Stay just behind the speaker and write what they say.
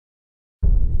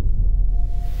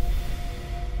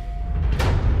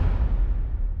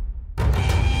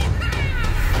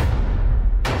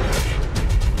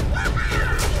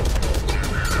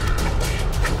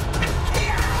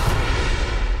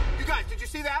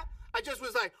I just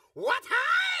was like, what?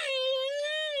 Hi!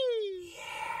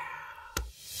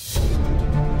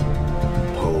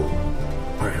 Poe,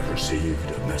 I have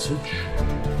received a message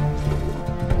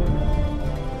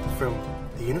From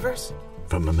the universe?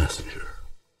 from a messenger.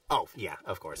 Oh, yeah,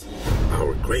 of course.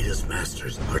 Our greatest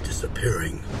masters are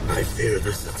disappearing. I fear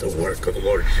this is the work of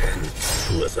Lord Shen,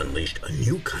 who has unleashed a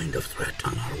new kind of threat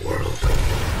on our world.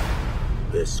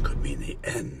 This could mean the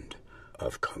end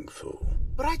of Kung Fu.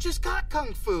 But I just got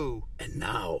Kung Fu. And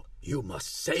now you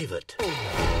must save it.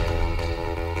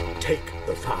 Take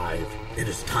the 5. It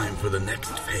is time for the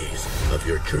next phase of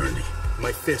your journey.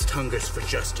 My fist hungers for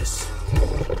justice.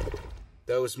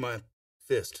 That was my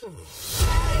fist.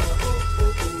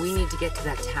 We need to get to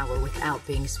that tower without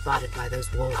being spotted by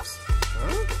those wolves.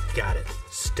 Huh? Got it.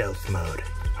 Stealth mode.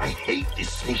 I hate this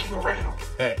sneaking around.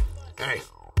 Hey.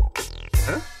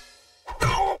 Huh?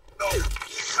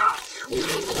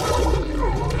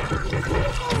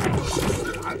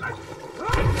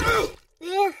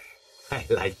 I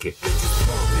like it.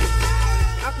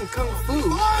 How can Kung Fu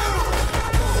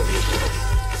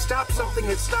stop something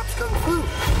that stops Kung Fu?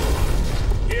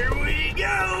 Here we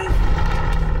go!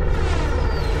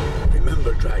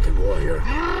 Remember, Dragon Warrior,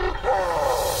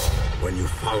 when you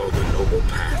follow the noble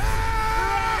path,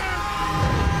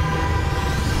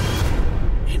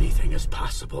 anything is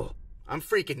possible. I'm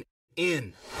freaking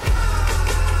in.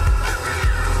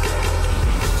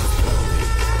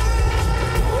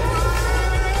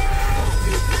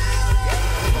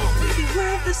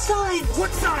 Where are the signs?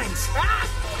 What signs? Ah!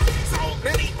 So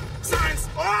many signs!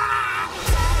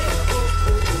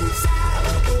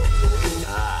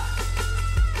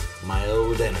 My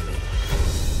old enemy.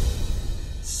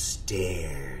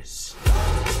 Stairs.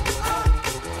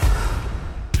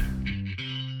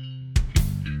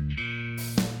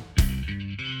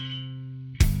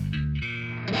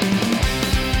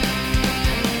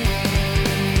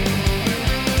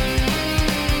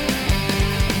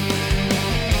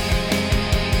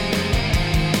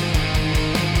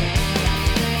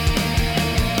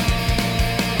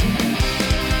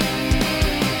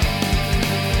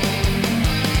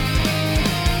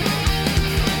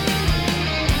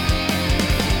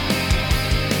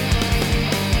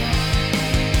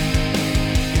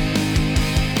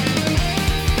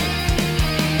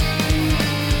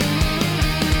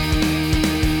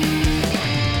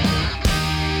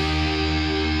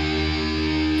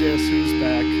 Guess who's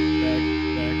back again.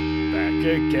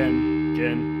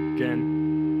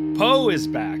 Poe is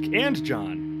back, and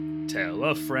John. Tell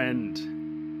a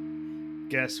friend.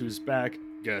 Guess who's back?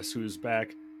 Guess who's back?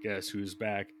 Guess who's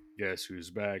back? Guess who's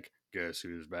back? Guess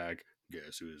who's back?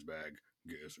 Guess who's back?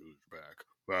 Guess who's back?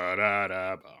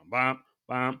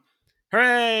 Ba-da-da-bum-bum-bum.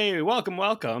 Hooray!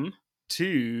 Welcome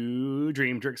to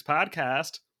Dream Jerks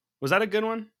Podcast. Was that a good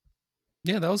one?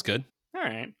 Yeah, that was good. All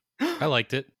right. I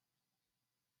liked it.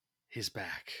 He's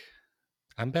back.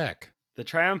 I'm back. The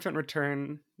triumphant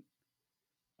return.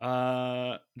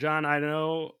 John, I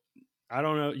don't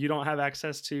know, you don't have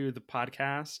access to the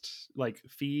podcast like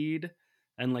feed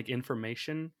and like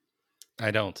information.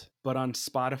 I don't. But on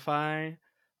Spotify,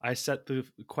 I set the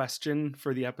question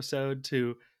for the episode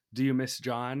to "Do you miss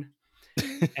John?"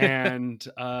 and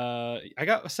I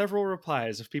got several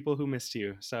replies of people who missed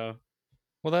you. So,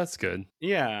 Well, that's good.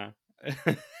 yeah.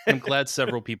 I'm glad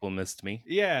several people missed me.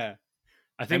 Yeah.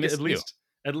 I think missed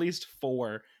at least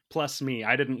 4 plus me.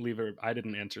 I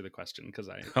didn't answer the question because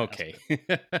I Okay.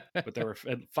 but there were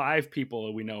 5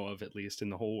 people we know of at least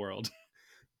in the whole world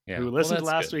Yeah. who Well, listened that's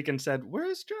last good. week and said,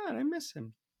 "Where's John? I miss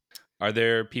him." Are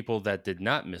there people that did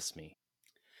not miss me?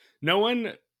 No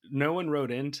one wrote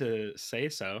in to say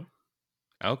so.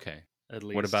 Okay. At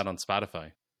least. What about on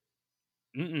Spotify?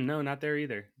 No, not there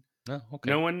either. Oh, okay.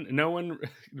 No one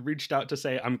reached out to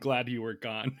say, "I'm glad you were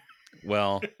gone."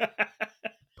 Well,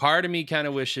 part of me kind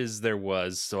of wishes there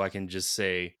was, so I can just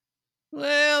say,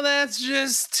 well, that's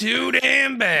just too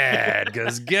damn bad.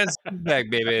 Because guess who's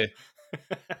back, baby.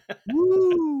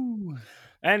 Woo!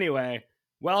 Anyway,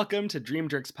 welcome to Dream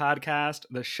Jerks Podcast,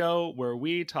 the show where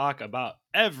we talk about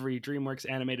every DreamWorks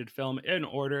animated film in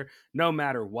order, no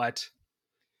matter what.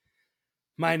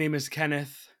 My name is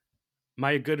Kenneth.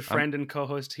 My good friend and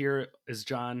co-host here is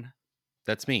John.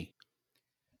 That's me.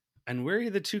 And we're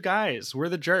the 2 guys. We're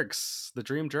the jerks, the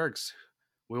Dream Jerks.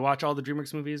 We watch all the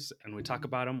DreamWorks movies and we talk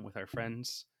about them with our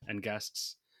friends and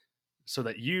guests so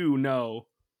that you know,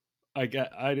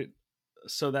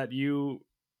 so that you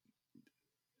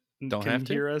Don't can have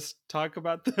to hear us talk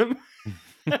about them.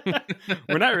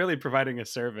 We're not really providing a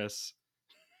service.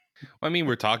 I mean,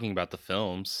 we're talking about the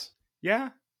films. Yeah,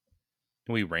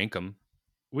 We rank them.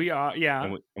 we are.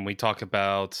 Yeah. And we talk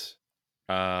about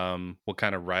what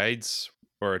kind of rides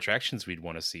or attractions we'd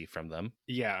want to see from them.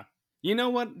 Yeah. You know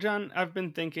what, John? I've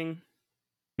been thinking.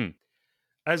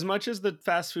 As much as the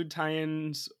fast food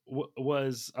tie-ins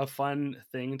was a fun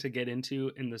thing to get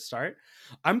into in the start,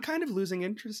 I'm kind of losing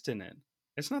interest in it.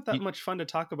 It's not that much fun to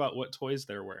talk about what toys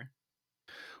there were.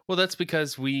 Well, that's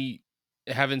because we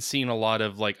haven't seen a lot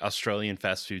of like Australian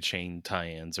fast food chain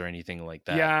tie-ins or anything like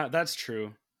that. Yeah, that's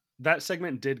true. That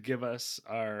segment did give us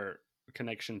our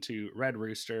connection to Red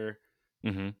Rooster,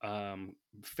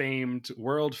 famed,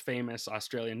 world famous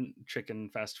Australian chicken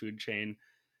fast food chain.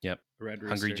 Yep. Red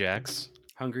Rooster.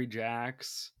 Hungry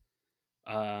Jack's.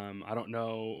 I don't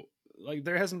know. Like,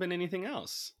 there hasn't been anything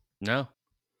else. No.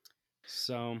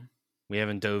 So we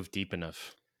haven't dove deep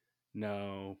enough.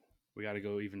 No. We got to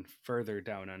go even further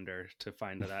down under to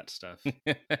find that stuff.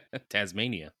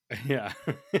 Tasmania. Yeah.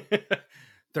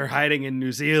 They're hiding in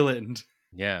New Zealand.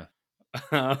 Yeah.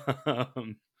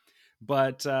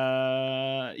 But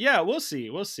yeah, we'll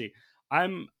see.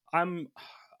 I'm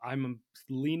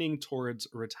leaning towards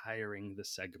retiring the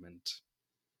segment,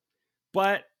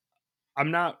 but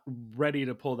I'm not ready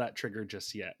to pull that trigger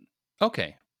just yet.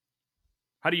 Okay.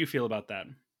 How do you feel about that?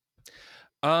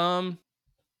 I'm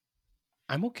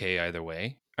okay either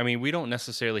way. I mean, we don't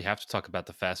necessarily have to talk about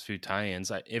the fast food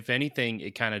tie-ins. If anything,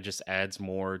 it kind of just adds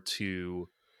more to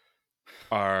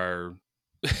our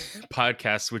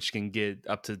podcast, which can get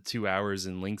up to 2 hours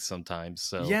in length sometimes.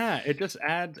 So yeah, it just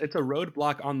adds, it's a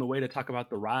roadblock on the way to talk about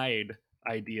the ride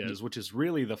ideas, which is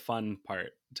really the fun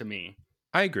part to me.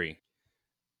 I agree.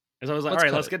 As I was like, all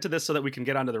right, let's get to this so that we can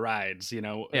get onto the rides. You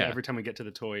know, every time we get to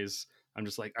the toys, I'm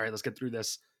just like, all right, let's get through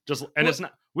this. It's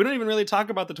not, we don't even really talk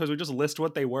about the toys. We just list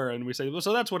what they were and we say, well,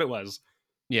 so that's what it was.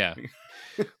 Yeah.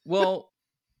 Well,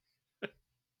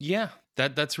 yeah,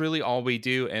 that's really all we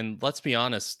do. And let's be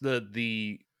honest,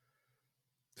 the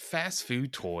fast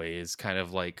food toy is kind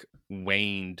of like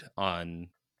waned on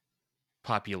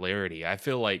popularity. I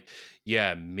feel like,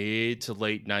 mid to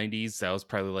late 90s, that was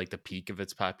probably like the peak of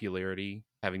its popularity,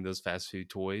 having those fast food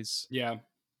toys. Yeah.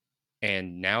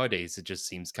 And nowadays it just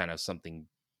seems kind of something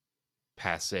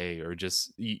passe, or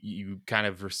just you kind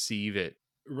of receive it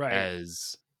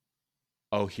as,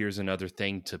 oh, here's another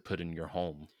thing to put in your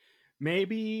home.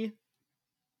 Maybe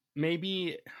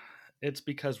it's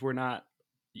because we're not,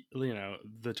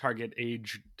 the target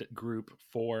age group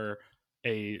for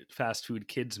a fast food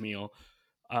kids meal,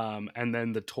 and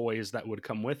then the toys that would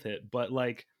come with it. But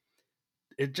like,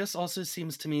 it just also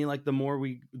seems to me like the more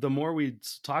we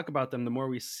talk about them, the more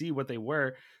we see what they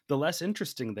were, the less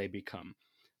interesting they become.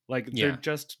 Like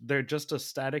they're just a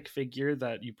static figure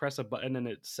that you press a button and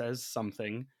it says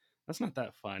something. That's not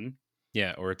that fun.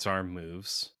 Yeah, or its arm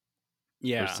moves.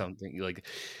 Yeah. Or something like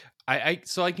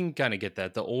so I can kind of get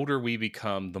that. The older we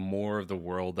become, the more of the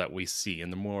world that we see,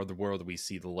 and the more of the world that we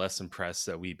see, the less impressed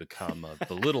that we become of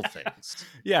the little things.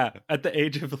 Yeah, at the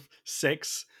age of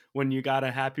 6, when you got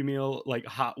a Happy Meal like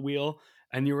Hot Wheel,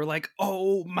 and you were like,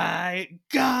 "Oh my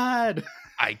god,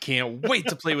 I can't wait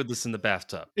to play with this in the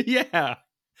bathtub." Yeah.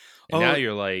 And now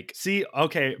you're like, see,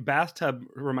 okay, bathtub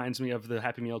reminds me of the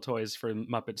Happy Meal toys for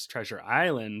Muppets Treasure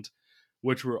Island,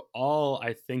 which were all,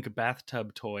 I think,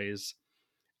 bathtub toys.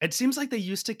 It seems like they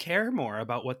used to care more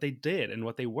about what they did and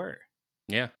what they were.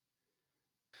 Yeah.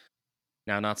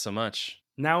 Now, not so much.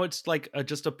 Now it's like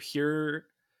just a pure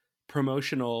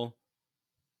promotional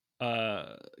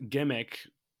gimmick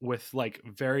with like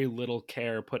very little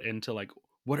care put into like,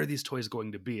 what are these toys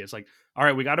going to be? It's like, all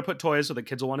right, we got to put toys so the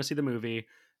kids will want to see the movie.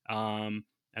 And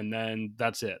then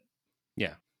that's it.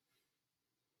 Yeah.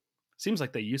 Seems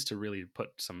like they used to really put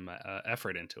some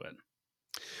effort into it.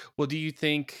 Well, do you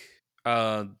think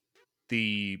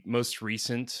the most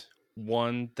recent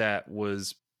one that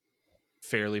was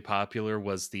fairly popular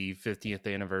was the 50th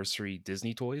anniversary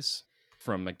Disney toys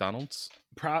from McDonald's?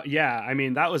 Yeah, I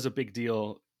mean, that was a big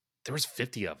deal. There was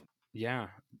 50 of them. Yeah.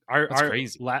 That's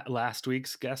crazy. Last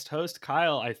week's guest host,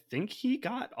 Kyle, I think he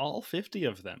got all 50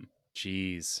 of them.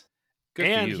 Jeez. Good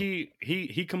and for you.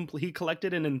 he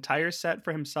collected an entire set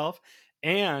for himself,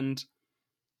 and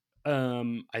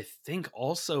I think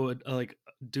also like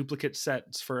duplicate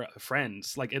sets for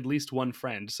friends, like at least one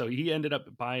friend. So he ended up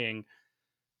buying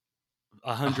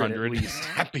 100 at least.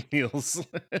 Happy Meals.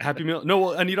 Happy Meal. No,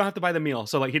 well, and you don't have to buy the meal.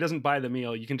 So like he doesn't buy the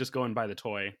meal. You can just go and buy the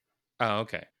toy. Oh,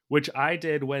 okay. Which I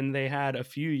did when they had a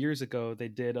few years ago. They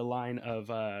did a line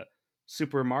of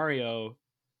Super Mario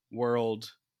World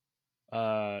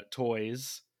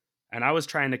toys, and I was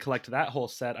trying to collect that whole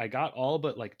set. I got all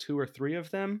but like 2 or 3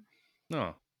 of them.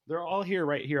 No, they're all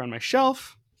right here on my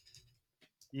shelf.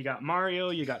 You got Mario,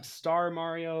 you got Star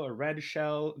Mario, a red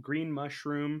shell, green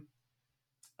mushroom,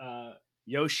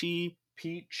 Yoshi,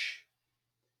 Peach.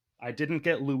 I didn't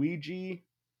get Luigi.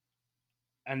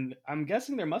 And I'm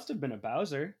guessing there must have been a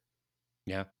Bowser.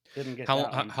 Yeah. Didn't get How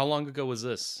that one. how long ago was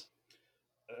this?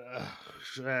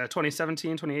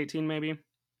 2017, 2018, maybe.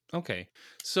 Okay.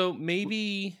 So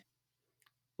maybe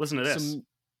Listen to this.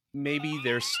 maybe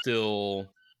there's still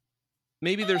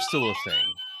a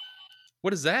thing.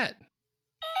 What is that?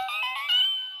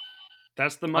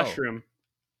 That's the mushroom.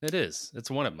 It is.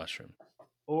 It's one-up mushroom.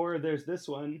 Or there's this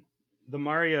one,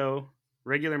 the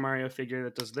regular Mario figure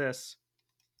that does this.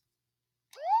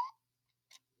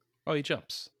 Oh, he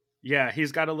jumps. Yeah,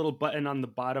 he's got a little button on the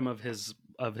bottom of his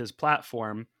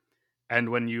platform, and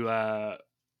when you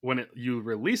you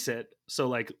release it, so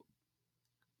like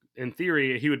in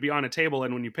theory he would be on a table,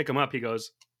 and when you pick him up, he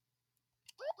goes.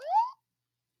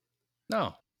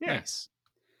 No, Yeah. Nice.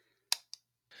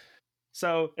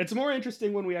 So it's more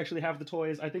interesting when we actually have the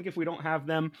toys. I think if we don't have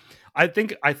them, I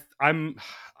think I'm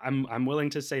willing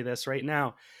to say this right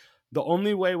now. The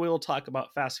only way we will talk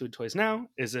about fast food toys now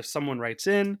is if someone writes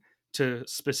in to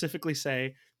specifically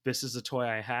say, this is a toy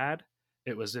I had.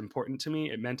 It was important to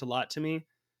me. It meant a lot to me.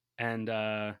 And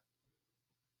I'd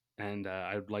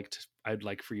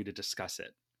like for you to discuss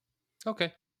it.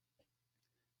 Okay.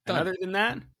 And other than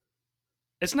that,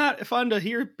 it's not fun to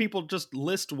hear people just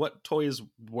list what toys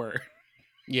were.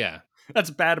 Yeah. That's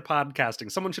bad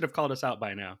podcasting. Someone should have called us out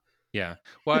by now. Yeah.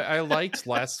 Well, I liked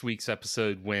last week's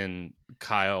episode when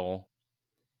Kyle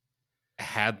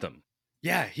had them.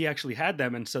 Yeah, he actually had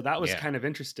them, and so that was kind of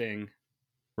interesting.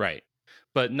 Right.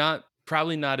 But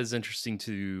probably not as interesting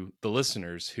to the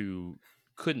listeners who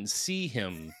couldn't see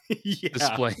him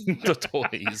displaying the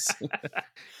toys.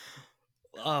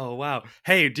 Oh, wow.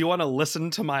 Hey, do you want to listen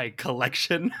to my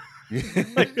collection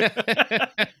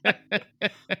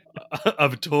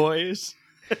of toys?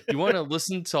 You want to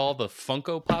listen to all the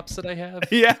Funko Pops that I have?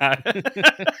 Yeah.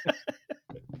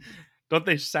 Don't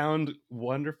they sound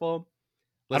wonderful?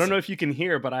 Listen. I don't know if you can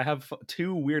hear, but I have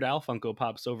 2 Weird Al Funko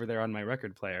Pops over there on my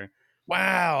record player.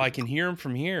 Wow, I can hear them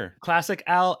from here. Classic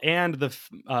Al and the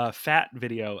Fat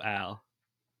Video Al.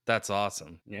 That's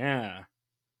awesome. Yeah.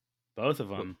 Both of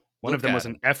them. One of them was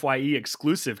an FYE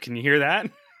exclusive. Can you hear that?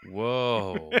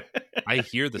 Whoa. I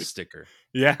hear the sticker.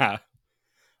 Yeah.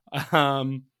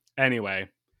 Anyway.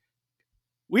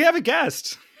 We have a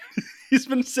guest. He's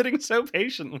been sitting so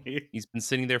patiently. He's been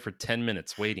sitting there for 10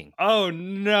 minutes waiting. Oh,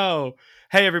 no.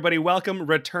 Hey, everybody. Welcome.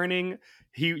 Returning.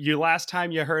 Last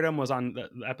time you heard him was on the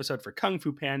episode for Kung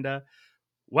Fu Panda.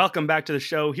 Welcome back to the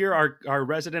show. Here are our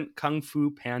resident Kung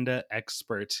Fu Panda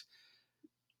expert,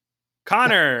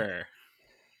 Connor.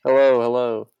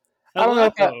 Hello. I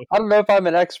don't know if I'm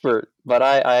an expert, but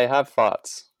I have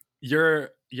thoughts.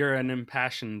 You're an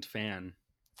impassioned fan.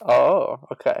 Oh,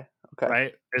 okay.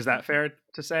 Right? Is that fair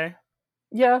to say?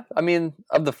 Yeah, I mean,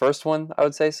 of the first one, I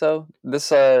would say so.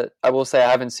 This, I will say,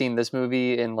 I haven't seen this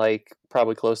movie in like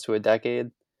probably close to a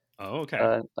decade. Oh,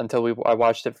 okay. Until I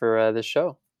watched it for this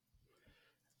show.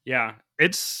 Yeah,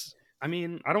 I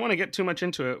mean, I don't want to get too much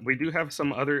into it. We do have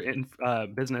some other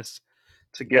business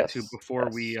to get to before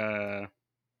we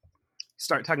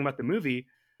start talking about the movie,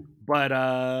 but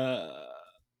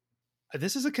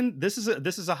this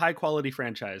is a high quality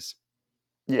franchise.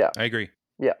 Yeah, I agree.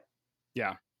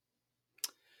 Yeah.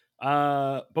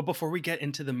 But before we get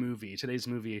into today's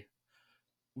movie,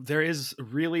 there is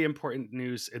really important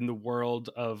news in the world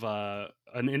of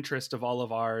an interest of all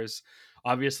of ours.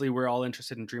 Obviously, we're all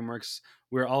interested in DreamWorks.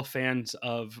 We're all fans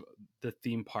of the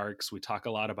theme parks. We talk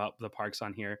a lot about the parks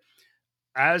on here.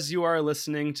 As you are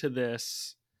listening to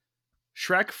this,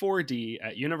 Shrek 4D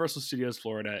at Universal Studios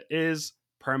Florida is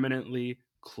permanently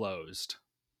closed.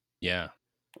 Yeah.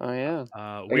 Oh, yeah.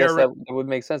 I guess that would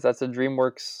make sense. That's a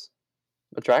DreamWorks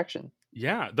attraction.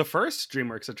 Yeah, the first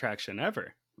DreamWorks attraction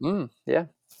ever. Yeah.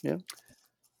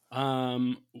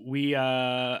 We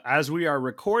as we are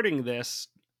recording this,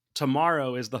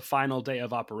 tomorrow is the final day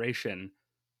of operation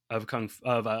of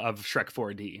Shrek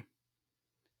 4D.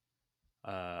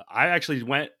 I actually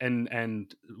went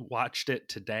and watched it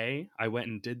today. I went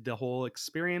and did the whole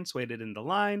experience, waited in the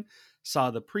line,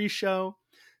 saw the pre-show.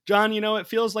 John, it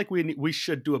feels like we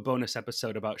should do a bonus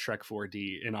episode about Shrek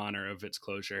 4D in honor of its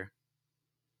closure.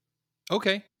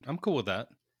 Okay, I'm cool with that.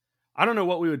 I don't know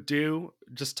what we would do.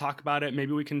 Just talk about it.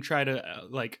 Maybe we can try to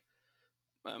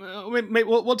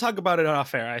we'll talk about it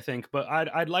off air, I think. But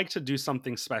I'd like to do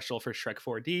something special for Shrek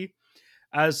 4D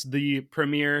as the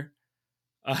premier,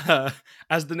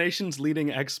 as the nation's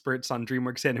leading experts on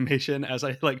DreamWorks animation, as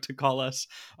I like to call us.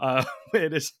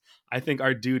 It is, I think,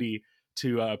 our duty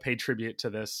to pay tribute to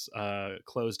this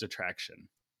closed attraction.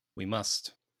 We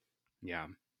must. Yeah.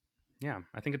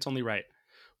 I think it's only right.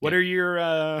 What are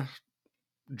your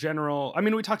general? I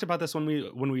mean, we talked about this when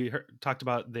we talked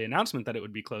about the announcement that it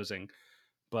would be closing.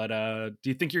 But do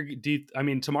you think I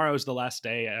mean, tomorrow is the last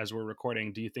day as we're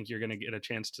recording. Do you think you're going to get a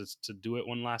chance to do it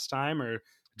one last time, or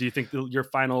do you think your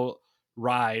final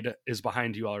ride is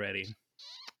behind you already?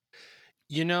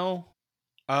 You know,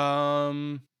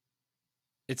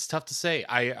 it's tough to say.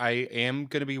 I am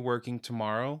going to be working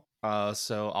tomorrow,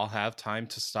 so I'll have time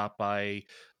to stop by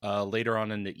later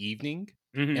on in the evening.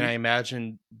 Mhm. And I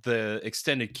imagine the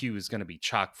extended queue is going to be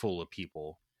chock full of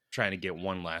people trying to get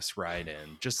one last ride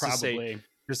in, just Probably.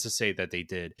 to say that they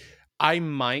did. I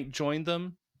might join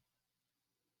them,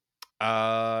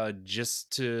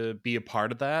 just to be a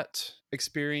part of that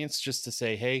experience, just to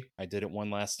say, hey, I did it one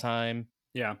last time.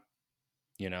 Yeah.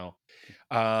 You know,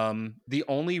 the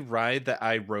only ride that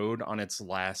I rode on its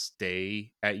last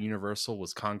day at Universal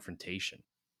was Confrontation.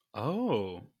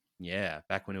 Oh. Yeah,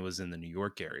 back when it was in the New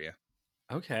York area.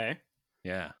 Okay.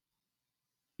 Yeah.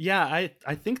 Yeah,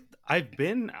 I think I've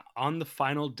been on the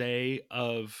final day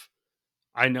of.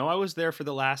 I know I was there for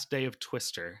the last day of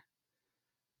Twister.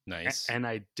 Nice. And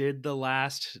I did the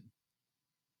last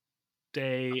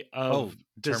day of Terminator.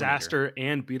 Disaster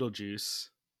and Beetlejuice.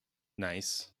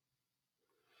 Nice.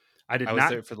 I was not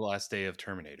there for the last day of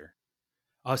Terminator.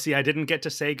 Oh, see, I didn't get to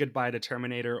say goodbye to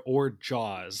Terminator or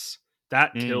Jaws.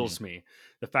 That kills me.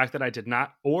 The fact that I did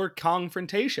not, or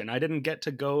Confrontation, I didn't get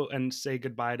to go and say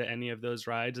goodbye to any of those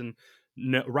rides and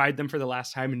ride them for the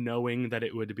last time, knowing that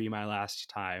it would be my last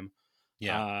time.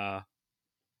 Yeah.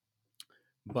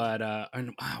 But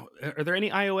wow, are there any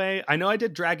IOA? I know I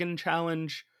did Dragon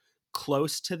Challenge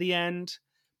close to the end,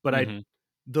 but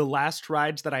the last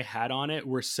rides that I had on it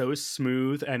were so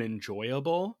smooth and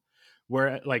enjoyable,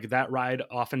 where like that ride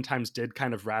oftentimes did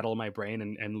kind of rattle my brain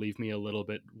and leave me a little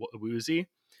bit woozy.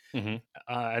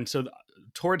 And so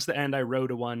towards the end, I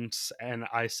rode once and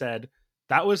I said,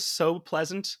 that was so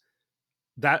pleasant.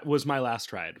 That was my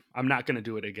last ride. I'm not going to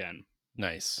do it again.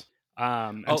 Nice.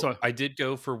 So I did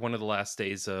go for one of the last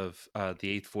days of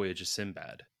the 8th Voyage of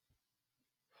Sinbad.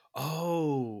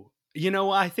 Oh, you know,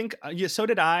 I think so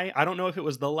did I. I don't know if it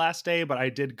was the last day, but I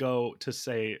did go to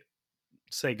say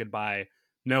goodbye,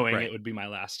 knowing it would be my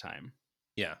last time.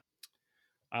 Yeah.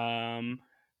 And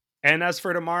as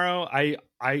for tomorrow,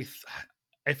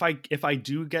 if I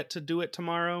do get to do it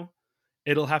tomorrow,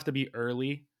 it'll have to be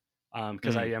early,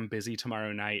 because I am busy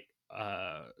tomorrow night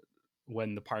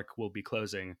when the park will be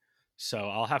closing. So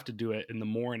I'll have to do it in the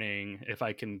morning if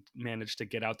I can manage to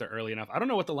get out there early enough. I don't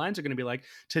know what the lines are going to be like.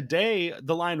 Today,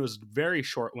 the line was very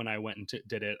short when I went and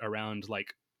did it around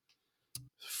like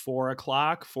 4:00,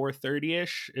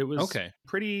 4:30ish. It was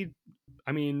pretty.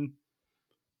 I mean,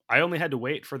 I only had to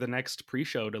wait for the next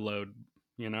pre-show to load,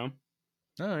 you know?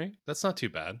 All right. That's not too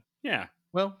bad. Yeah.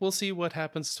 Well, we'll see what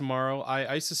happens tomorrow.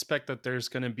 I suspect that there's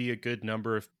going to be a good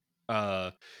number of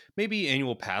maybe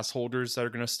annual pass holders that are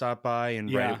going to stop by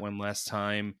and ride it one last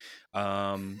time.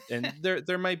 And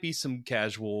there might be some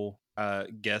casual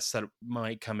guests that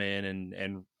might come in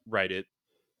and ride it,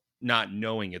 not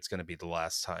knowing it's going to be the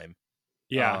last time.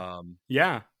 Yeah.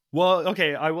 Yeah. Well,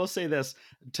 okay, I will say this.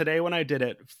 Today when I did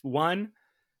it,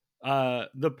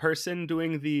 the person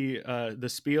doing the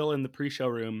spiel in the pre-show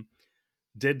room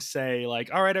did say like,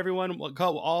 all right, everyone, we'll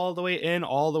go all the way in,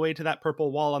 all the way to that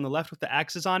purple wall on the left with the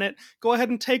axes on it. Go ahead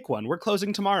and take one. We're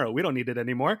closing tomorrow. We don't need it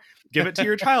anymore. Give it to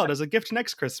your child as a gift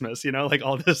next Christmas, you know, like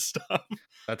all this stuff.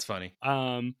 That's funny.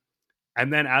 And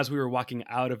then as we were walking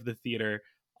out of the theater,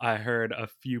 I heard a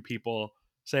few people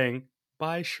saying,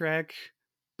 bye, Shrek.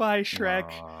 Bye, Shrek.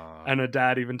 Aww. And a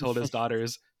dad even told his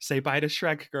daughters, say bye to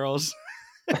Shrek, girls.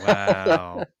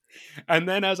 Wow. And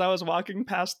then as I was walking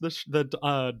past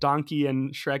the Donkey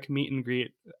and Shrek meet and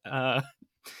greet, I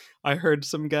heard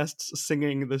some guests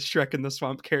singing the Shrek in the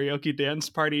Swamp karaoke dance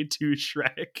party to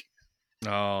Shrek.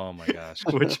 Oh my gosh.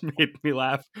 Which made me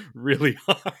laugh really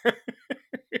hard.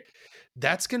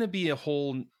 That's going to be a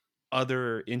whole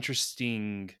other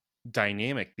interesting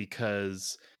dynamic,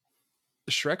 because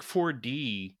Shrek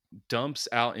 4D dumps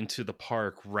out into the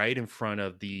park right in front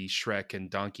of the Shrek and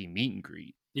Donkey meet and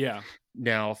greet. Yeah.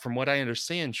 Now, from what I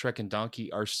understand, Shrek and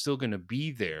Donkey are still going to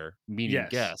be there meeting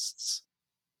guests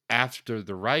after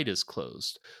the ride is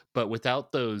closed. But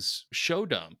without those show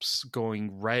dumps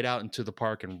going right out into the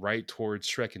park and right towards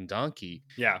Shrek and Donkey,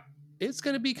 it's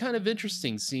going to be kind of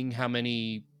interesting seeing how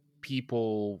many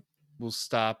people will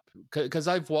stop. Because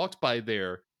I've walked by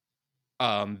there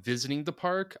visiting the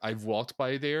park. I've walked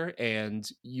by there, and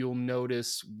you'll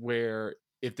notice where,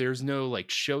 if there's no like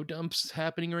show dumps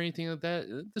happening or anything like that,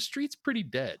 the street's pretty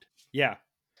dead. Yeah.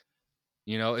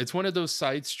 You know, it's one of those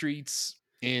side streets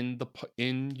in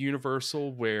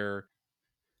Universal where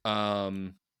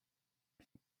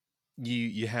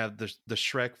you have the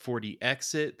Shrek 4D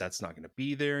exit. That's not going to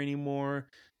be there anymore.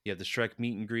 You have the Shrek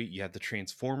meet and greet. You have the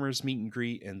Transformers meet and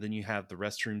greet, and then you have the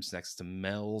restrooms next to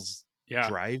Mel's Yeah.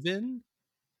 drive-in,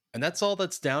 and that's all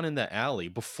that's down in the alley.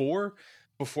 Before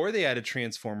they added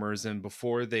Transformers and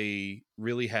before they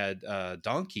really had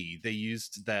Donkey, they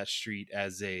used that street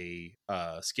as a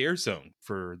scare zone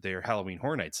for their Halloween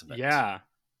Horror Nights event. Yeah.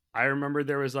 I remember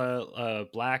there was a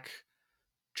black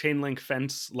chain link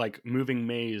fence, like moving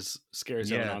maze scare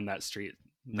zone on that street.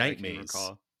 Night Maze.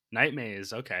 Night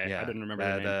Maze. Okay. Yeah, I didn't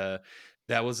remember the name.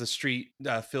 that was a street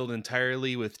filled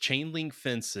entirely with chain link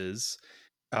fences,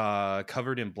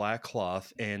 covered in black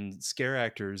cloth, and scare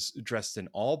actors dressed in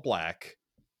all black.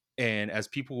 And as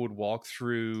people would walk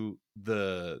through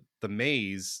the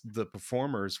maze, the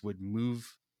performers would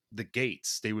move the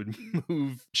gates. They would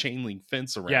move chain link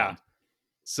fence around. Yeah.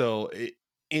 So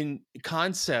in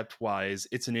concept wise,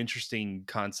 it's an interesting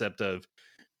concept of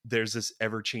there's this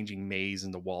ever changing maze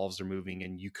and the walls are moving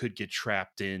and you could get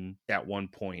trapped in at one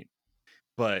point,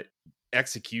 but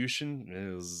execution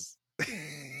is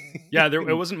Yeah,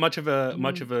 it wasn't much of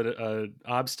a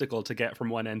obstacle to get from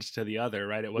one end to the other,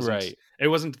 right? It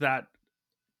wasn't that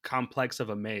complex of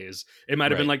a maze. It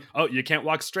might have been like, oh, you can't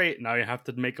walk straight, now you have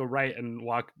to make a right and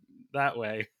walk that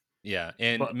way. Yeah,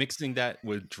 and mixing that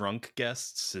with drunk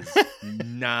guests is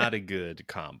not a good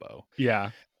combo.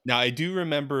 Yeah. Now, I do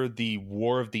remember the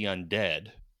War of the Undead,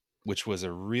 which was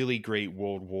a really great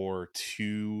World War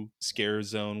II scare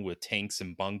zone with tanks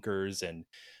and bunkers and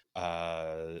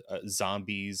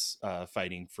zombies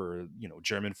fighting for,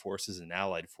 German forces and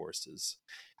Allied forces.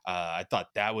 I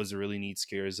thought that was a really neat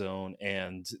scare zone.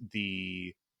 And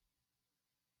the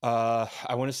I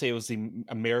want to say it was the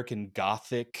American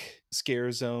Gothic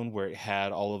scare zone, where it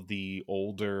had all of the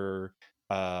older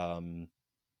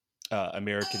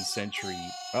American century.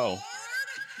 Oh.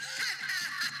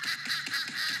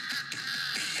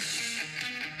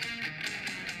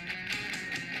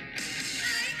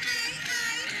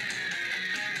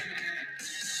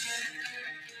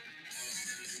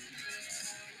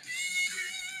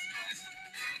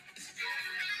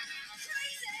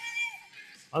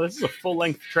 Oh, this is a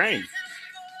full-length train.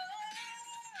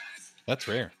 That's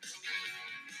rare.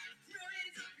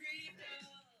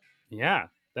 Yeah,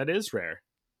 that is rare.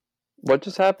 What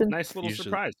just happened? Nice little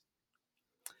surprise.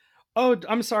 Oh,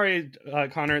 I'm sorry,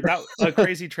 Connor. That a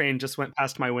crazy train just went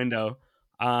past my window.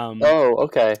 Oh,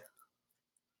 okay.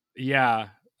 Yeah.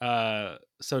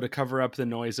 So to cover up the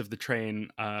noise of the train,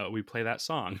 we play that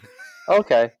song.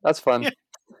 Okay, that's fun.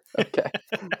 Okay.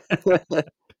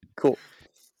 Cool.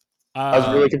 I was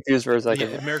really confused for a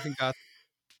second. Yeah,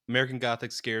 American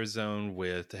Gothic scare zone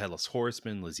with the Headless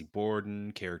Horseman, Lizzie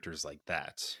Borden, characters like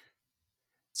that.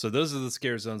 So those are the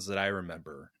scare zones that I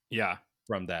remember. Yeah,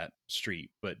 from that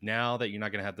street. But now that you're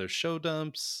not going to have those show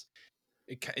dumps,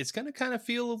 it's going to kind of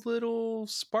feel a little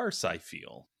sparse, I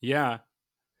feel. Yeah,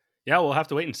 we'll have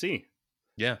to wait and see.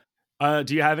 Yeah.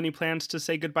 Do you have any plans to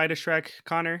say goodbye to Shrek,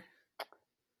 Connor?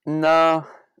 No.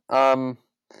 No.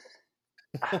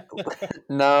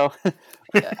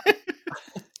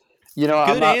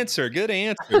 Good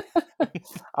answer.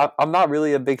 I'm not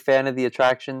really a big fan of the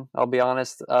attraction, I'll be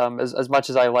honest. As much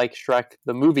as I like Shrek,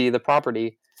 the movie, the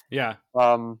property. Yeah.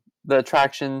 The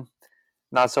attraction,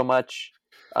 not so much.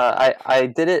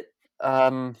 I did it.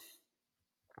 I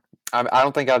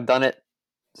don't think I've done it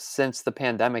since the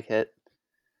pandemic hit.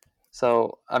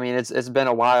 So, I mean, it's been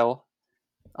a while.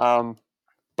 But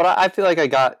I feel like I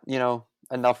got,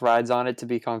 enough rides on it to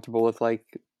be comfortable with, like,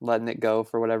 letting it go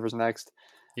for whatever's next.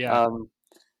 Yeah.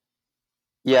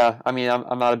 Yeah, I mean,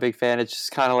 I'm not a big fan. It's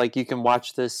just kind of like you can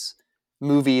watch this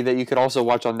movie that you could also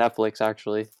watch on Netflix,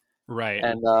 actually. Right.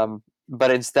 And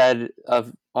but instead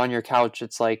of on your couch,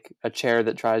 it's like a chair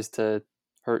that tries to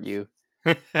hurt you.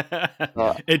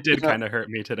 It did kind of hurt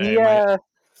me today. Yeah.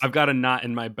 I've got a knot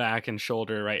in my back and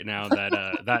shoulder right now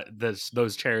that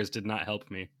those chairs did not help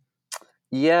me.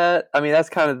 Yeah, I mean that's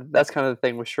kind of the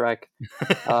thing with Shrek.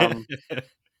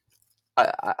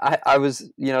 I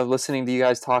was listening to you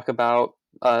guys talk about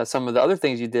some of the other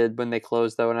things you did when they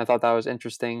closed, though, and I thought that was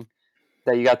interesting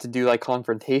that you got to do like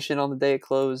confrontation on the day it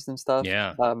closed and stuff.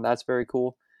 Yeah, that's very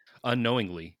cool.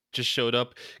 Unknowingly, just showed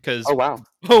up because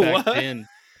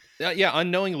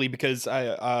unknowingly, because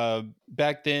I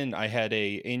back then I had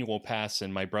a annual pass,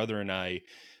 and my brother and I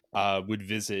would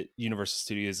visit Universal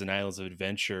Studios and Islands of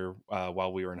Adventure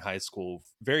while we were in high school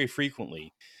very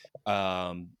frequently.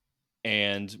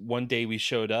 And one day we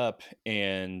showed up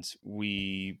and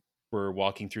we were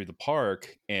walking through the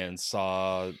park and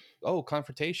saw,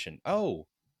 confrontation. Oh,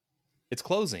 it's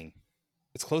closing.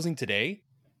 It's closing today.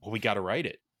 Well, we got to write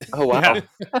it. Oh, wow.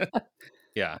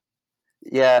 Yeah.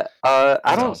 Yeah, It's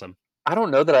awesome. I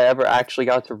don't know that I ever actually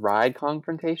got to ride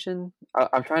Confrontation.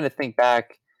 I'm trying to think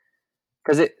back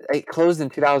because it closed in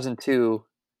 2002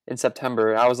 in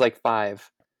September. I was like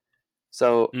 5,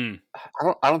 so Mm.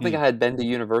 I don't think Mm. I had been to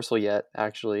Universal yet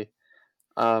actually.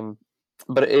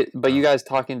 But you Oh. guys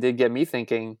talking did get me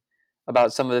thinking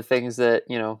about some of the things that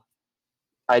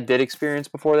I did experience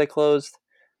before they closed.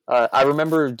 I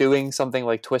remember doing something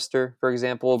like Twister, for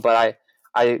example, but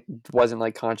I wasn't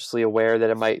like consciously aware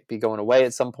that it might be going away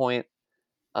at some point.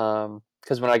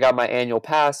 Because when I got my annual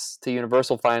pass to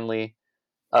Universal finally,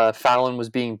 Fallon was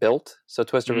being built, so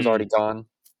Twister was already Mm. gone.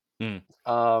 Mm.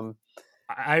 Um,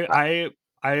 I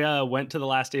went to the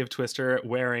last day of Twister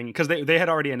wearing, because they had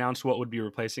already announced what would be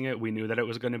replacing it. We knew that it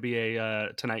was going to be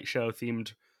a Tonight Show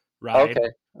themed ride.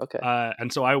 okay.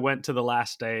 And so I went to the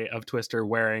last day of Twister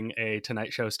wearing a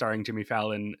Tonight Show starring Jimmy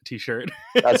Fallon t-shirt.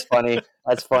 That's funny.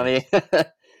 That's funny.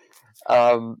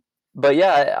 But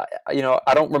yeah,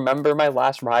 I don't remember my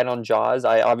last ride on Jaws.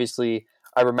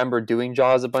 I remember doing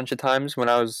Jaws a bunch of times when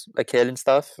I was a kid and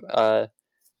stuff. I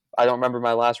don't remember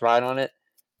my last ride on it.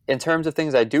 In terms of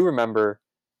things I do remember,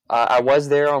 I was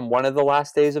there on one of the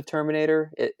last days of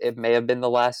Terminator. It may have been the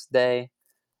last day,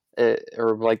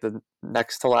 or like the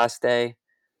next to last day.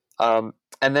 And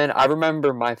then I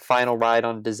remember my final ride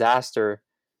on Disaster.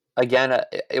 Again,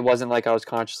 it wasn't like I was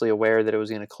consciously aware that it was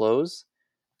going to close,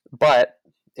 but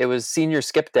it was senior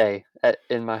skip day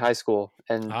in my high school,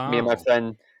 and me and my Oh.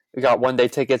 friend, we got 1-day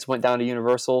tickets, went down to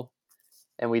Universal,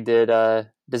 and we did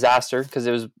Disaster because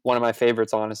it was one of my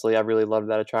favorites. Honestly, I really loved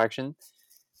that attraction,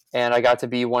 and I got to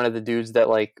be one of the dudes that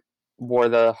like wore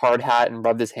the hard hat and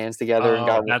rubbed his hands together and Oh,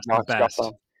 got that's the rocks dropped best.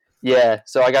 on. Yeah,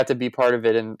 so I got to be part of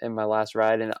it in my last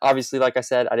ride, and obviously, like I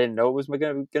said, I didn't know it was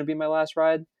gonna be my last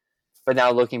ride, but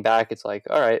now looking back, it's like,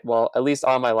 all right, well, at least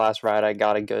on my last ride, I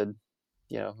got a good,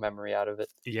 memory out of it.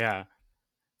 Yeah.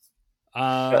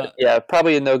 But yeah,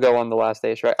 probably a no go on the last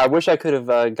day. Right? I wish I could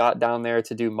have got down there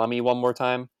to do Mummy one more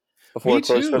time before Me it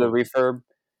closed for the too. refurb.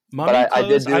 But Mummy I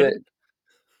did closed. do it.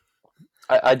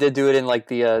 I did do it in like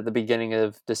the beginning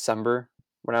of December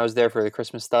when I was there for the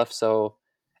Christmas stuff. So,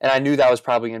 and I knew that was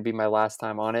probably going to be my last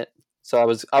time on it. So I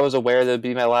was aware that it'd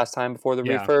be my last time before the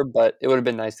Yeah. refurb, but it would have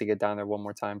been nice to get down there one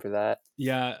more time for that.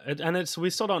 Yeah, and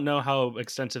we still don't know how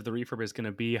extensive the refurb is going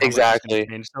to be, how much is going Exactly.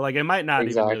 to change. So like it might not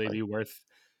even really Exactly. be worth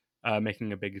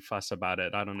making a big fuss about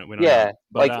it. I don't know. We don't know. Yeah,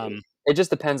 But like it just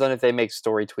depends on if they make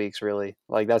story tweaks. Really,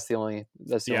 like that's the only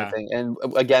yeah, thing. And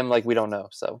again, like we don't know,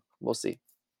 so we'll see.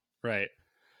 right.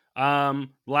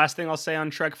 Last thing I'll say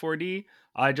on Shrek 4D,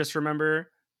 I just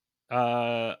remember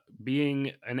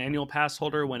being an annual pass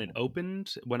holder when it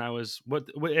opened. When I was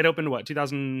it opened what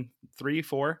 2003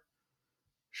 4.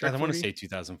 I Shrek want to 4D. say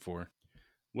 2004.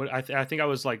 I think I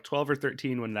was like 12 or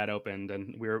 13 when that opened,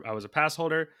 and I was a pass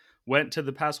holder. Went to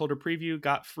the pass holder preview,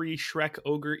 got free Shrek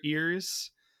ogre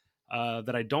ears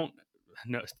that I don't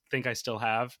think I still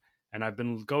have, and I've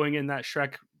been going in that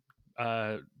Shrek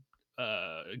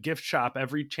gift shop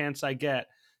every chance I get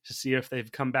to see if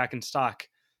they've come back in stock.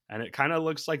 And it kind of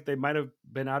looks like they might have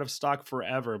been out of stock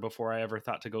forever before I ever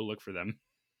thought to go look for them.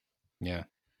 Yeah.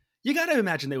 You got to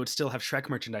imagine they would still have Shrek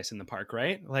merchandise in the park,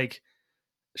 right? Like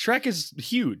Shrek is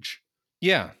huge.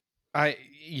 Yeah.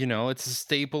 It's a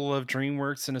staple of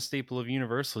DreamWorks and a staple of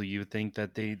Universal. You would think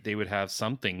that they would have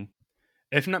something.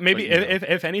 If not, maybe But,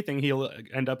 if anything, he'll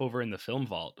end up over in the film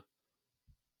vault.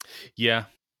 Yeah.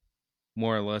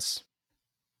 More or less.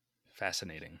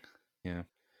 Fascinating. Yeah.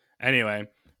 Anyway,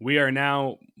 we are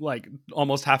now like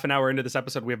almost half an hour into this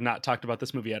episode. We have not talked about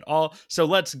this movie at all. So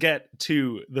let's get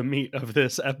to the meat of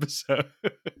this episode.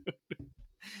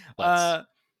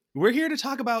 We're here to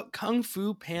talk about Kung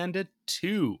Fu Panda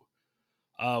 2.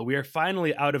 We are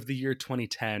finally out of the year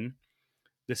 2010.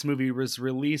 This movie was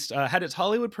released, had its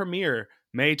Hollywood premiere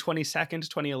May 22nd,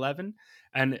 2011,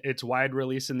 and its wide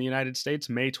release in the United States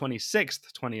May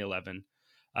 26th, 2011.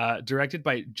 Directed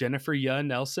by Jennifer Yuh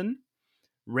Nelson,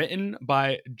 written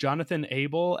by Jonathan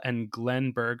Abel and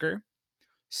Glenn Berger,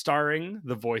 starring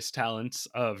the voice talents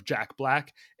of Jack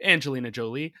Black, Angelina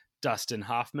Jolie, Dustin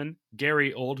Hoffman,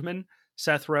 Gary Oldman,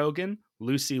 Seth Rogen,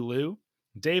 Lucy Liu,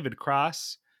 David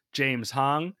Cross, James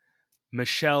Hong,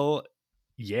 Michelle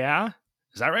Yeoh,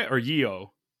 is that right? Or Yeoh?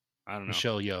 I don't know.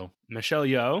 Michelle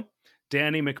Yeoh,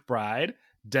 Danny McBride,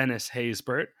 Dennis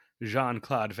Haysbert,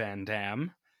 Jean-Claude Van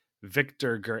Damme,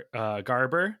 Victor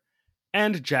Garber,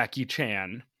 and Jackie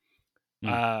Chan.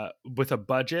 With a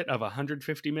budget of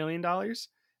 $150 million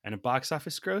and a box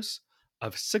office gross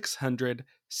of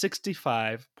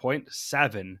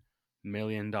 $665.7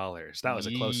 million. That was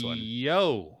a close one.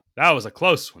 Yo. That was a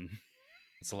close one.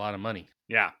 It's a lot of money.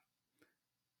 Yeah.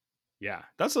 Yeah,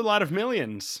 that's a lot of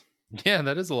millions. Yeah,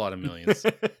 that is a lot of millions.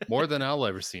 More than I'll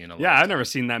ever see in a Yeah, lifetime. I've never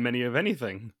seen that many of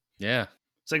anything. Yeah.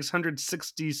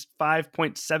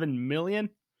 665.7 million?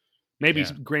 Maybe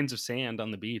Yeah. grains of sand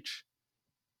on the beach.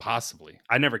 Possibly.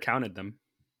 I never counted them.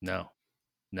 No.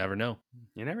 Never know.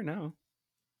 You never know.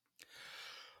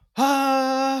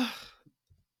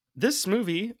 This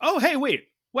movie. Oh, hey, wait.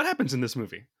 What happens in this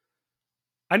movie?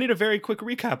 I need a very quick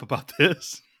recap about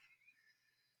this.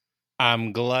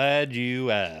 I'm glad you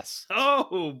asked.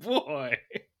 Oh, boy.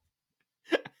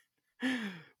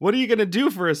 What are you going to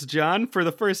do for us, John, for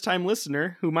the first time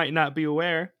listener who might not be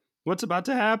aware? What's about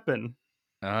to happen?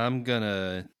 I'm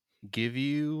gonna give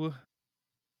you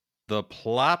the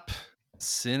plop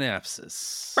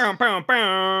synopsis, Bow, bow,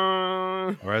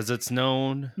 bow. or as it's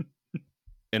known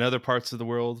in other parts of the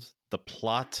world, the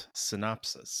plot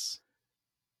synopsis.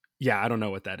 Yeah, I don't know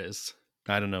what that is.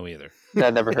 I don't know either. I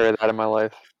never heard of that in my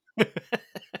life.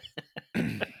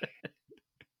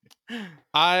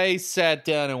 I sat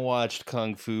down and watched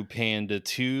Kung Fu Panda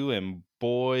 2, and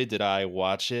boy, did I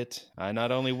watch it. I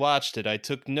not only watched it, I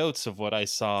took notes of what I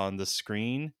saw on the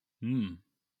screen. And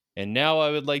now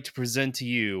I would like to present to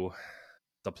you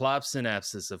the plot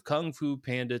synopsis of Kung Fu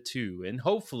Panda 2 in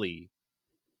hopefully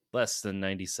less than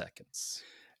 90 seconds.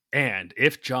 And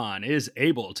if John is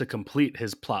able to complete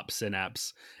his plop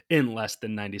synapse in less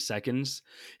than 90 seconds,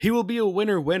 he will be a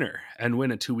winner and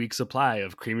win a 2-week supply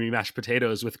of creamy mashed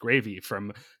potatoes with gravy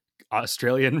from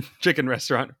Australian chicken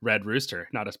restaurant Red Rooster,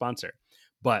 not a sponsor.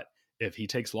 But if he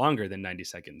takes longer than 90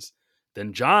 seconds,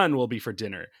 then John will be for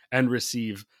dinner and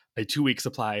receive a 2-week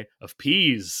supply of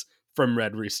peas from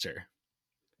Red Rooster.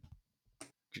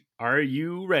 Are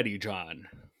you ready, John?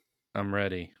 I'm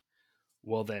ready.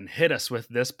 Well, then hit us with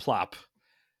this plop.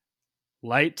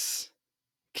 Lights,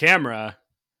 camera,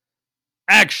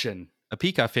 action. A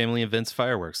peacock family invents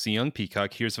fireworks. The young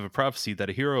peacock hears of a prophecy that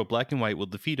a hero of black and white will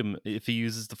defeat him if he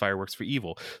uses the fireworks for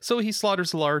evil. So he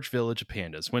slaughters a large village of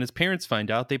pandas. When his parents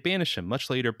find out, they banish him. Much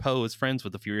later, Po is friends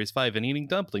with the Furious Five and eating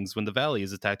dumplings when the valley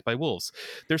is attacked by wolves.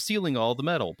 They're stealing all the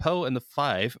metal. Po and the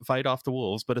Five fight off the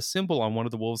wolves, but a symbol on one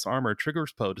of the wolves' armor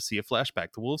triggers Po to see a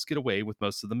flashback. The wolves get away with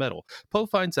most of the metal. Po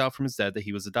finds out from his dad that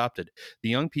he was adopted. The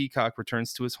young peacock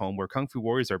returns to his home where Kung Fu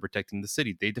warriors are protecting the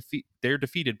city. They're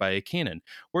defeated by a cannon.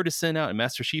 Word is sent out, and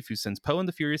Master Shifu sends Po and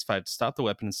the Furious Five to stop the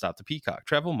weapon and stop the peacock.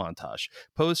 Travel montage.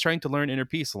 Po is trying to learn inner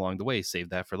peace along the way.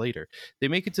 Save that for later. They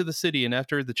make it to the city, and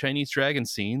after the Chinese dragon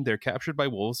scene, they're captured by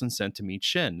wolves and sent to meet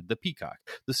Shen, the peacock.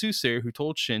 The soothsayer who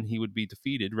told Shen he would be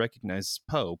defeated recognizes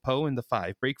Po. Po and the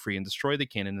Five break free and destroy the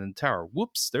cannon in the tower.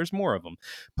 Whoops, there's more of them.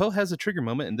 Po has a trigger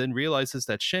moment and then realizes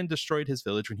that Shen destroyed his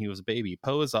village when he was a baby.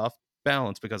 Po is off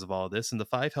balance because of all of this, and the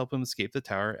Five help him escape the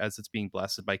tower as it's being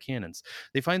blasted by cannons.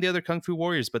 They find the other Kung Fu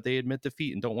warriors, but they admit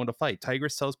defeat and don't want to fight.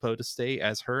 Tigress tells Po to stay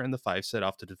as her and the Five set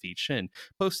off to defeat Shen.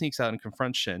 Po sneaks out and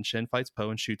confronts Shen. Shen fights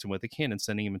Po and shoots him with a cannon,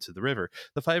 sending him into the river.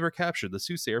 The Five are captured. The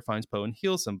soothsayer finds Po and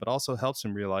heals him, but also helps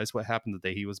him realize what happened the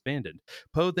day he was abandoned.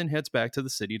 Po then heads back to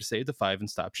the city to save the Five and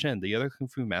stop Shen. The other Kung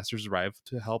Fu masters arrive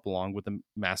to help along with the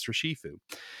Master Shifu.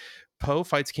 Po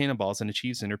fights cannonballs and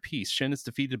achieves inner peace. Shen is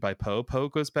defeated by Po. Po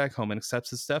goes back home and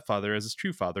accepts his stepfather as his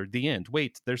true father. The end.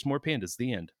 Wait, there's more pandas.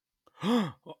 The end.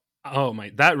 Oh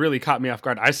my, that really caught me off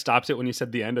guard. I stopped it when you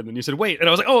said the end, and then you said wait, and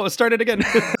I was like, oh, let's start it again.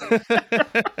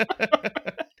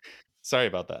 Sorry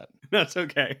about that. That's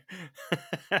okay.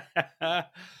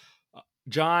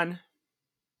 John,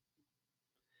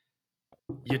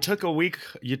 you took a week,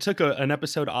 you took an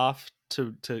episode off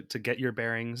to get your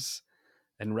bearings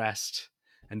and rest.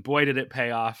 And boy, did it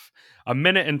pay off. 1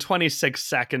 minute and 26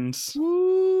 seconds.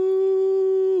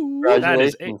 That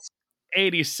is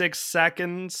 86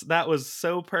 seconds. That was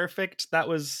so perfect. That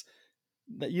was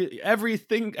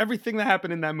everything that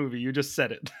happened in that movie. You just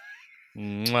said it.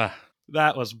 Mwah.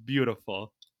 That was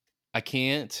beautiful. I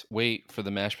can't wait for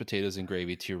the mashed potatoes and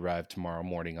gravy to arrive tomorrow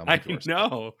morning on my doorstep. I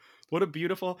know. What a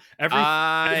beautiful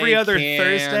every other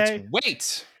Thursday.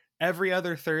 Wait. Every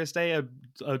other Thursday,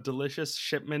 a delicious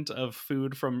shipment of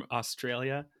food from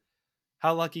Australia.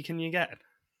 How lucky can you get?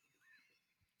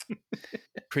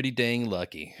 Pretty dang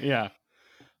lucky. Yeah.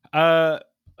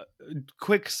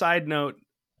 Quick side note,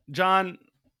 John.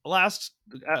 Last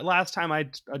time I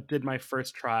did my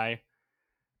first try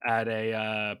at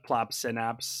a plop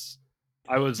synapse,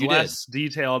 I was less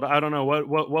detailed. I don't know what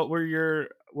were your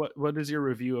what is your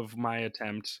review of my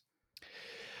attempt?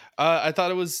 I thought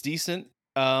it was decent.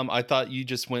 I thought you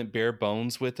just went bare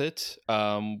bones with it,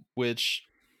 which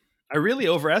I really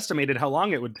overestimated how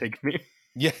long it would take me.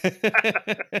 Yeah.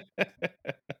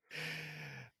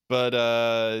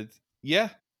 But yeah,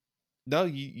 no,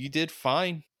 you did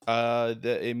fine.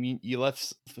 I mean, you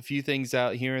left a few things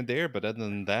out here and there, but other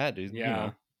than that, you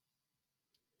know,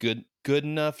 good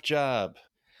enough job.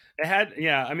 It had,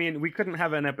 yeah. I mean, we couldn't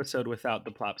have an episode without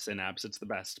the plop synapse. It's the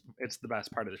best. It's the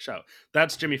best part of the show.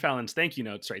 That's Jimmy Fallon's thank you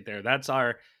notes right there. That's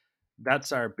our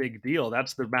big deal.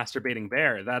 That's the masturbating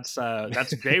bear. That's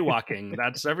jaywalking.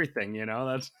 That's everything. You know.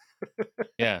 That's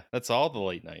Yeah, that's all the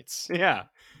late nights. yeah.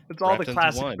 It's all Wrapped the into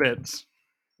classic one. bits.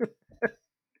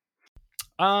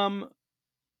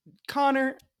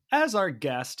 Connor, as our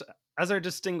guest, as our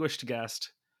distinguished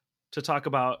guest, to talk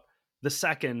about the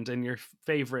second in your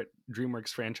favorite DreamWorks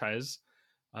franchise.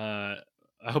 I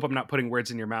hope I'm not putting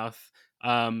words in your mouth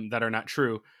that are not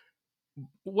true.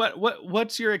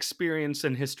 What's your experience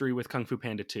and history with Kung Fu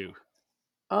Panda 2?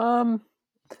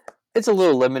 It's a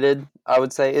little limited, I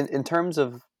would say, in terms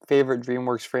of favorite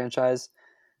DreamWorks franchise.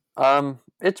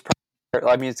 It's probably,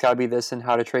 I mean, it's got to be this and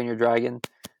How to Train Your Dragon.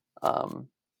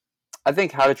 I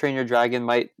think How to Train Your Dragon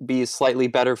might be slightly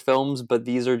better films, but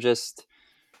these are just,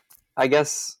 I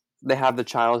guess they have the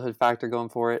childhood factor going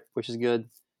for it, which is good.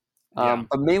 Yeah.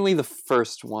 But mainly the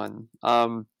first one.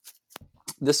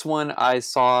 This one I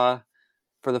saw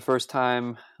for the first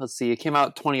time. Let's see, it came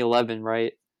out 2011,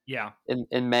 right? Yeah.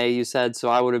 In May, you said. So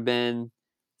I would have been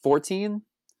 14.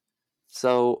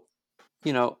 So,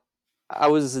 you know, I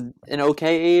was an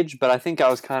okay age, but I think I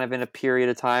was kind of in a period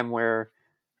of time where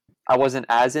I wasn't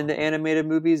as into animated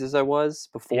movies as I was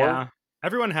before. Yeah.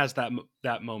 Everyone has that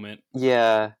moment.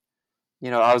 Yeah. You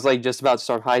know, I was like just about to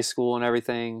start high school and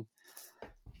everything.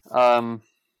 I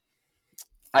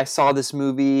saw this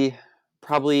movie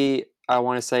probably, I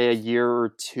want to say, a year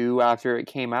or two after it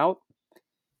came out,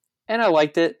 and I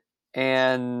liked it,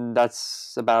 and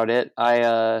that's about it.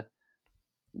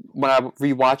 When I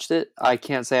rewatched it, I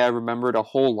can't say I remembered a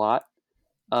whole lot.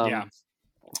 Yeah.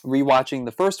 Rewatching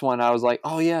the first one, I was like,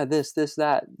 oh yeah, this,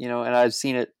 that, you know, and I've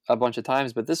seen it a bunch of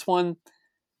times, but this one,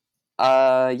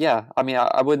 yeah, I mean,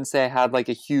 I wouldn't say I had like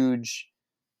a huge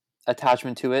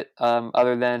attachment to it,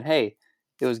 other than, hey,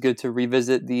 it was good to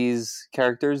revisit these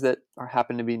characters that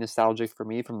happen to be nostalgic for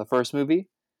me from the first movie.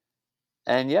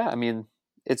 And yeah, I mean,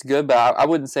 it's good, but I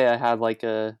wouldn't say I had like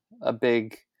a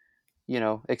big, you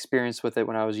know, experience with it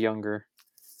when I was younger.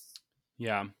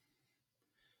 Yeah.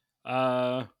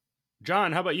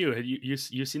 John, how about you? Had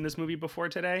you seen this movie before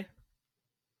today?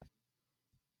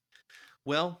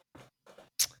 Well,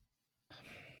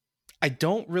 I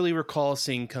don't really recall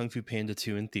seeing Kung Fu Panda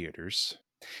 2 in theaters,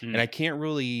 and I can't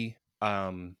really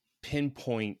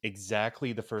pinpoint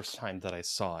exactly the first time that I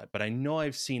saw it, but I know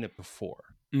I've seen it before.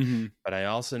 Mm-hmm. But I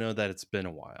also know that it's been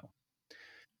a while.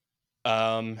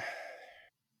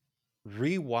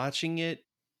 Rewatching it,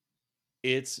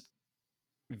 it's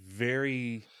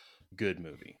very good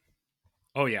movie.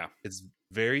 Oh yeah, it's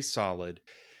very solid.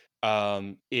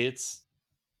 I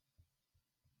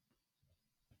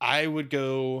would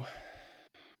go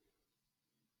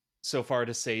so far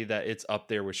to say that it's up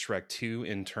there with Shrek 2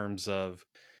 in terms of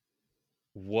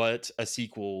what a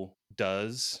sequel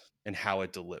does and how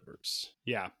it delivers.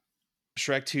 Yeah.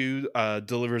 Shrek 2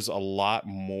 delivers a lot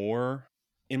more,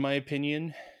 in my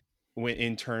opinion,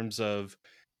 in terms of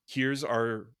here's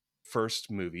our first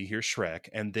movie, here's Shrek,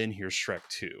 and then here's Shrek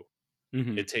 2.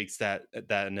 Mm-hmm. It takes that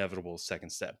inevitable second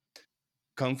step.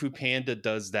 Kung Fu Panda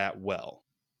does that well,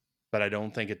 but I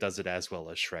don't think it does it as well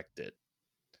as Shrek did.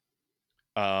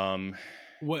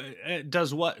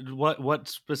 What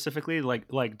specifically,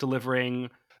 like delivering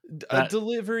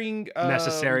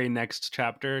necessary next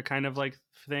chapter kind of like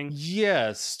thing?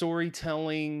 Yeah,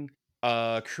 storytelling,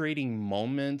 creating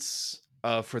moments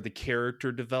for the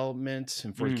character development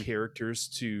and for the characters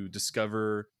to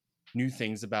discover new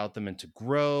things about them and to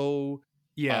grow.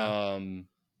 Yeah.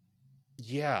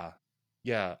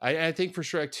 I think for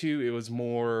Shrek 2 it was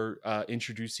more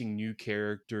introducing new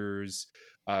characters,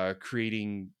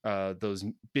 creating those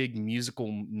big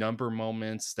musical number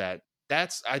moments. I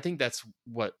think that's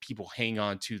what people hang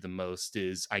on to the most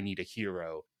is I need a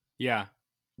hero. Yeah.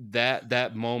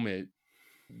 That moment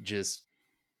just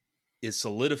is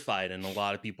solidified in a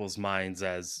lot of people's minds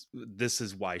as this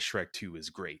is why Shrek 2 is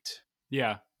great.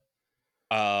 Yeah.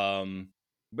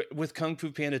 But with Kung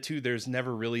Fu Panda 2, there's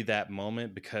never really that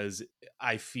moment because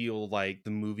I feel like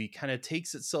the movie kind of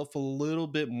takes itself a little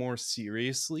bit more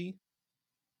seriously.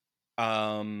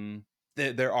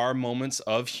 There are moments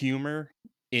of humor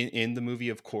in the movie,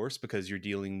 of course, because you're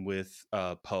dealing with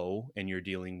Po and you're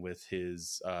dealing with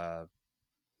his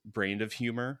brand of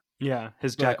humor. Yeah,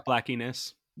 his Jack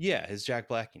Blackiness. Yeah, his Jack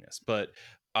Blackiness. But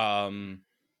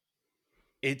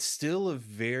it's still a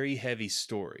very heavy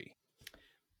story.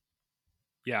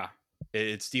 Yeah.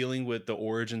 It's dealing with the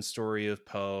origin story of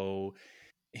Po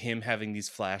him having these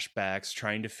flashbacks,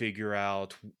 trying to figure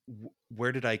out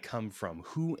where did I come from?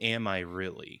 Who am I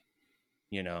really?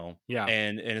 You know? Yeah.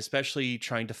 And especially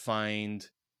trying to find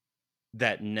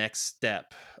that next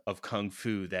step of kung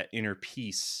fu, that inner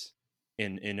peace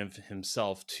in of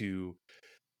himself to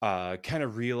kind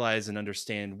of realize and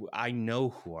understand, I know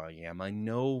who I am. I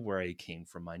know where I came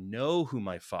from. I know who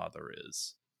my father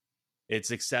is.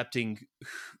 It's accepting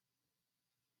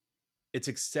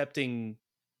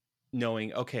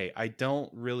knowing, okay, I don't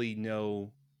really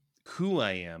know who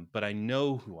I am, but I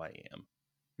know who I am.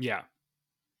 Yeah.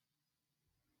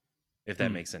 If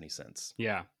that makes any sense.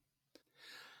 Yeah.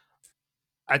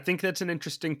 I think that's an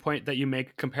interesting point that you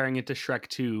make, comparing it to Shrek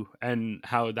 2 and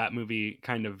how that movie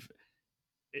kind of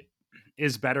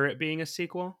is better at being a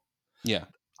sequel. Yeah.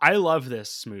 I love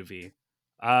this movie.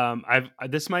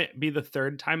 This might be the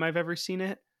third time I've ever seen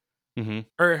it. Mm-hmm.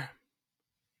 Or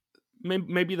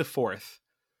maybe the fourth.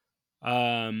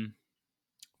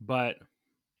 But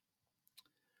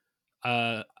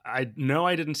I know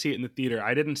I didn't see it in the theater.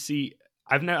 I didn't see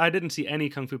any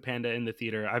Kung Fu Panda in the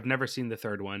theater. I've never seen the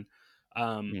third one.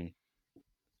 And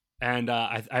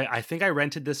I think I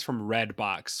rented this from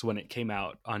Redbox when it came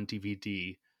out on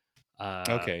DVD.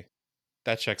 Okay,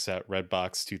 that checks out.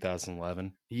 Redbox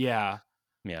 2011. Yeah.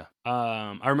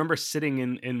 I remember sitting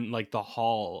in like the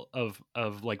hall of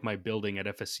like my building at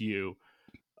FSU,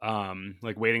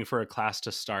 like waiting for a class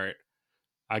to start.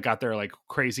 I got there like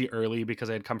crazy early because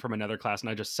I had come from another class, and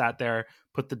I just sat there,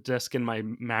 put the disc in my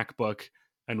MacBook,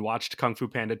 and watched Kung Fu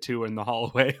Panda 2 in the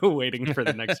hallway, waiting for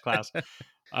the next class.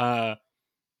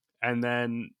 And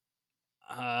then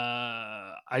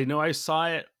I know I saw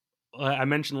it. I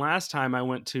mentioned last time I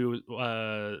went to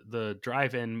the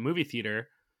drive-in movie theater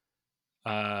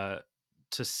to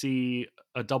see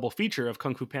a double feature of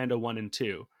Kung Fu Panda 1 and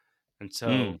 2. And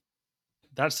so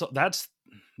that's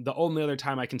the only other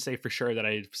time I can say for sure that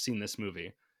I've seen this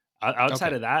movie.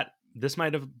 Outside of that, this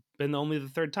might have been only the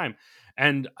third time.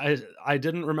 And I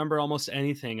didn't remember almost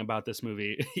anything about this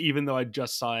movie, even though I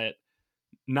just saw it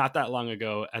not that long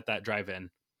ago at that drive-in.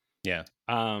 Yeah.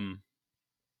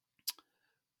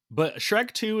 But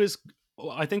Shrek 2 is,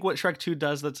 I think what Shrek 2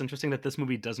 does that's interesting that this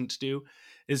movie doesn't do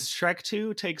is Shrek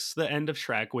 2 takes the end of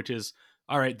Shrek, which is,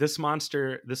 all right, this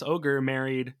ogre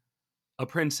married a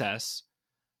princess.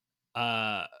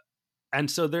 And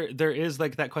so there is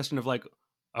like that question of like,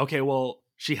 okay, well,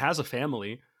 she has a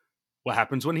family. What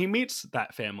happens when he meets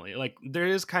that family? Like, there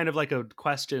is kind of like a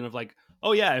question of like,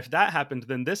 oh yeah, if that happened,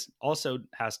 then this also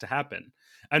has to happen.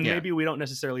 And maybe we don't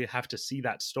necessarily have to see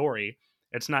that story.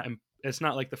 It's not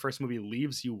like the first movie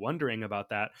leaves you wondering about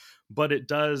that, but it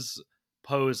does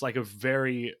pose like a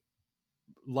very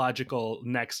logical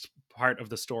next part of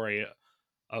the story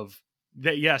of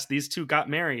that. Yes, these two got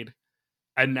married,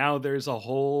 and now there's a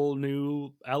whole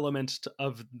new element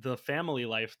of the family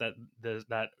life that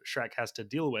Shrek has to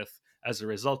deal with as a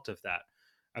result of that.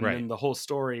 And then the whole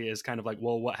story is kind of like,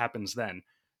 well, what happens then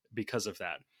because of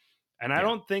that? And I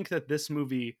don't think that this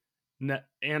movie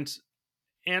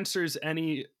answers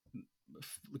any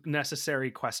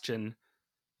necessary question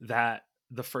that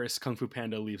the first Kung Fu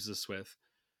Panda leaves us with.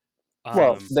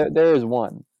 Well, there is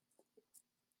one.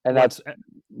 And that's,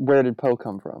 where did Po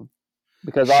come from?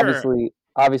 Because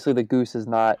obviously the goose is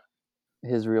not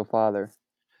his real father.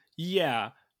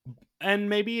 Yeah. And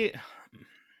maybe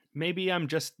I'm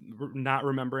just not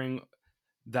remembering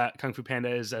that Kung Fu Panda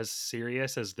is as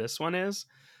serious as this one is.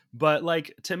 But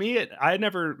like, to me, I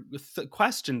never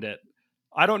questioned it.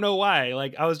 I don't know why.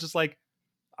 Like, I was just like,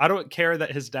 I don't care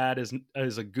that his dad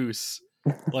is a goose.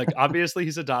 Like, obviously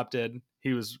he's adopted.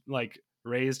 He was like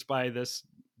raised by this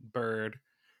bird.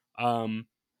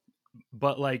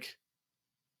 But like,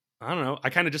 I don't know. I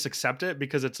kind of just accept it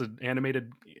because it's an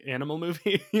animated animal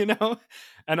movie, you know?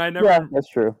 And that's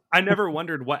true. I never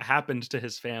wondered what happened to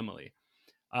his family.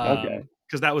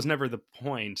 Because that was never the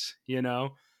point, you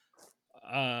know?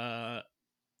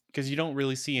 Because you don't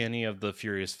really see any of the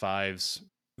Furious Five's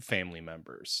family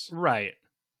members. Right.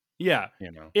 Yeah.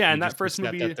 You know? Yeah, and that first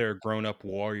movie that they're grown-up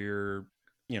warrior,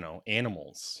 you know,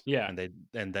 animals. Yeah.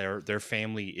 And their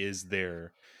family is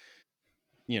their,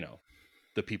 you know,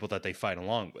 the people that they fight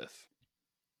along with.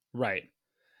 Right.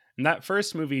 And that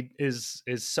first movie is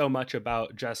so much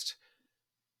about just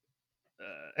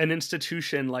an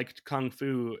institution like Kung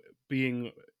Fu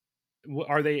being,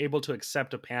 are they able to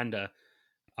accept a panda,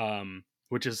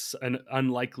 which is an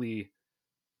unlikely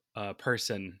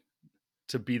person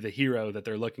to be the hero that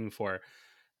they're looking for.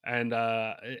 And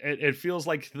it feels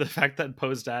like the fact that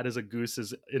Poe's dad is a goose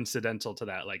is incidental to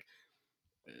that. Like,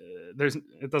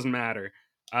 it doesn't matter.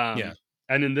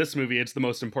 And in this movie, it's the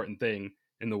most important thing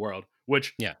in the world,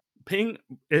 which Ping.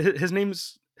 His name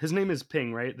is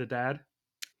Ping, right? The dad.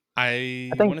 I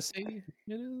think- want to say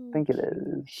I think it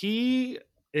is. He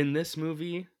in this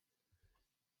movie,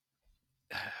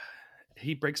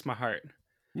 he breaks my heart.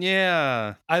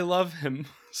 yeah, I love him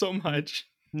so much.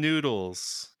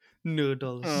 Noodles.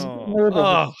 Noodles. Oh.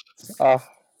 Oh, Oh,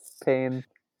 pain.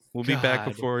 We'll be back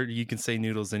God. before you can say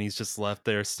Noodles, and he's just left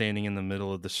there standing in the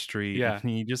middle of the street. Yeah. And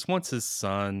he just wants his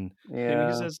son. and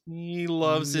Yeah. he says, He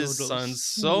loves his son Noodles.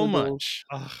 so Noodles. much.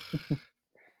 oh,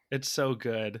 it's so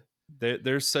good.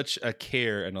 There's such a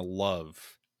care and a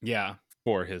love Yeah.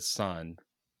 for his son,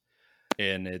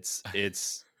 and it's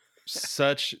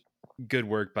such good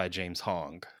work by James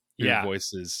Hong, who Yeah.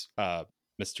 voices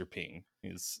Mr. Ping.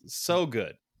 Is so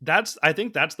good. I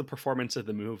think that's the performance of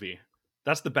the movie.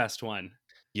 That's the best one.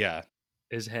 Yeah,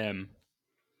 Is him.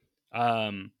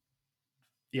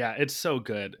 Yeah, it's so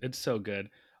good. It's so good.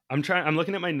 I'm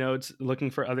looking at my notes, looking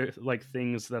for other like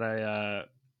things that I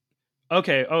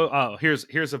okay.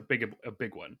 Here's a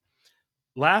big one.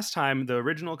 Last time, the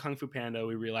original Kung Fu Panda,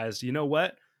 we realized, you know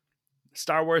what?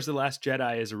 Star Wars The Last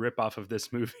Jedi is a ripoff of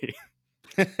this movie.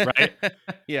 Right?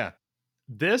 Yeah.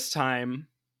 This time,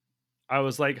 I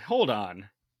was like, hold on.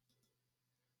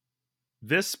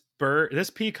 This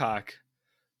peacock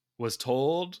was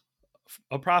told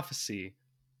a prophecy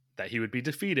that he would be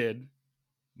defeated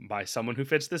by someone who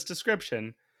fits this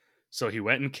description. So he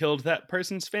went and killed that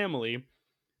person's family.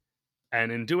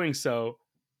 And in doing so,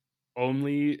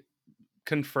 only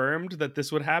confirmed that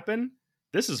this would happen.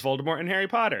 This is Voldemort and Harry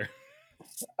Potter.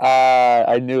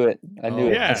 I knew it. I knew Oh,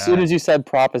 it. yeah. As soon as you said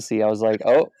prophecy, I was like,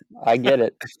 oh, I get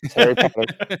it. It's Harry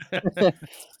Potter.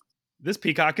 This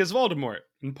peacock is Voldemort,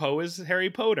 and Poe is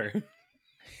Harry Potter.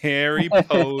 Harry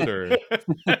Potter.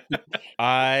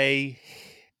 I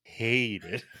hate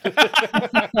it.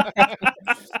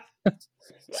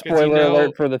 Spoiler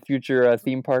alert for the future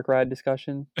theme park ride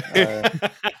discussion.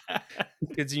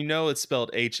 Because it's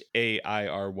spelled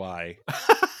Hairy.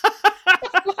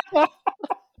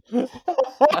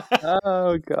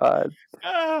 Oh God.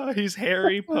 Oh, he's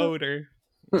Harry Potter.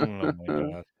 Oh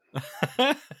my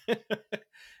god.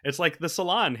 It's like the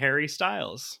salon, Harry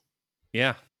Styles.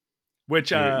 Yeah.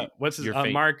 Which Your- what's his your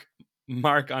fate.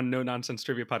 Mark on No Nonsense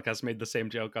Trivia Podcast made the same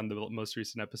joke on the most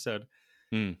recent episode.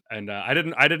 Hmm. And I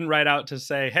didn't write out to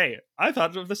say, hey, I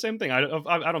thought of the same thing. I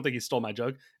don't think he stole my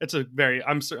joke. It's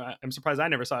I'm surprised I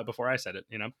never saw it before I said it.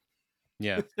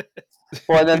 Yeah.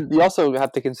 Well, and then you also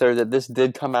have to consider that this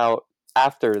did come out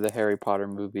after the Harry Potter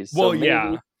movies. So Well,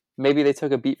 yeah. Maybe they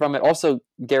took a beat from it. Also,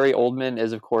 Gary Oldman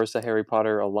is, of course, a Harry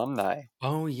Potter alumni.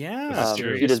 Oh yeah. That's He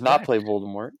Sirius does not Black. play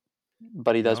Voldemort,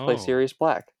 but he does play No. Sirius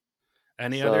Black.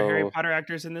 Any other Harry So, Potter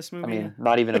actors in this movie? I mean,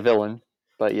 not even a villain,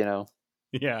 but yeah.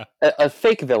 a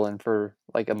fake villain for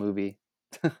like a movie.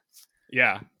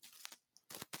 Yeah.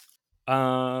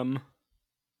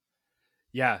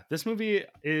 Yeah, this movie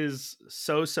is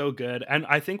so good. And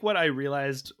I think what I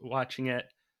realized watching it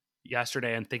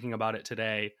yesterday and thinking about it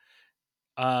today,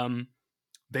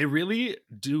 they really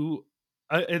do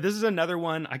this is another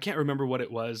one. I can't remember what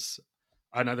it was.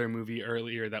 Another movie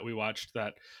earlier that we watched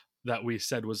that we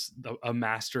said was a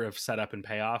master of setup and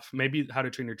payoff. Maybe How to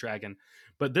Train Your Dragon.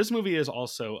 But this movie is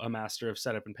also a master of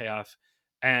setup and payoff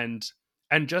and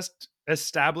just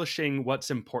establishing what's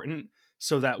important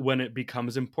so that when it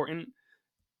becomes important,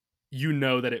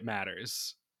 that it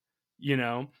matters.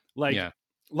 Like Yeah.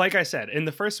 like I said, in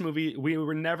the first movie, we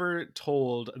were never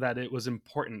told that it was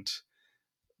important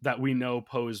that we know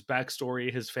Poe's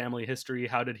backstory, his family history,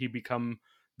 how did he become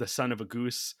the son of a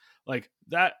goose? Like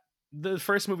that, the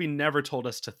first movie never told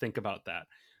us to think about that.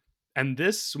 And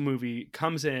this movie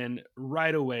comes in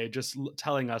right away, just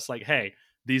telling us like, hey,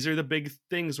 these are the big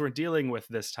things we're dealing with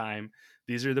this time.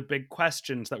 These are the big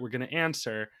questions that we're going to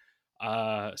answer.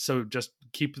 So just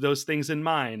keep those things in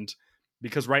mind,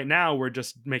 because right now we're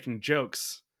just making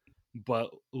jokes, but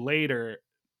later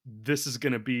this is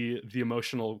going to be the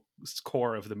emotional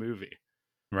core of the movie.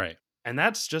 Right. And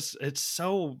that's just, it's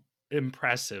so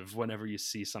impressive whenever you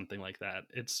see something like that.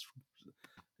 It's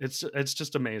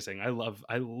just amazing. I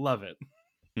love it.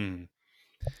 Hmm.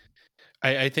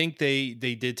 I think they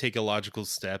did take a logical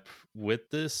step with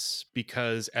this,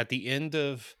 because at the end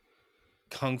of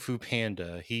Kung Fu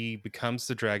Panda, he becomes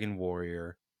the Dragon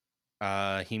Warrior.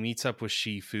 He meets up with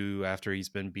Shifu after he's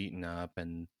been beaten up,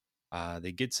 and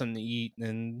they get something to eat,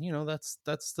 and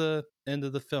that's the end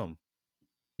of the film.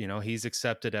 He's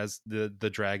accepted as the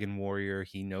Dragon Warrior.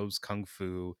 He knows Kung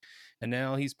Fu, and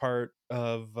now he's part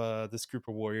of this group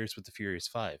of warriors with the Furious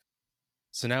Five.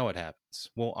 So now what happens?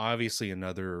 Well, obviously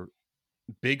another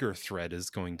bigger threat is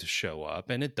going to show up,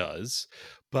 and it does,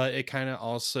 but it kind of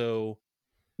also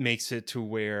makes it to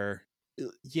where,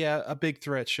 yeah, a big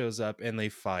threat shows up and they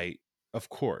fight, of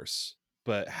course.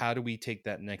 But how do we take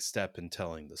that next step in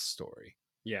telling the story?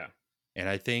 Yeah. And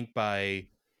I think by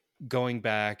going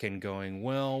back and going,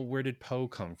 well, where did Poe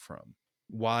come from?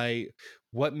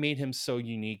 What made him so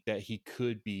unique that he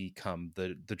could become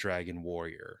the dragon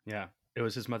warrior? Yeah. It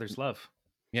was his mother's love.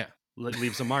 Yeah.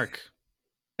 Leaves a mark.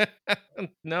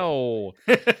 No.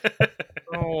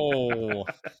 Oh.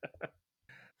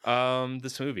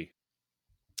 This movie.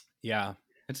 Yeah.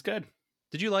 It's good.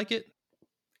 Did you like it?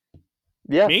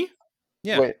 Yeah. Me?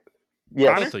 Yeah. Wait.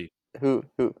 Yes. Connor? Both of you.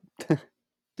 Who?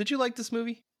 Did you like this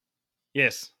movie?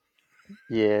 Yes.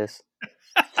 Yes.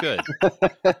 Good.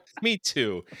 Me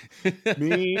too.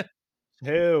 Me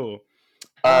too.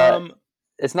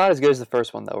 It's not as good as the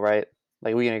first one, though, right?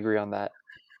 Like, we can agree on that.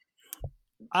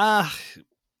 I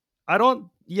don't.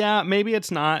 Yeah, maybe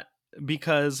it's not,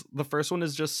 because the first one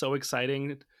is just so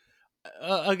exciting.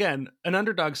 Again, an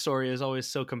underdog story is always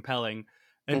so compelling,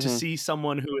 and to Mhm. see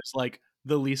someone who is like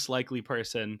the least likely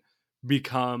person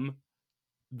become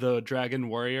the dragon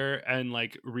warrior and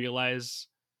like realize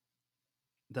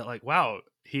that, like, wow,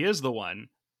 he is the one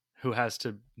who has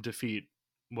to defeat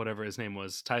whatever his name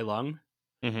was, Tai Lung.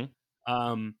 Mhm.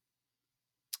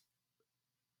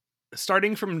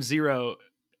 Starting from zero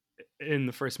in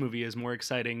the first movie is more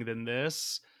exciting than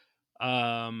this.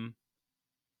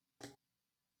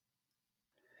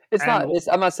 It's not. And-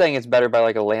 I'm not saying it's better by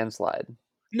like a landslide.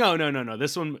 No.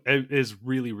 This one is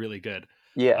really, really good.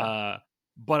 Yeah.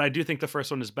 But I do think the first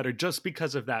one is better just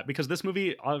because of that. Because this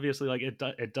movie, obviously, like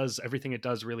it does everything it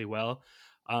does really well.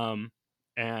 And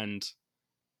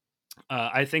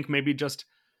I think maybe just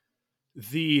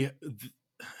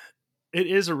it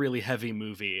is a really heavy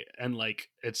movie, and like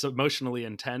it's emotionally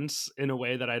intense in a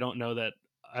way that I don't know that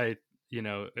I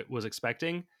was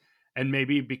expecting, and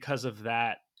maybe because of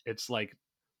that it's like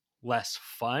less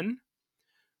fun.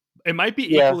 It might be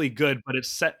Yeah. equally good, but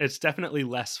it's definitely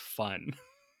less fun.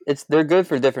 They're good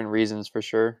for different reasons for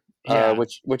sure. Yeah.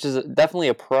 Which is definitely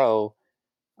a pro,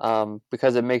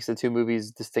 because it makes the two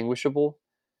movies distinguishable.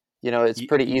 It's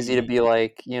pretty easy to be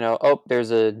like, oh, there's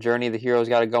a journey the hero's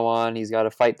got to go on. He's got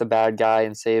to fight the bad guy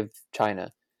and save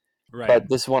China. Right. But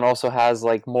this one also has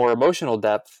like more emotional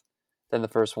depth than the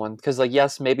first one, because like,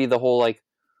 yes, maybe the whole like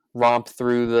romp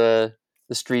through the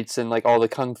streets and like all the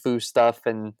kung fu stuff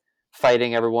and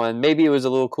fighting everyone, maybe it was a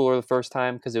little cooler the first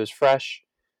time because it was fresh.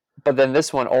 But then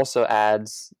this one also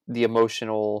adds the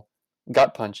emotional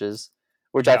gut punches,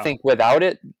 which I Yeah. think without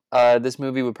it, this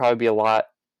movie would probably be a lot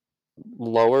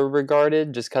lower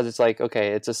regarded, just because it's like, okay,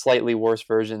 it's a slightly worse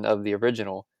version of the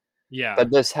original. Yeah.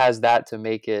 But this has that to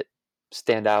make it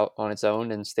stand out on its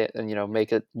own and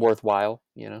make it worthwhile.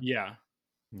 Yeah.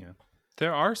 Yeah.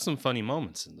 There are some funny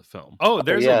moments in the film. Oh,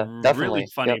 there's yeah, really definitely.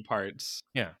 funny Yep. parts.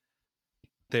 Yeah.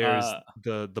 There's Uh,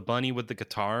 the bunny with the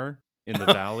guitar in the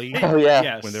valley Oh yeah,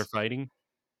 Yes. when they're fighting.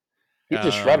 he's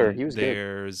a shredder. He was good.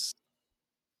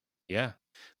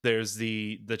 There's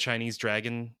the Chinese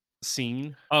dragon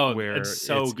scene Oh, where it's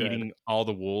so good. eating all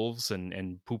the wolves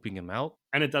and pooping them out.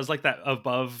 And it does like that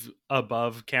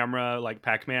above camera, like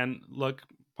Pac-Man look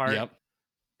part. Yep.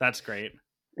 That's great.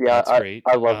 Yeah, That's great.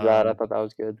 I love that. I thought that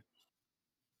was good.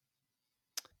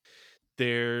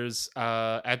 There's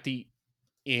at the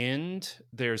end,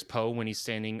 there's Poe when he's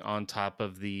standing on top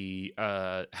of the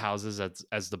houses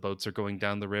as the boats are going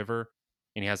down the river,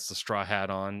 and he has the straw hat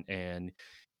on, and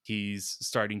he's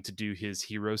starting to do his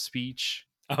hero speech.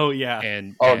 Oh yeah.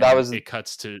 And it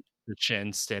cuts to the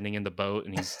Chen standing in the boat,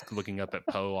 and he's looking up at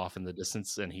Poe off in the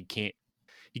distance, and he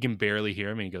can barely hear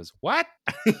him, and he goes, "What?"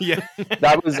 Yeah.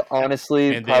 That was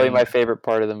honestly And probably then- my favorite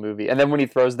part of the movie. And then when he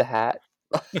throws the hat.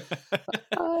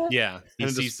 Yeah, he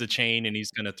And sees just- the chain, and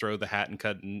he's gonna throw the hat and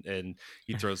cut, and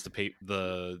he throws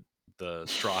the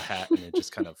straw hat, and it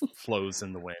just kind of flows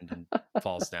in the wind and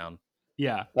falls down.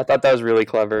 Yeah. I thought that was really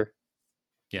clever.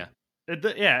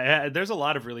 There's a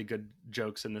lot of really good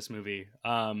jokes in this movie.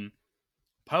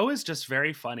 Poe is just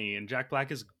very funny, and Jack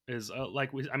Black is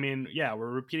we're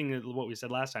repeating what we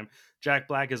said last time. Jack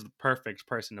Black is the perfect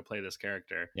person to play this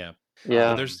character. Yeah.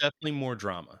 Yeah. There's definitely more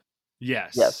drama.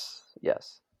 Yes.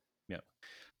 Yes.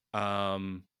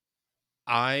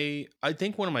 I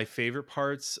think one of my favorite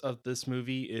parts of this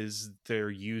movie is their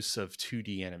use of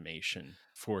 2D animation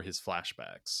for his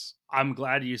flashbacks. I'm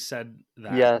glad you said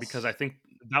that, Yes. because I think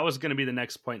that was going to be the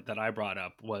next point that I brought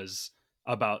up, was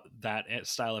about that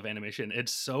style of animation.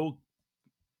 It's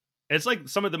like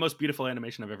some of the most beautiful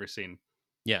animation I've ever seen.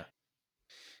 Yeah.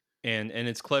 And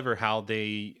it's clever how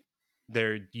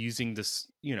they're using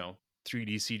this,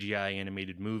 3D CGI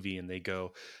animated movie, and they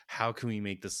go, how can we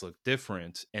make this look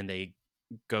different? And they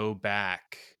go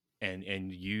back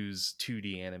and use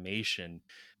 2D animation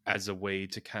as a way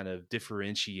to kind of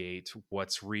differentiate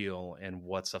what's real and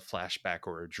what's a flashback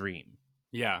or a dream.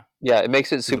 Yeah. Yeah, it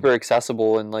makes it super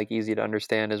accessible and like easy to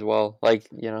understand as well. Like,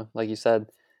 like you said,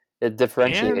 it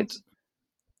differentiates.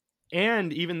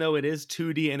 And even though it is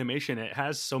 2D animation, it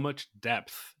has so much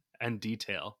depth and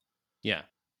detail. Yeah.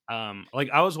 Like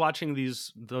I was watching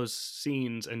those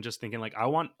scenes and just thinking like, I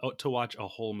want to watch a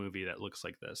whole movie that looks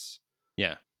like this.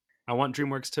 Yeah. I want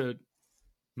DreamWorks to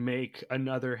make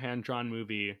another hand-drawn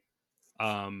movie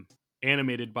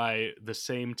animated by the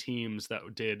same teams that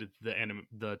did the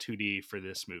 2D for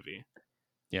this movie.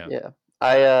 Yeah. Yeah.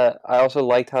 I also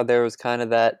liked how there was kind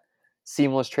of that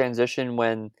seamless transition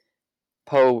when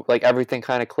Poe, like everything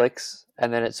kind of clicks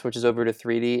and then it switches over to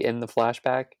 3D in the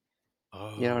flashback.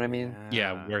 Oh, You know what I mean?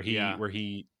 Yeah, where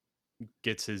he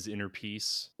gets his inner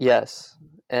peace. Yes.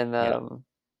 And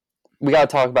we got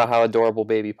to talk about how adorable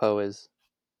baby Poe is.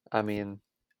 I mean,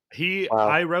 wow.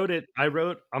 I'm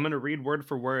going to read word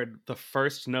for word the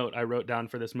first note I wrote down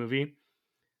for this movie.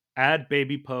 Add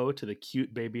baby Poe to the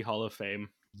cute baby Hall of Fame.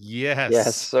 Yes.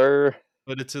 Yes, sir.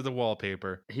 Put it to the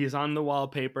wallpaper. He's on the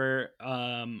wallpaper.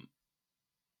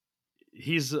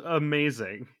 He's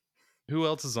amazing. Who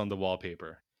else is on the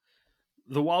wallpaper?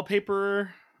 The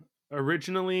wallpaper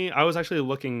originally, I was actually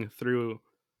looking through,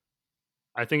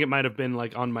 I think it might have been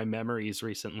like on my memories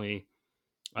recently.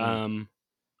 I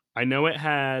know it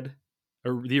had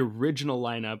the original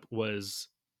lineup was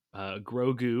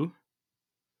Grogu,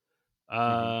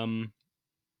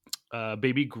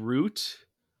 Baby Groot,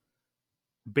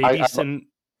 Baby Sin.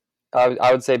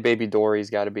 I would say Baby Dory's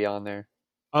got to be on there.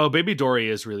 Oh, Baby Dory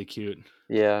is really cute.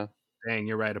 Yeah. Dang,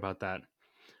 you're right about that.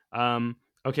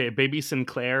 Okay, Baby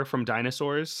Sinclair from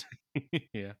Dinosaurs.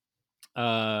 Yeah.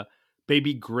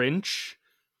 Baby Grinch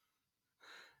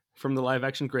from the live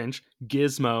action Grinch.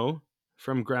 Gizmo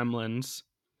from Gremlins.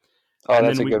 Oh, and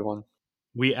that's a good one.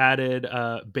 We added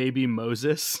Baby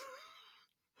Moses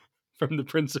from the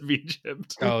Prince of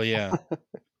Egypt. Oh yeah.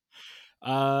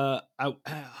 I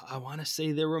want to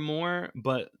say there were more,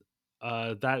 but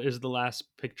that is the last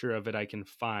picture of it I can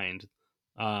find.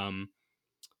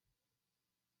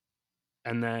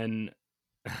 And then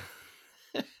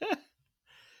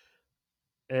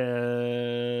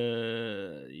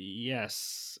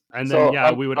yes. And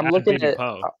then we would add Baby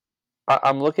Poe.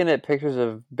 I'm looking at pictures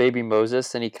of Baby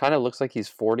Moses and he kind of looks like he's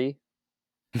 40.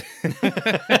 In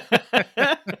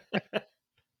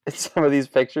some of these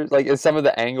pictures, like in some of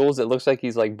the angles, it looks like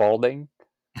he's like balding.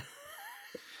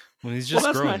 Well, he's just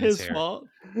that's growing not his hair. fault.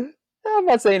 I'm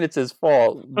not saying it's his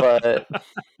fault, but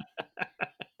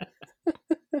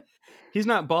he's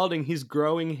not balding. He's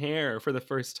growing hair for the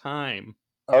first time.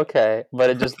 Okay, but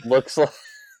it just looks like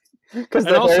because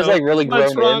the hair's like really grown.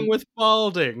 What's wrong with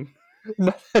balding?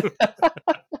 Nothing.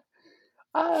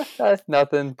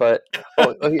 But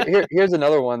here's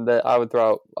another one that I would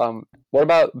throw out. What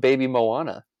about Baby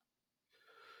Moana?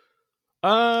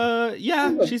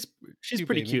 Yeah, she's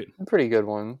pretty cute. Pretty good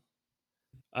one.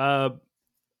 I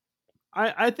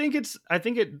think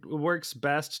it works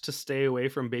best to stay away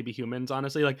from baby humans,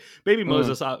 honestly. Like Baby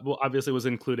Moses obviously was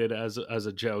included as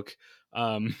a joke.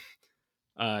 I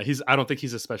don't think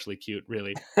he's especially cute,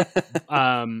 really.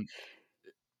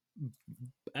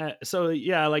 So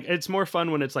yeah, like it's more fun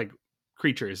when it's like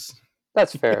creatures.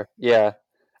 That's fair. Yeah.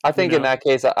 I think in that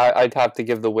case I'd have to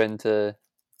give the win to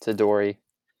Dory.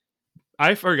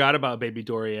 I forgot about Baby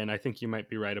Dory, and I think you might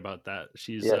be right about that.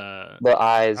 She's the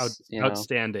eyes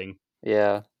outstanding.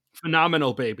 Yeah.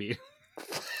 Phenomenal baby.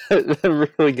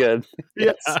 Really good.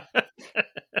 Yes.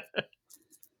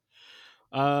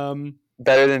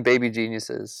 Better than Baby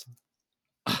Geniuses.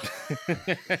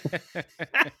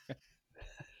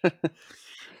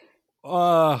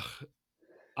 I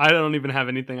don't even have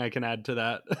anything I can add to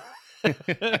that.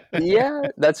 Yeah,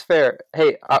 that's fair.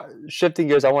 Hey, shifting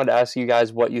gears, I wanted to ask you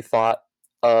guys what you thought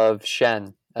of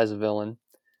Shen as a villain.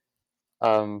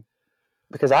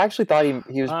 Because I actually thought he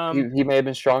may have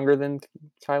been stronger than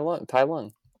Tai Lung.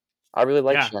 I really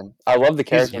like Shen. I love the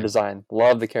character design.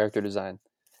 Love the character design.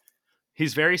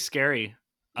 He's very scary.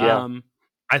 Yeah.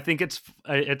 I think it's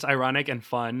ironic and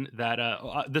fun that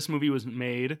this movie was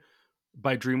made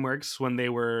by DreamWorks when they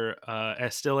were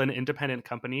still an independent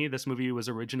company. This movie was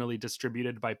originally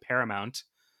distributed by Paramount.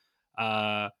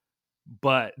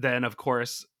 But then, of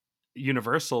course,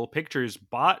 Universal Pictures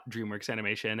bought DreamWorks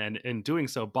Animation, and in doing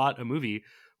so bought a movie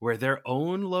where their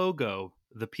own logo,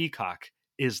 the peacock,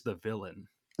 is the villain.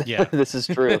 Yeah. This is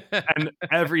true. And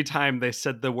every time they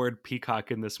said the word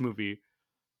peacock in this movie,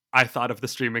 I thought of the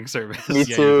streaming service. Me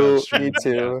too. Me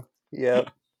too. Yeah.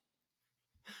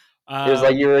 It was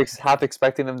like you were half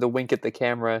expecting them to wink at the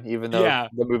camera, even though Yeah,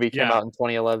 the movie came yeah. out in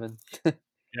 2011.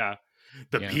 Yeah.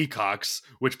 The Yeah. Peacocks,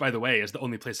 which by the way is the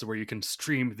only place where you can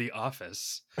stream The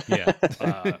Office, Yeah.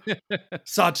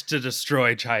 sought to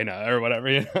destroy China or whatever,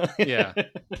 you know? Yeah.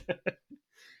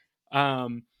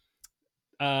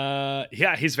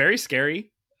 Yeah, he's very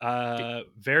scary,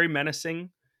 very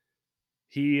menacing.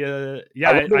 He I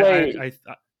like the way-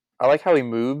 I like how he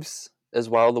moves as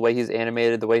well, the way he's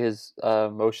animated, the way his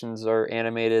motions are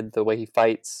animated, the way he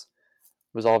fights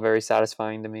was all very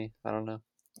satisfying to me. I don't know.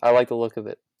 I like the look of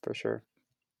it for sure.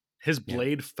 his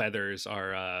blade feathers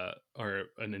are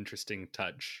an interesting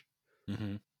touch.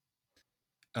 Mm-hmm.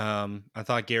 I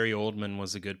thought Gary Oldman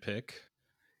was a good pick.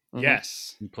 Mhm.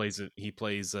 Yes. He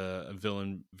plays a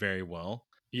villain very well.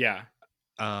 Yeah.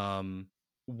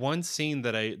 One scene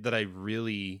that I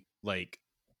really like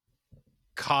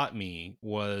caught me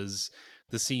was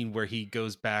the scene where he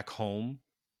goes back home,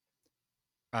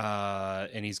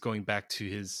 and he's going back to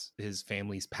his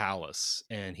family's palace,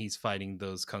 and he's fighting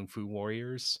those kung fu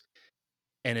warriors,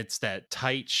 and it's that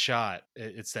tight shot,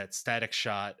 it's that static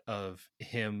shot of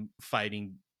him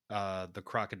fighting the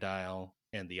crocodile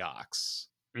and the ox,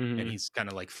 Mhm. and he's kind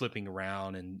of like flipping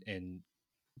around and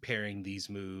pairing these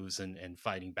moves and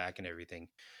fighting back and everything.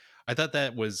 I thought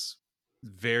that was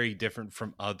very different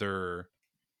from other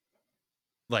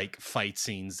like fight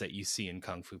scenes that you see in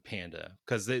Kung Fu Panda,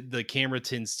 because the camera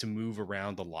tends to move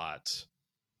around a lot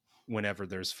whenever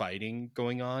there's fighting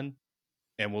going on,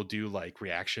 and we'll do like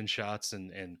reaction shots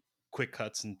and quick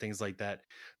cuts and things like that.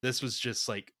 This was just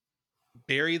like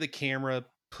bury the camera,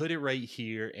 put it right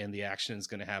here, and the action is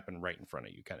going to happen right in front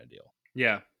of you kind of deal.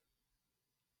 Yeah.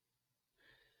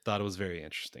 Thought it was very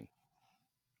interesting.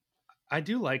 I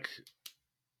do like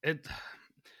it.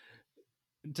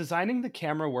 Designing the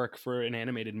camera work for an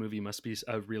animated movie must be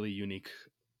a really unique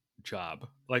job,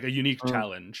 like a unique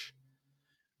challenge,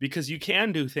 because you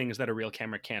can do things that a real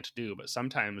camera can't do, but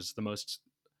sometimes the most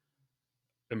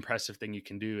impressive thing you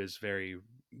can do is very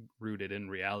rooted in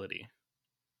reality.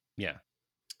 Yeah.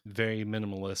 Very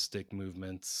minimalistic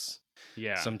movements.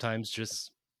 Yeah. Sometimes just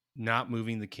not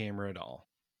moving the camera at all.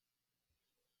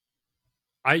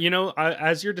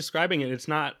 As you're describing it, it's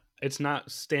not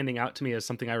standing out to me as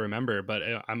something I remember, but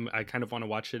I kind of want to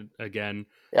watch it again.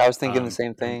 Yeah, I was thinking the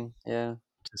same thing. Yeah.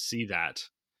 To see that.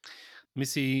 Let me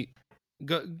see.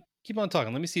 Keep on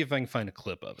talking. Let me see if I can find a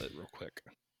clip of it real quick.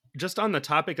 Just on the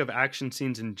topic of action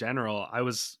scenes in general, I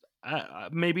was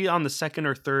maybe on the second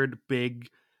or third big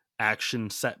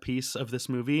action set piece of this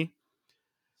movie.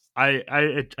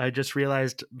 I just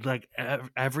realized like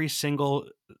every single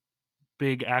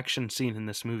big action scene in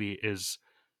this movie is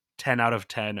 10 out of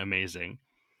 10 amazing.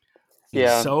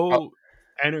 Yeah. So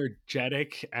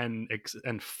energetic and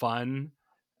fun,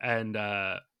 and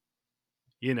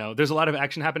there's a lot of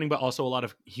action happening, but also a lot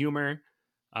of humor.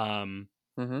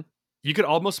 You could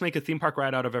almost make a theme park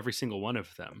ride out of every single one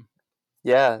of them.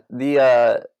 Yeah,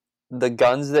 the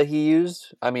guns that he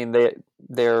used, I mean,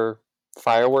 they're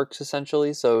fireworks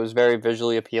essentially, so it was very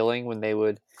visually appealing when they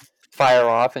would fire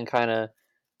off and kind of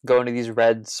go into these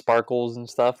red sparkles and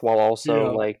stuff, while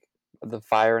also like the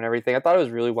fire and everything. I thought it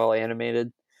was really well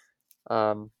animated.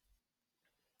 I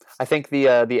think the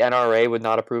NRA would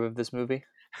not approve of this movie.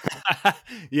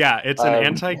 Yeah, it's an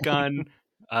anti-gun,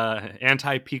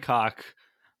 anti-peacock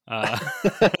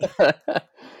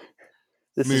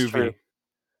this movie. is true.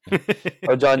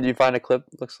 Oh, John, do you find a clip?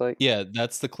 Looks like Yeah,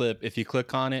 that's the clip. If you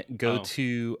click on it, go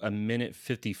to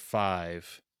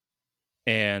 1:55,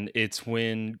 and it's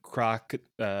when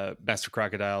Master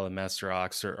Crocodile and Master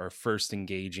Ox are first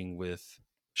engaging with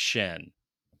Shen,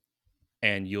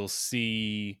 and you'll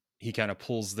see he kind of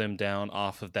pulls them down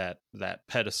off of that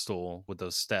pedestal with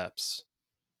those steps,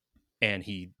 and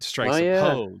he strikes a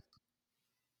pose,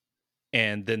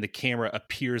 and then the camera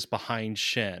appears behind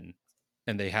Shen,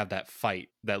 and they have that fight,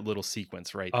 that little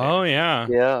sequence right there. Oh yeah.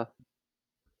 Yeah.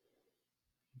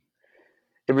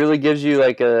 It really gives you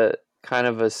like a kind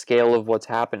of a scale of what's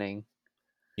happening.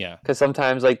 Yeah. Because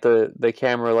sometimes like the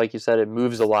camera, like you said, it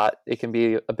moves a lot. It can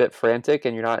be a bit frantic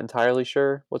and you're not entirely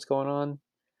sure what's going on.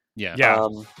 Yeah. Yeah.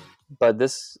 But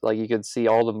this, like, you could see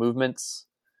all the movements,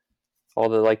 all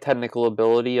the like technical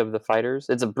ability of the fighters.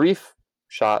 It's a brief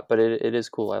shot, but it is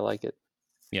cool. I like it.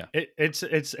 Yeah.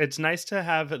 It's nice to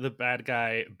have the bad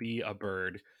guy be a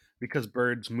bird, because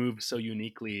birds move so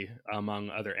uniquely among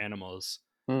other animals.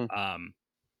 I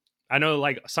know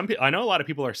like I know a lot of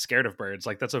people are scared of birds.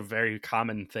 Like that's a very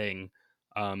common thing.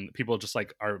 People just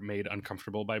like are made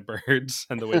uncomfortable by birds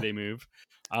and the way they move.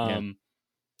 And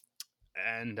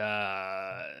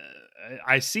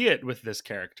I see it with this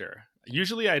character.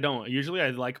 Usually I don't. Usually I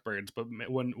like birds, but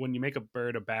when you make a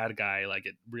bird a bad guy, like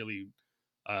it really,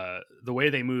 the way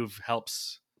they move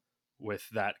helps with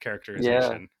that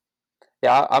characterization.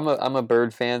 Yeah, I'm a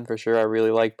bird fan for sure. I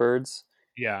really like birds.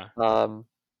 Yeah.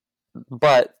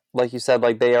 But like you said,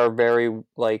 like they are very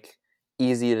like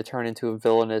easy to turn into a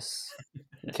villainous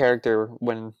character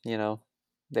when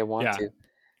they want Yeah.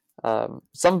 to.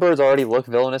 Some birds already look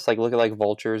villainous, like look at like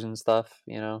vultures and stuff,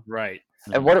 Right.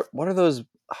 And what are those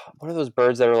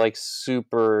birds that are like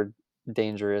super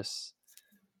dangerous?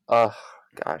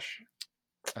 Gosh,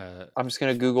 I'm just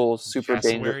gonna Google super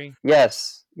dangerous. Cassowary?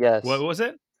 Yes. What was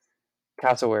it?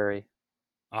 Cassowary.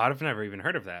 Oh, I've never even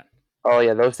heard of that. Oh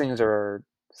yeah, those things are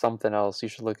something else. You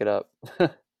should look it up.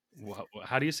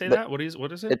 How do you say that? What is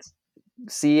it? It's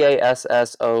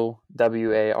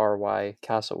Cassowary,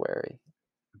 cassowary.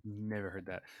 Never heard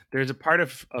that. There's a part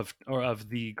of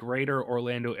the greater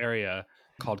Orlando area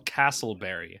called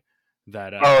Castleberry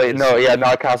that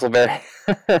not Castleberry.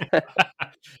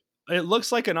 It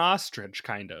looks like an ostrich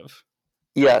kind of.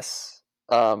 Yes.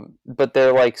 But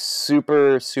they're like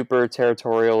super super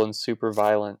territorial and super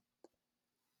violent.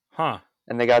 Huh.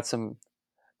 And they got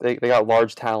they got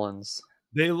large talons.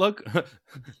 They look.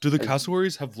 Do the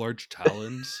cassowaries have large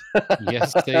talons?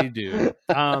 Yes, they do.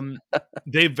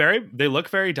 They look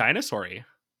very dinosaur-y.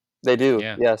 They do.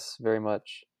 Yeah. Yes, very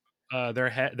much. Their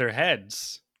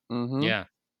heads. Mm-hmm. Yeah.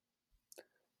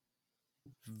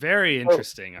 Very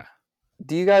interesting.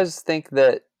 Do you guys think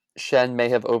that Shen may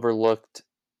have overlooked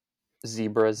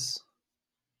zebras?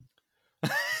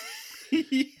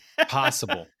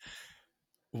 Possible.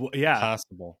 Yeah.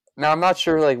 Possible. Now, I'm not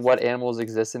sure like what animals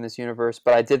exist in this universe,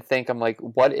 but I did think, I'm like,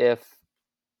 what if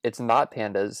it's not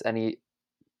pandas and he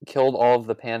killed all of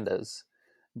the pandas,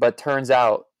 but turns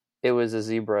out it was a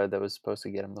zebra that was supposed to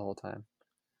get him the whole time.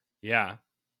 Yeah.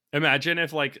 Imagine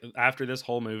if like after this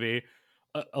whole movie,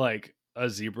 like a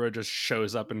zebra just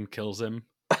shows up and kills him.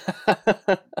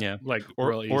 Yeah. Like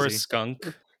or a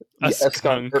skunk. A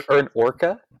skunk. Or an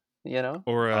orca,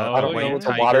 Or I don't know what the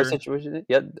tiger, water situation is.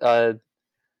 Yep. a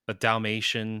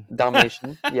Dalmatian.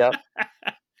 Yep.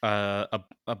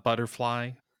 A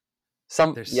butterfly.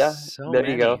 There's there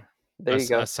many. you go. There you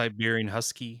go. A Siberian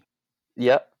husky.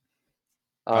 Yep.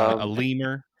 A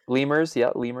lemur. Lemurs,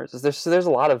 yeah, lemurs. There's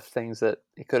a lot of things that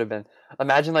it could have been.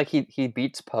 Imagine like he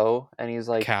beats Poe and he's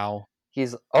like Cow.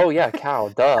 Cow,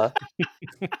 duh.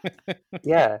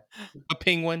 Yeah. A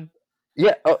penguin.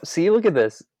 Yeah. Oh, see, look at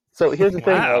this. So here's the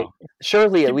thing. Wow. Like,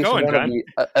 surely Keep going,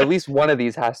 at least one of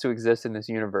these has to exist in this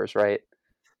universe, right?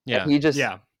 Yeah.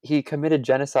 And he committed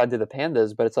genocide to the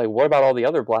pandas, but it's like, what about all the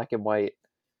other black and white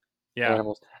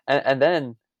animals? And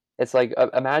then it's like,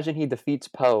 imagine he defeats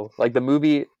Poe. Like the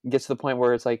movie gets to the point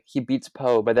where it's like he beats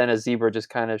Poe, but then a zebra just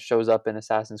kind of shows up and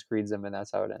Assassin's Creeds him, and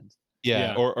that's how it ends.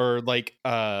 Yeah. Or like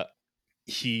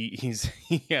he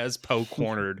has Poe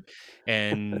cornered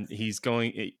and he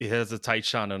has a tight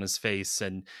shot on his face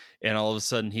and all of a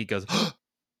sudden he goes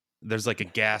there's like a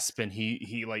gasp and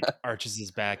he like arches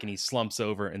his back and he slumps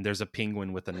over and there's a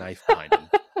penguin with a knife behind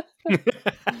him.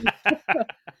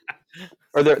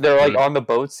 Or they're like on the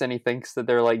boats and he thinks that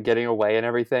they're like getting away and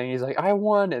everything. He's like, I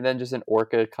won, and then just an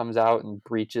orca comes out and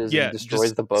breaches and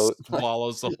destroys the boat.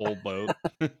 Swallows the whole boat.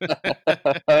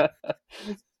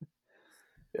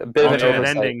 A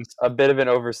bit of an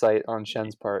oversight on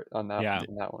Shen's part on that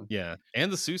in that one. Yeah.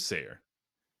 And the soothsayer.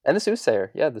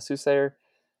 Yeah, the soothsayer.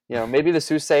 Maybe the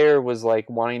soothsayer was like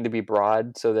wanting to be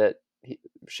broad so that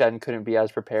Shen couldn't be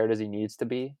as prepared as he needs to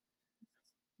be.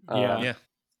 Yeah.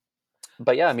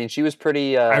 But yeah, I mean, she was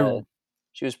pretty.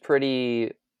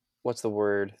 What's the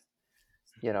word?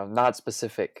 Not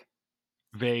specific.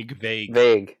 Vague.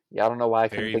 Yeah, I don't know why I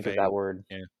couldn't think of that word.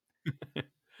 Yeah.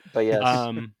 But yes.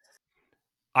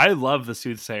 I love the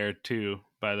soothsayer too.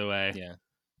 By the way.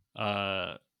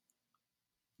 Yeah.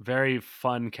 Very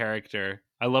fun character.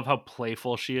 I love how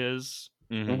playful she is.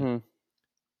 Mm-hmm. Mm-hmm.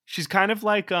 She's kind of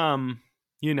like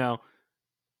Yoda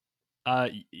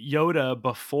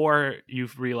before you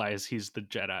realize he's the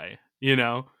Jedi,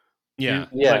 Yeah.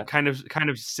 Like kind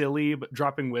of silly, but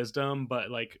dropping wisdom, but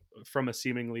like from a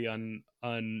seemingly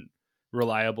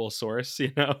unreliable source,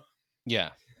 Yeah.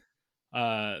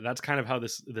 That's kind of how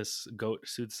this goat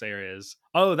soothsayer is.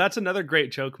 Oh, that's another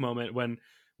great joke moment when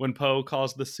Poe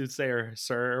calls the soothsayer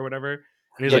sir or whatever.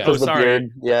 And he's like, "Oh, sorry,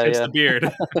 it's the beard."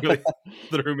 It really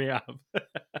threw me off.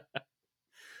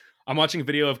 I'm watching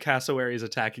video of cassowaries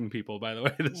attacking people, by the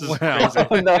way. This is crazy.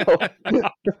 Oh, no.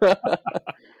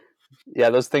 Yeah,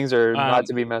 those things are not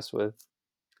to be messed with.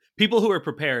 people who are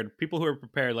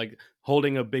prepared, like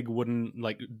holding a big wooden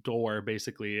like door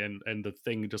basically, and the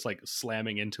thing just like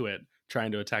slamming into it,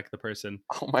 trying to attack the person.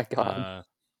 Oh my god.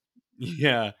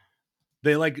 Yeah,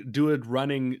 they like do a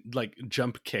running like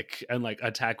jump kick and like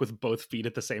attack with both feet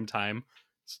at the same time.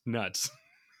 It's nuts.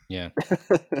 Yeah.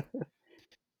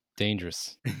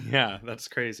 Dangerous. Yeah, that's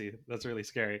crazy. That's really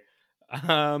scary.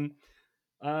 The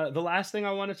last thing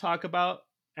I want to talk about,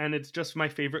 and it's just my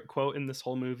favorite quote in this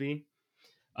whole movie.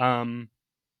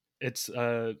 It's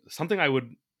something I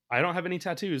don't have any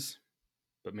tattoos,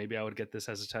 but maybe I would get this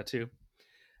as a tattoo.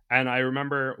 And I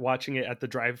remember watching it at the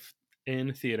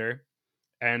drive-in theater,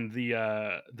 and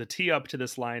the tee up to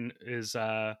this line is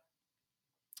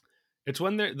it's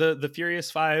when the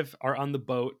Furious Five are on the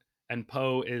boat and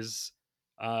Poe is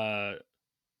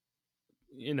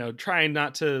trying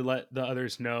not to let the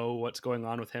others know what's going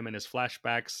on with him and his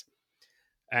flashbacks.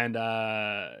 And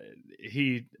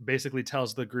he basically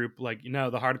tells the group, like, the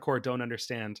hardcore don't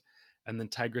understand. And then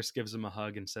Tigress gives him a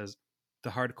hug and says, the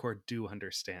hardcore do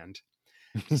understand.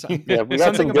 So, yeah, we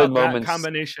got some good moments.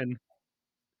 Combination.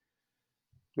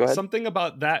 Go ahead. Something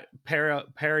about that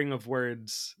pairing of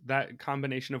words, that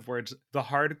combination of words, the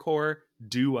hardcore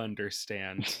do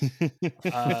understand,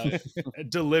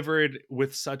 delivered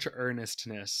with such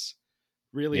earnestness,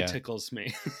 really tickles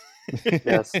me.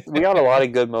 Yes, we got a lot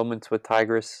of good moments with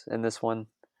Tigress in this one.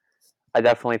 I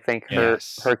definitely think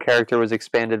her character was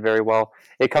expanded very well.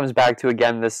 It comes back to,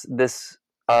 again, this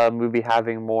movie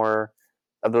having more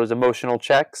of those emotional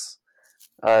checks.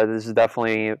 This is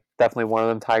definitely one of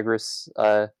them. Tigress,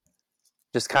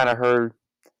 just kind of her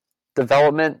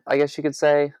development, I guess you could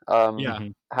say.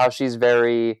 How she's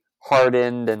very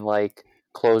hardened and like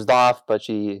closed off, but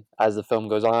she, as the film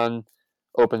goes on,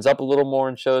 opens up a little more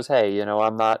and shows, hey,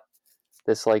 I'm not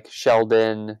this like shelled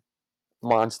in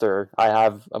monster. I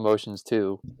have emotions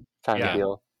too, kind of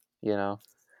deal.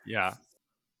 Yeah.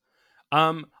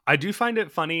 I do find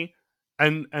it funny,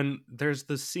 and there's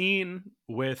the scene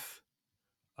with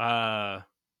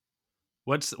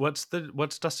what's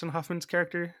Dustin Hoffman's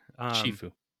character?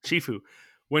 Shifu.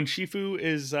 When Shifu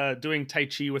is doing Tai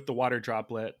Chi with the water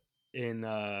droplet in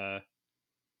the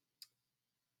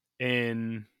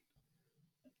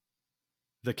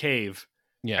cave,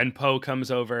 and Poe comes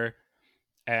over,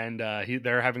 and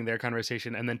they're having their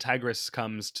conversation, and then Tigress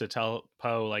comes to tell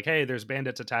Poe, like, hey, there's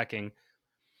bandits attacking.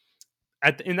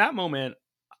 In that moment,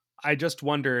 I just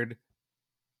wondered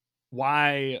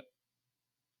why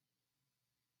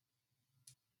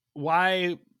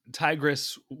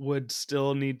Tigress would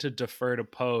still need to defer to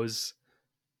Poe's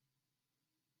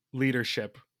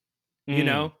leadership.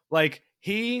 Like,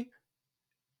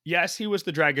 yes, he was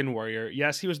the Dragon Warrior.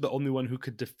 Yes, he was the only one who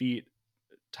could defeat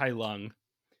Tai Lung.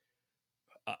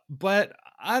 But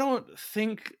I don't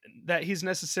think that he's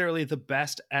necessarily the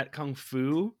best at Kung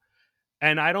Fu.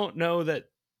 And I don't know that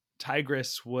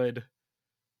Tigress would...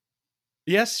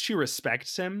 Yes, she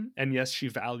respects him, and yes, she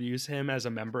values him as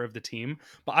a member of the team,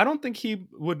 but I don't think he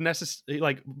would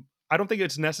I don't think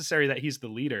it's necessary that he's the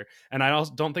leader, and I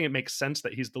also don't think it makes sense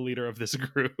that he's the leader of this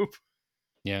group.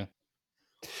 Yeah.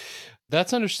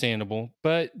 That's understandable,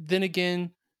 but then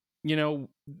again,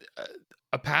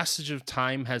 a passage of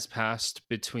time has passed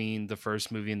between the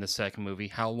first movie and the second movie.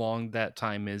 How long that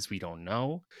time is, we don't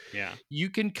know. Yeah.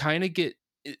 You can kind of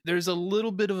there's a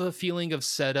little bit of a feeling of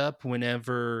setup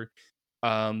whenever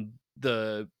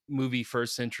the movie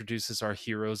first introduces our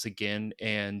heroes again,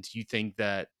 and you think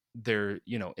that they're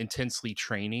intensely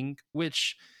training,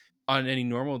 which on any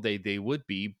normal day they would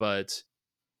be, but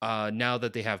now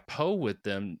that they have Poe with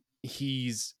them,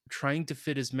 he's trying to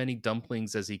fit as many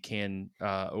dumplings as he can,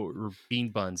 or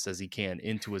bean buns as he can,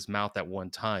 into his mouth at one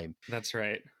time. That's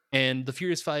right. And the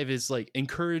Furious Five is like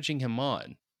encouraging him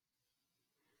on.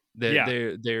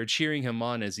 They're cheering him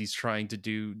on as he's trying to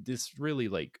do this really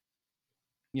like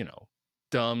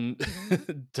dumb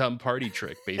party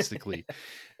trick, basically.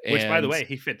 Which, by the way,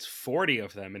 he fits 40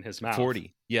 of them in his mouth.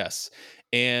 40, yes.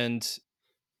 And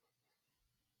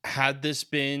had this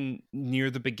been near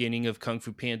the beginning of Kung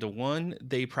Fu Panda 1,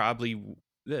 they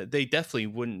definitely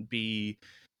wouldn't be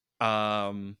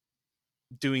doing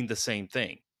the same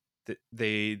thing.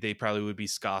 They probably would be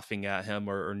scoffing at him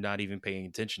or not even paying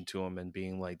attention to him and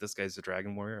being like, this guy's a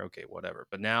Dragon Warrior? Okay, whatever.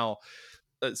 But now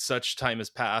such time has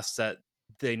passed that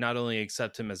they not only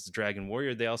accept him as the Dragon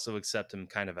Warrior, they also accept him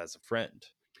kind of as a friend.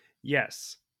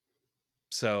 Yes.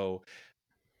 So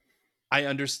I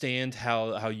understand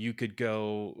how you could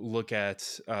go look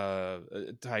at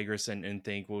Tigress and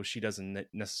think, well, she doesn't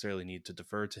necessarily need to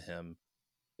defer to him.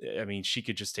 I mean, she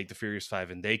could just take the Furious Five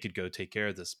and they could go take care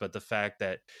of this. But the fact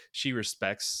that she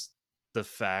respects the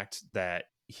fact that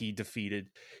he defeated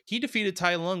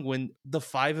Tai Lung when the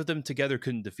 5 of them together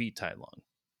couldn't defeat Tai Lung.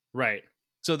 Right.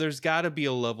 So there's got to be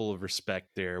a level of respect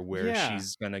there where Yeah.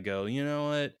 she's gonna go, you know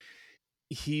what?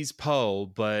 He's Poe,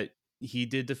 but he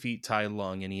did defeat Tai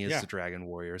Lung, and he is Yeah. the Dragon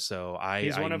Warrior. So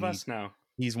He's one of us now.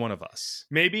 He's one of us.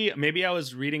 Maybe I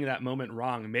was reading that moment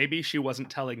wrong. Maybe she wasn't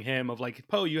telling him of like,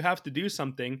 Poe, you have to do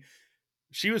something.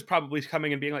 She was probably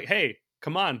coming and being like, hey,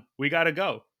 come on, we gotta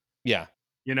go. Yeah.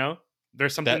 You know,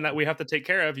 there's something that we have to take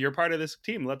care of. You're part of this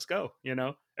team. Let's go. You know,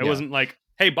 it Yeah. wasn't like,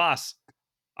 hey, boss,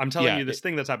 I'm telling Yeah, you this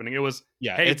thing that's happening. It was,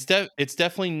 Yeah, hey, it's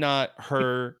definitely not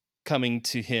her coming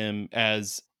to him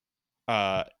as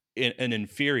an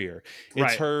inferior. It's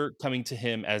Right. her coming to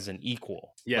him as an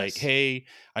equal. Yes. Like, hey,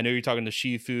 I know you're talking to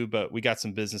Shifu, but we got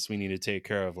some business we need to take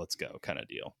care of. Let's go, kind of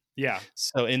deal. yeah,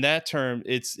 So in that term,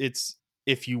 it's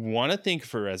if you want to think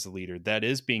of her as a leader, that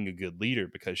is being a good leader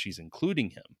because she's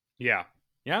including him. yeah.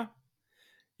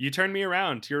 You turned me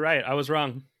around. You're right. I was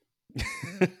wrong.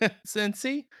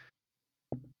 Sensi,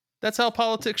 that's how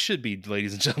politics should be,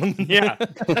 ladies and gentlemen. Yeah.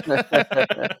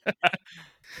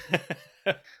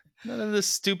 None of this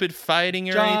stupid fighting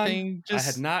or John, anything. I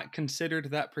had not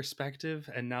considered that perspective,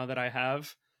 and now that I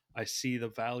have, I see the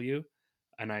value,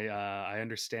 and I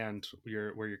understand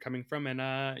where you're coming from,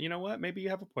 and you know what? Maybe you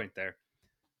have a point there.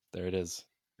 There it is.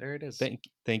 There it is.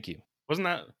 Thank you. Wasn't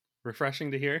that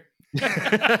refreshing to hear?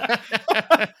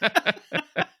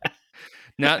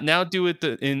 Now do it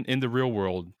in the real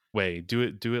world way. Do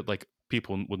it like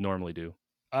people would normally do.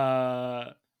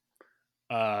 No.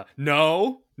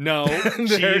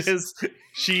 There it is.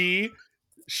 She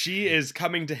is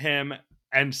coming to him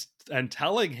and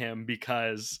telling him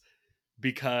because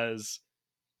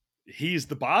he's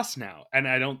the boss now, and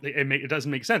I don't think it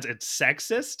doesn't make sense. It's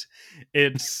sexist.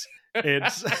 It's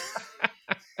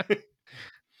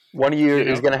One of you, You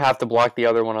know? is going to have to block the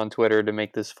other one on Twitter to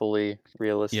make this fully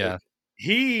realistic. Yeah.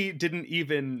 he didn't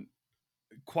even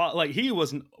he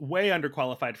was way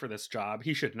underqualified for this job.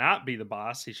 He should not be the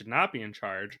boss. He should not be in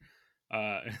charge.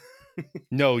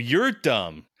 No, you're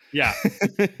dumb. Yeah.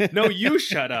 No, you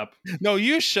shut up. No,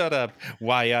 you shut up.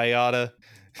 Why I oughta.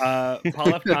 Paul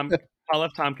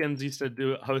F. Tompkins used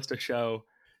to host a show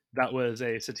that was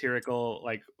a satirical,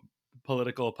 like,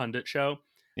 political pundit show.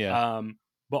 Yeah.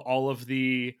 But all of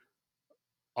the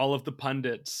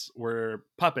pundits were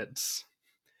puppets,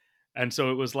 and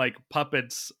so it was like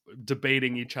puppets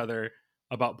debating each other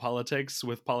about politics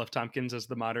with Paul F. Tompkins as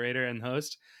the moderator and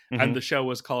host. Mhm. And the show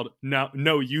was called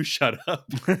No, you shut up.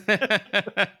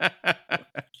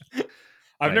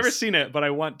 I've never Nice. seen it, but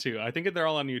I want to. I think they're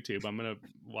all on YouTube. I'm gonna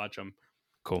watch them.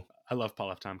 Cool. I love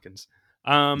Paul F. Tompkins.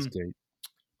 That's great.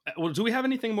 Well, do we have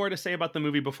anything more to say about the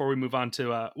movie before we move on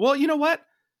to? Well, you know what?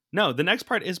 No, the next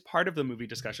part is part of the movie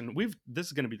discussion. This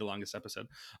is going to be the longest episode.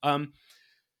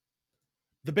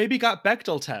 The Baby Got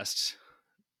Bechdel test.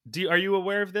 Are you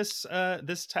aware of this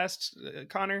this test,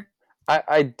 Connor?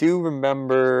 I do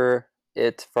remember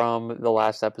it from the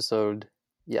last episode.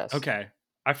 Yes. Okay.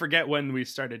 I forget when we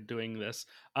started doing this.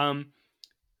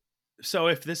 So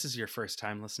if this is your first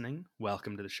time listening,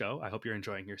 welcome to the show. I hope you're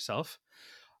enjoying yourself.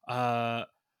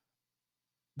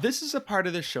 This is a part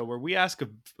of the show where we ask a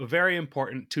very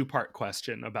important 2-part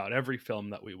question about every film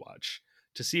that we watch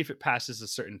to see if it passes a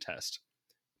certain test.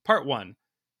 Part 1,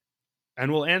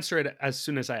 and we'll answer it as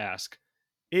soon as I ask,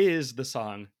 is the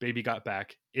song Baby Got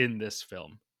Back in this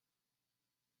film?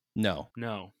 No.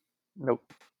 No.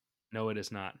 Nope. No, it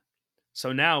is not.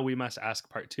 So now we must ask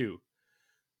part 2.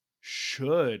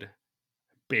 Should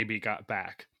Baby Got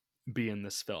Back be in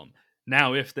this film?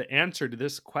 Now, if the answer to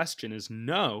this question is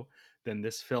no, then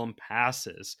this film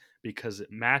passes because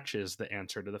it matches the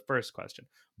answer to the first question.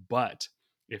 But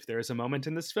if there is a moment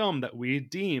in this film that we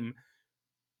deem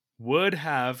would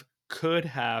have, could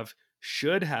have,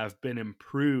 should have been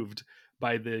improved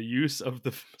by the use of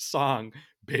the song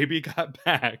Baby Got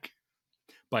Back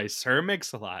by Sir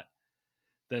Mix-a-Lot,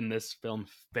 then this film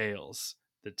fails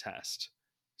the test.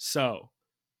 So,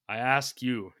 I ask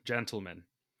you, gentlemen,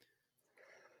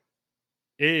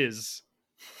 is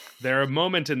there a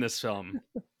moment in this film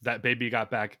that Baby Got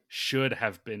Back should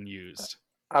have been used?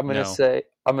 I'm gonna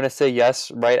No. say yes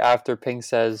right after Pink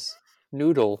says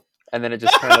noodle, and then it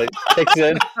just kind of kicks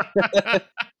in.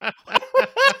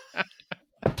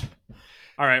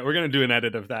 All right, we're gonna do an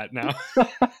edit of that now.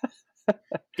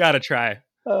 Gotta try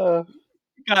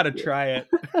it.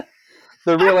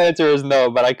 The real answer is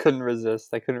no, but I couldn't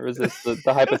resist. I couldn't resist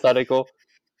the hypothetical.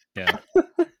 Yeah.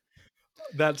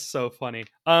 That's so funny.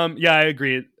 Yeah, I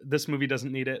agree. This movie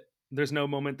doesn't need it. There's no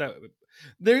moment that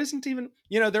there isn't even,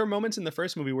 there are moments in the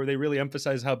first movie where they really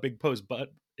emphasize how big Poe's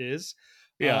butt is,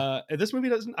 This movie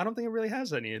doesn't. I don't think it really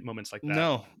has any moments like that.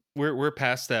 No, we're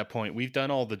past that point. We've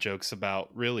done all the jokes about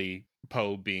really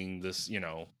Poe being this,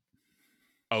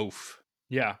 oaf.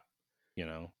 Yeah.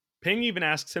 Ping even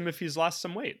asks him if he's lost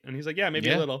some weight, and he's like, "Yeah, maybe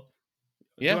a little."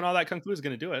 Yeah. Doing all that kung fu is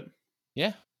going to do it.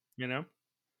 Yeah.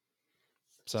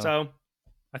 So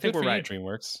I think we're right.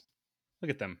 DreamWorks. Look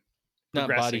at them. Not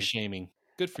body shaming.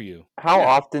 Good for you. How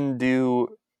often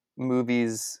do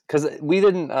movies? Because we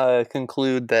didn't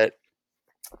conclude that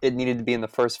it needed to be in the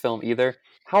first film either.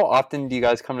 How often do you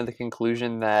guys come to the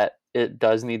conclusion that it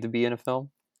does need to be in a film?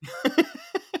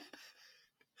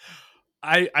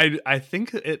 I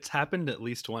think it's happened at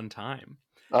least one time.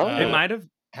 Oh, It might have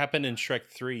happened in Shrek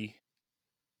 3.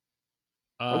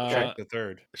 Okay. Shrek the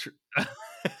Third.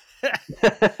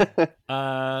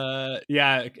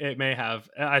 Yeah, it may have.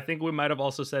 I think we might have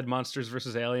also said Monsters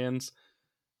versus Aliens.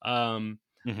 I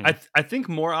think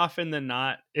more often than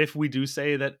not, if we do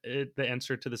say that the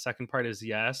answer to the second part is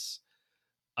yes,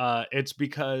 it's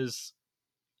because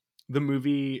the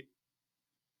movie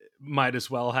might as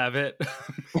well have it.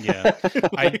 Yeah.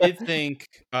 I did think,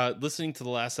 listening to the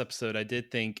last episode, I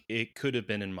did think it could have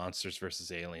been in Monsters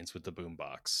versus Aliens with the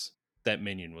boombox that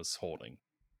Minion was holding.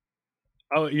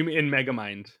 Oh, you mean in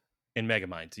Megamind? In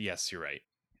Megamind, yes, you're right.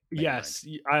 Yes,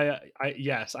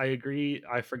 yes, I agree.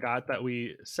 I forgot that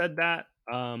we said that.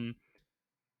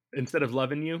 Instead of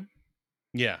Lovin' You.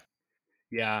 Yeah.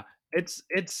 I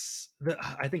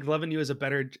think Lovin' You is a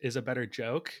better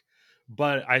joke,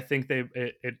 but I think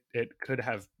it could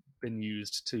have been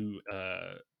used to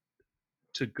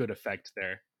good effect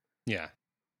there. Yeah.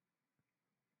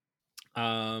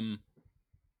 I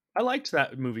liked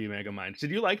that movie Megamind.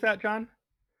 Did you like that, John?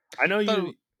 I know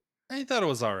you. I thought it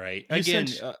was all right. Again,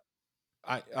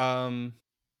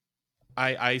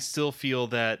 I still feel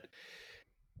that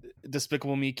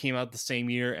Despicable Me came out the same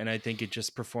year, and I think it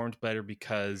just performed better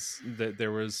because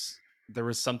there was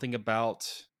something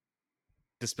about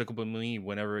Despicable Me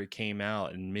whenever it came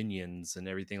out, and Minions and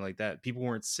everything like that. People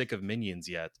weren't sick of Minions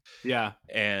yet. Yeah.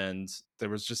 And there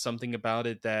was just something about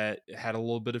it that had a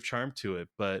little bit of charm to it.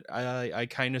 But I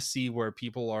kind of see where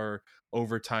people are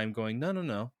over time going,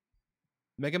 no.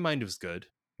 Megamind was good.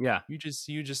 Yeah. You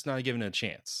just not giving it a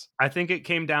chance. I think it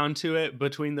came down to it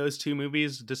between those two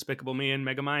movies, Despicable Me and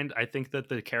Megamind. I think that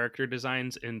the character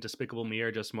designs in Despicable Me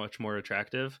are just much more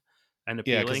attractive and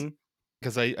appealing.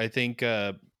 Because I think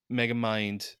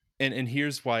Megamind, and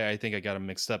here's why I think I got them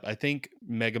mixed up. I think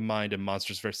Megamind and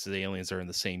Monsters vs. Aliens are in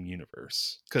the same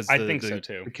universe. Because I think so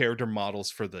too. The character models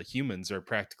for the humans are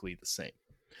practically the same.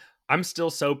 I'm still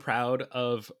so proud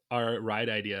of our ride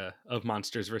idea of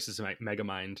Monsters versus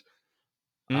Megamind.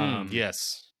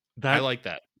 Yes, I like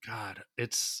that. God,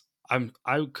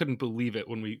 I couldn't believe it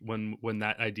when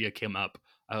that idea came up.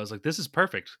 I was like, this is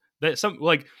perfect.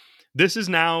 This is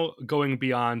now going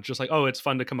beyond just like, oh, it's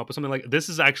fun to come up with something. Like, this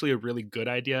is actually a really good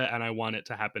idea, and I want it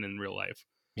to happen in real life.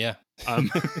 Yeah.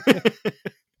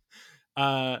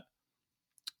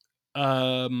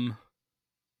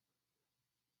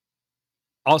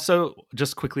 Also,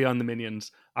 just quickly on the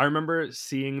Minions, I remember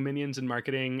seeing Minions in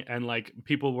marketing, and like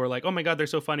people were like, "Oh my god, they're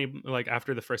so funny!" Like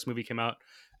after the first movie came out,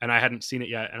 and I hadn't seen it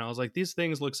yet, and I was like, "These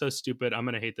things look so stupid. I'm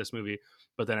gonna hate this movie."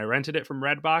 But then I rented it from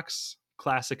Redbox.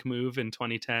 Classic move in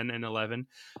 2010 and 11.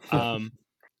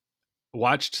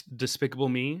 Watched Despicable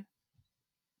Me.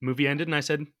 Movie ended, and I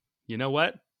said, "You know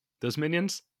what? Those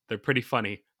Minions, they're pretty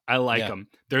funny. I like them.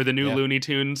 They're the new Looney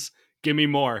Tunes. Give me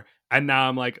more." And now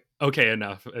I'm like, okay,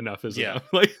 enough is enough.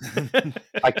 Like,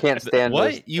 I can't stand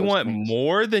what you want things.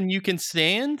 More than you can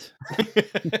stand.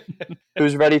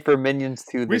 Who's ready for Minions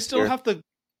 2 this We still year? have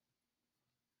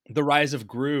the Rise of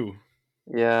Gru.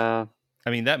 Yeah, I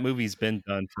mean, that movie's been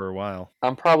done for a while.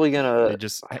 I'm probably gonna they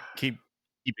just keep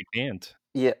it canned.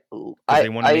 Yeah, they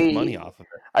want to make money off of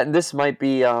it. This might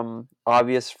be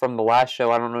obvious from the last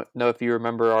show. I don't know if you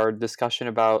remember our discussion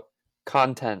about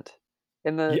content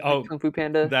in the Kung Fu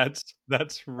Panda. That's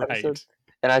right. Episode.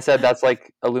 And I said that's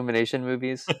like Illumination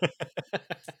movies.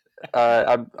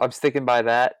 I'm sticking by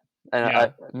that.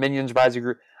 And Minions Rise of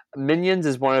Gru. Minions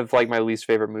is one of like my least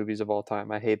favorite movies of all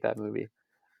time. I hate that movie,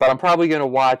 but I'm probably gonna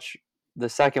watch the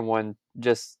second one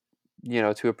just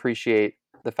to appreciate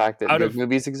the fact that good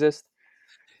movies exist.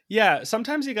 Yeah,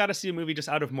 sometimes you got to see a movie just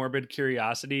out of morbid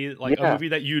curiosity, like a movie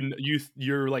that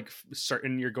you're like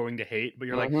certain you're going to hate, but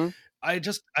you're like, I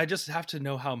just have to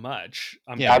know how much.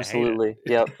 Absolutely.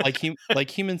 Yep.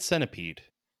 like Human Centipede.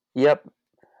 Yep.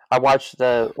 I watched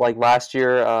last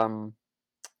year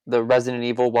the Resident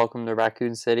Evil Welcome to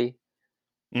Raccoon City.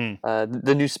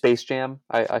 The new Space Jam.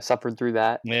 I suffered through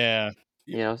that. Yeah.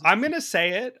 I'm gonna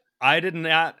say it. I did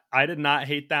not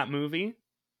hate that movie.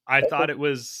 I thought it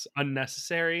was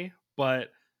unnecessary, but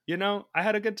I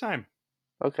had a good time.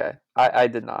 Okay, I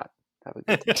did not have a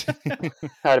good time.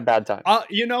 I had a bad time.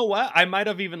 You know what? I might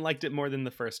have even liked it more than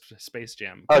the first Space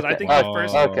Jam, because I think the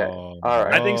first. Okay, all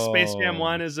right. I think Space Jam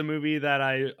 1 is a movie that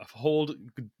I hold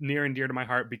near and dear to my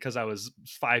heart because I was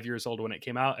 5 years old when it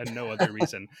came out, and no other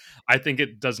reason. I think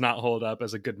it does not hold up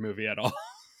as a good movie at all.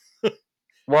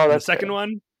 Well, the second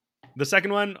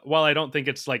one, while I don't think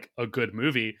it's like a good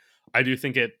movie, I do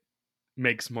think it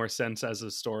makes more sense as a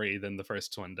story than the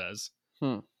first one does.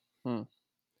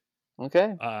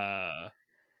 Okay.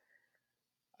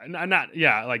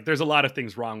 There's a lot of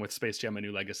things wrong with Space Jam: A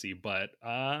New Legacy, but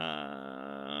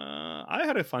I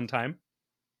had a fun time.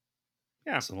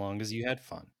 Yeah, so long as you had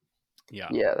fun. Yeah,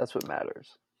 that's what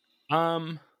matters.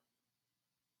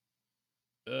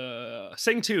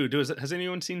 Sing 2. Has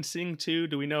anyone seen Sing 2?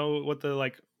 Do we know what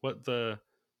the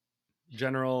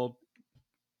general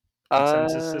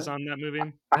consensus is on that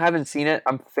movie? I haven't seen it.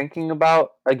 I'm thinking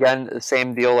about, again, the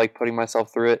same deal, like putting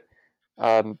myself through it.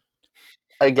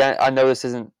 Again, I know this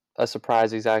isn't a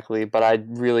surprise exactly, but I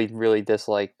really, really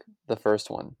dislike the first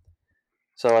one.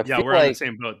 So I feel we're on the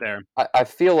same boat there. I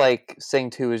feel like Sing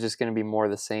 2 is just going to be more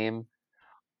the same.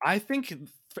 I think,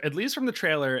 at least from the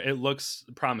trailer, it looks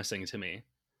promising to me.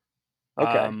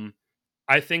 Okay.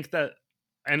 I think that,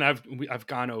 and I've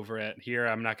gone over it here.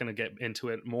 I'm not going to get into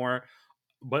it more,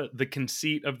 but the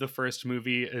conceit of the first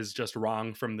movie is just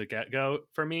wrong from the get-go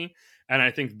for me, and I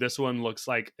think this one looks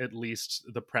like at least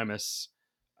the premise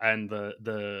and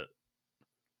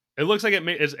it looks like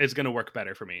it's going to work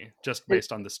better for me just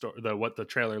based on the story, what the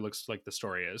trailer looks like the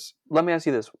story is. Let me ask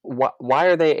you this: why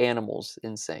are they animals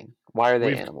in Sing? Why are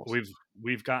they animals?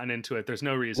 We've gotten into it. There's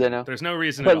no reason. There's no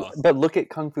reason at all. But look at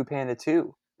Kung Fu Panda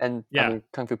 2, and I mean,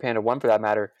 Kung Fu Panda 1 for that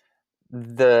matter.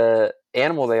 The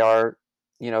animal they are,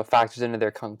 factors into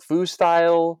their kung fu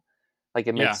style. Like,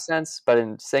 it makes sense. But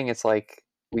in Sing, it's like,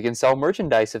 we can sell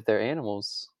merchandise if they're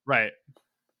animals. Right.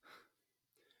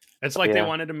 It's like they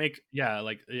wanted to make,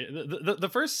 the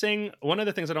first Sing. One of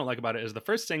the things I don't like about it is the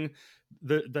first Sing,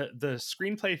 the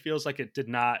screenplay feels like it did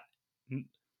not.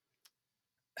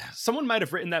 Someone might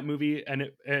have written that movie and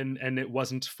it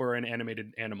wasn't for an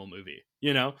animated animal movie.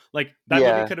 Like that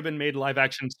movie could have been made live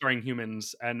action starring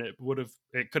humans, and it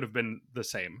could have been the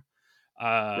same.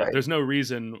 Right. There's no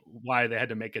reason why they had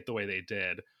to make it the way they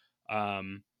did.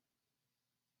 And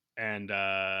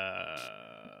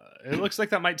it looks like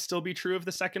that might still be true of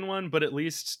the second one, but at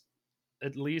least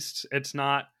it's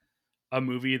not a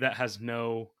movie that has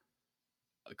no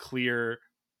clear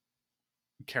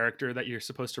character that you're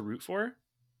supposed to root for.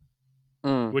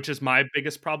 Which is my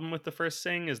biggest problem with the first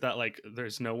Sing, is that like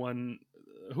there's no one.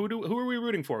 Who are we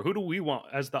rooting for? Who do we want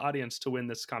as the audience to win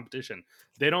this competition?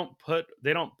 They don't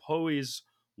pose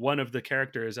one of the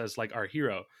characters as like our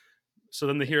hero. So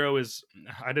then the hero is,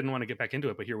 I didn't want to get back into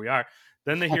it, but here we are.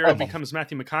 Then the hero becomes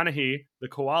Matthew McConaughey, the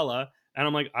koala, and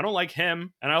I'm like, I don't like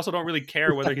him, and I also don't really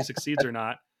care whether he succeeds or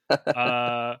not.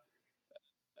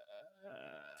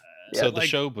 So the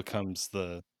show becomes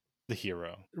the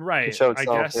hero, right? The show itself,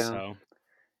 I guess so.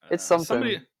 It's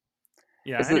something.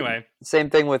 Anyway, same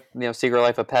thing with Secret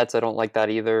Life of Pets. I don't like that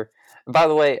either. And by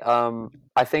the way,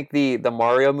 I think the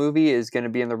Mario movie is going to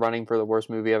be in the running for the worst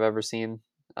movie I've ever seen.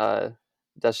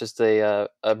 That's just a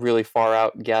really far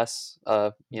out guess.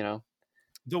 The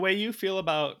way you feel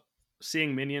about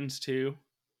seeing Minions 2,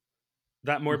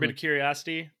 that morbid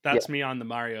curiosity, that's me on the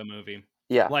Mario movie.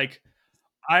 Yeah, like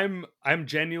I'm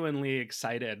genuinely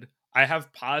excited. I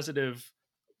have positive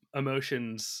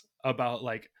emotions about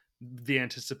like the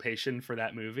anticipation for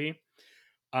that movie,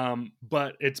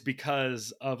 but it's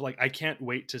because of like I can't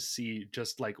wait to see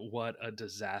just like what a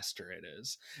disaster it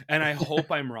is, and I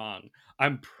hope I'm wrong.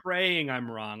 I'm praying I'm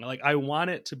wrong. Like I want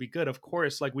it to be good, of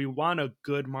course. Like we want a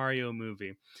good Mario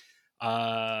movie.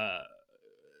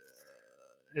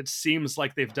 It seems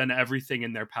like they've done everything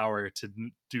in their power to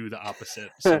do the opposite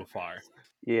so far.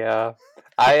 Yeah,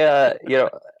 I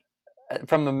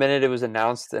from the minute it was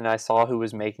announced and I saw who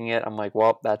was making it, I'm like,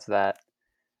 well, that's that.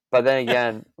 But then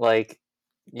again, like,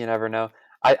 you never know.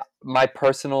 My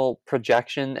personal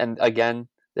projection, and again,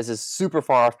 this is super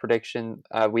far off prediction.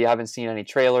 We haven't seen any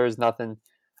trailers, nothing.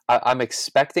 I'm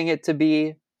expecting it to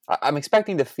be. I'm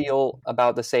expecting to feel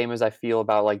about the same as I feel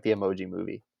about like the Emoji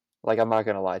Movie. Like, I'm not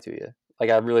gonna lie to you. Like,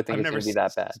 I really think it's gonna be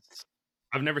that bad.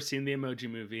 I've never seen the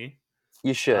Emoji Movie.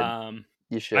 You should.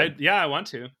 You should. I want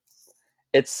to.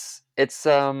 It's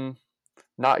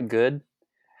not good.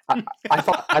 I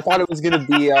thought it was gonna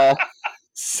be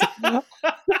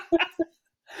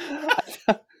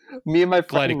me and my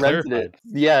friend rented it.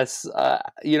 Yes,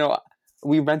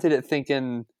 we rented it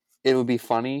thinking it would be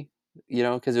funny,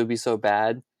 because it would be so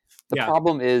bad. The Yeah.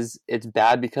 problem is it's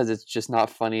bad because it's just not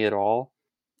funny at all.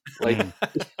 Like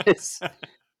it's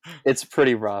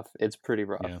pretty rough. It's pretty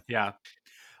rough. Yeah. Yeah.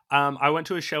 I went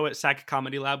to a show at SAC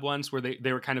Comedy Lab once where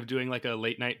they were kind of doing like a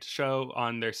late night show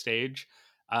on their stage.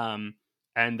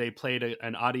 And they played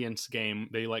an audience game.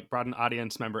 They like brought an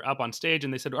audience member up on stage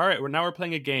and they said, all right, we're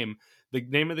playing a game. The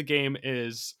name of the game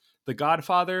is The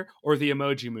Godfather or the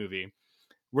Emoji Movie.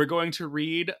 We're going to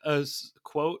read a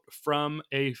quote from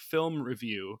a film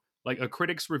review, like a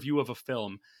critic's review of a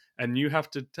film. And you have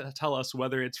to tell us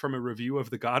whether it's from a review of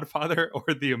The Godfather or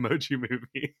the Emoji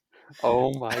Movie.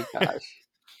 Oh my gosh.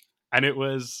 And it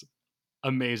was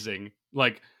amazing.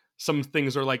 Like some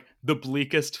things are like the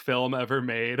bleakest film ever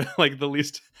made, like the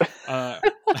least one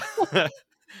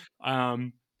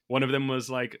of them was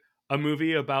like a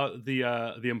movie about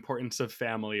the importance of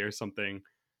family or something,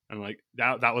 and like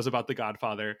that was about The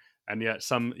Godfather. And yet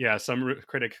some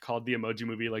critic called the Emoji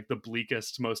Movie like the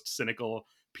bleakest, most cynical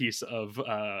piece of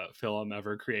film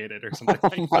ever created or something.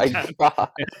 Oh my god.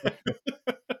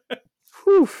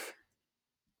 Whew.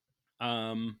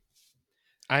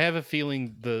 I have a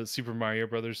feeling the Super Mario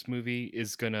Brothers movie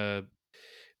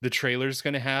the trailer's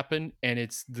gonna happen, and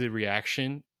the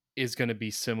reaction is gonna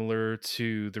be similar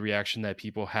to the reaction that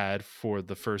people had for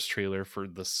the first trailer for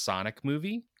the Sonic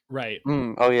movie. Right.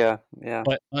 Oh yeah.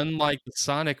 But unlike the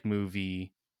Sonic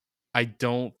movie, I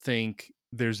don't think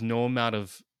there's no amount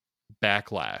of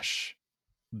backlash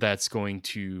that's going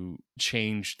to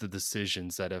change the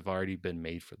decisions that have already been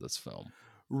made for this film.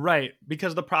 Right,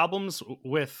 because the problems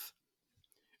with...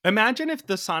 Imagine if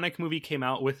the Sonic movie came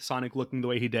out with Sonic looking the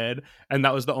way he did, and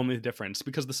that was the only difference,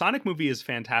 because the Sonic movie is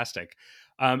fantastic.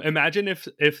 Imagine if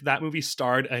that movie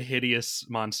starred a hideous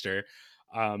monster,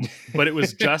 but it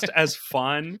was just as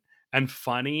fun and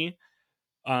funny.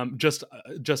 Just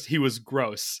he was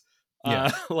gross. Yeah.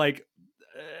 Like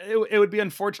it would be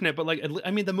unfortunate, but like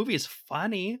I mean, the movie is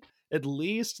funny. At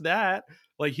least that,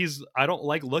 like, I don't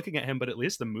like looking at him, but at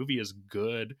least the movie is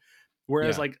good.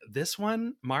 Whereas like this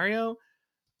one, Mario,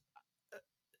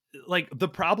 like the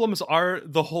problems are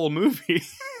the whole movie.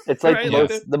 It's like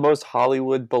right? the most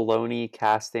Hollywood baloney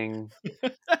casting.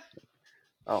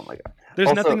 Oh my god. There's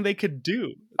Also, nothing they could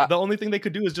do. The only thing they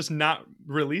could do is just not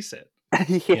release it.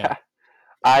 Yeah.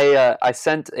 I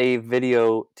sent a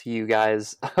video to you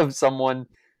guys of someone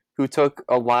who took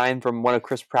a line from one of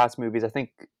Chris Pratt's movies, I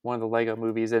think one of the Lego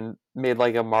movies, and made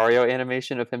like a Mario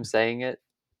animation of him saying it.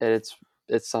 And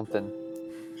it's something.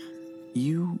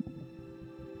 You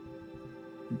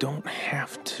don't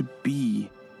have to be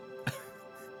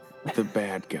the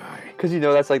bad guy. Because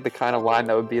that's like the kind of line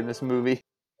that would be in this movie.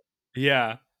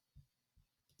 Yeah.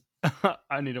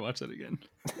 I need to watch that again.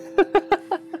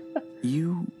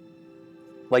 You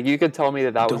could tell me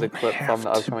that was a don't clip from the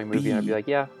have to upcoming movie, and I'd be be like,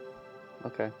 yeah,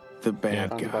 okay, the bad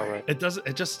sounds about guy. right.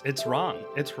 It's wrong.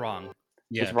 It's wrong.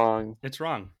 Yeah. It's wrong. It's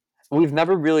wrong. We've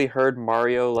never really heard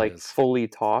Mario like is. fully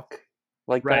talk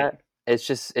like Right. that. It's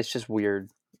just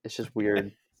weird. It's just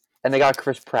weird. And they got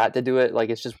Chris Pratt to do it. Like,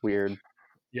 it's just weird.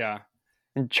 Yeah.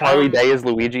 And Charlie Day is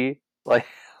Luigi. Like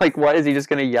what is he just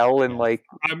gonna yell and like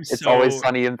it's always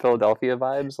sunny in Philadelphia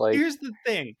vibes? Like, here's the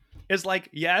thing. Is like,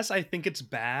 yes, I think it's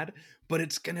bad, but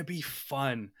it's gonna be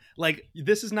fun. Like,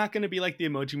 this is not gonna be like the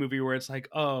Emoji Movie where it's like,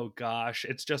 oh gosh,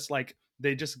 it's just like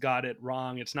they just got it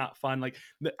wrong. It's not fun. Like,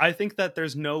 I think that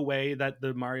there's no way that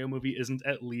the Mario movie isn't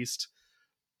at least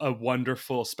a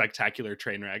wonderful, spectacular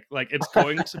train wreck. Like, it's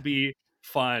going to be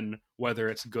fun whether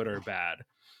it's good or bad,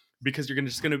 because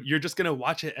you're just gonna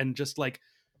watch it and just like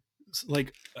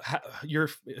your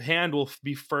hand will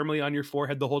be firmly on your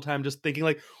forehead the whole time, just thinking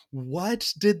like,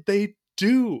 what did they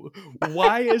do?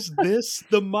 Why is this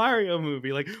the Mario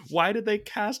movie? Like, why did they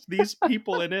cast these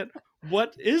people in it?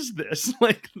 What is this?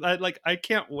 Like I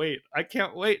can't wait. I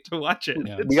can't wait to watch it.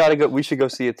 Yeah. we should go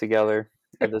see it together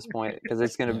at this point, because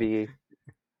it's gonna be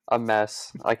a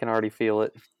mess. I can already feel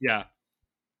it. Yeah.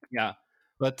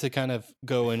 But to kind of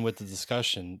go in with the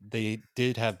discussion, they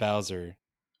did have Bowser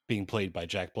being played by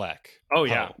Jack Black. Oh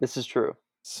yeah. This is true.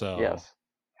 So Yes.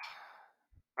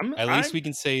 at least we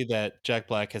can say that Jack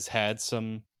Black has had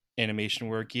some animation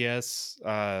work. Yes.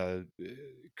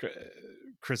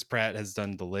 Chris Pratt has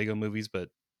done the Lego movies, but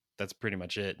that's pretty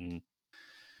much it. And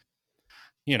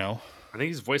I think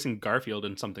he's voicing Garfield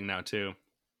in something now too.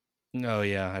 Oh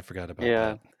yeah, I forgot about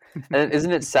Yeah. that. And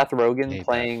isn't it Seth Rogen Hate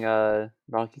playing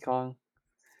Donkey Kong?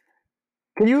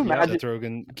 Can you imagine Seth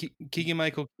Rogen,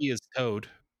 Keegan-Michael Key is Toad,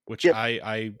 which Yep.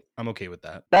 I'm okay with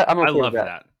that. that? I'm okay I love with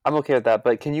that. I'm okay with that.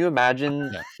 But can you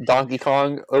imagine Yeah. Donkey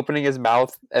Kong opening his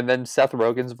mouth and then Seth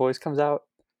Rogen's voice comes out?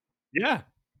 Yeah.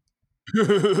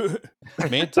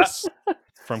 Mantis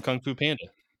from Kung Fu Panda.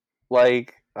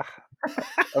 Like,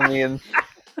 I mean,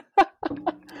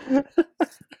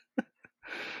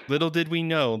 Little did we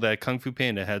know that Kung Fu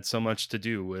Panda had so much to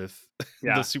do with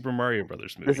Yeah. the Super Mario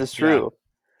Brothers movie. this is true.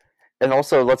 And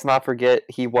also, let's not forget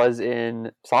he was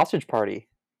in Sausage Party.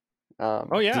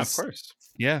 Oh yeah, This- of course.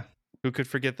 Yeah, who could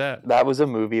forget that? That was a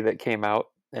movie that came out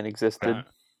and existed.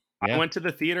 Yeah. I went to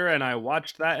the theater and I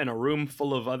watched that in a room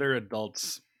full of other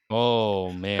adults.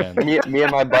 Oh man. me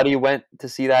and my buddy went to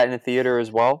see that in a theater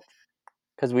as well,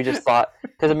 because we just thought,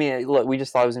 look, we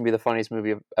just thought it was gonna be the funniest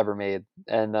movie ever made,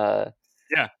 and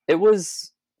Yeah. it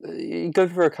was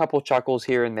good for a couple chuckles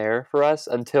here and there for us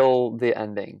until the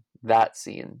ending. That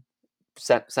scene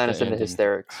sent us into ending.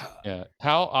 hysterics. Yeah.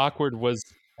 How awkward was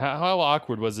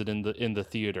it in the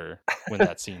theater when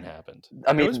that scene happened?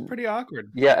 I It was mean, pretty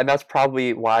awkward. yeah, and that's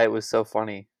probably why it was so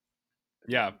funny.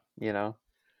 Yeah. You know,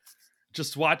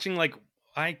 Just watching, like,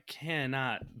 I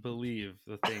cannot believe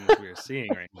the things we are seeing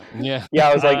right now. Yeah. yeah,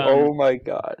 I was like, Um, oh my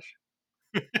gosh.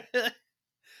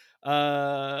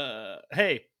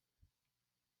 Hey,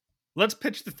 let's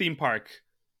pitch the theme park.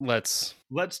 Let's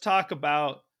Talk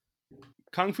about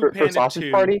Kung Fu For Panda Sausage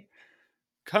 2. Party?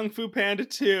 Kung Fu Panda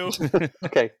 2.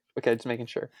 Okay, just making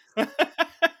sure.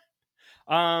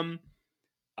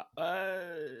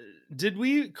 Did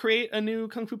we create a new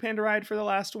Kung Fu Panda ride for the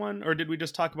last one, or did we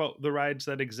just talk about the rides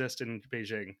that exist in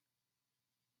Beijing?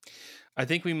 I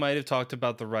think we might have talked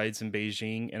about the rides in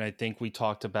Beijing, and I think we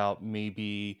talked about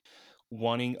maybe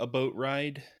wanting a boat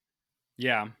ride.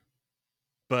 Yeah.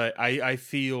 But I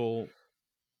feel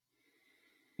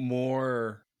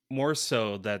more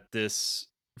so that this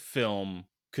film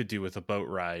could do with a boat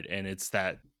ride, and it's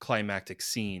that climactic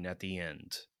scene at the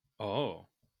end Oh.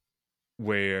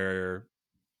 where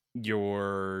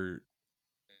you're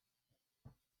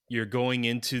going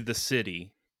into the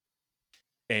city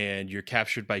and you're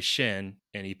captured by Shen,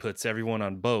 and he puts everyone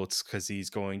on boats because he's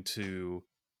going to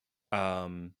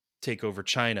take over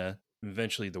China,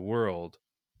 eventually the world,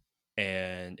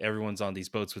 and everyone's on these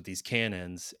boats with these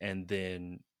cannons, and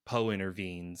then Po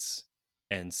intervenes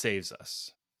and saves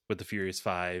us with the Furious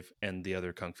Five and the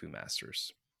other Kung Fu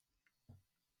masters.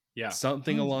 Yeah.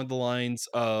 Something along the lines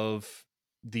of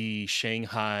the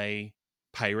Shanghai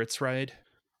Pirates ride.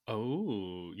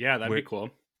 Oh, yeah, that'd be cool.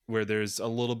 Where there's a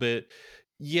little bit,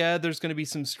 there's going to be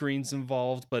some screens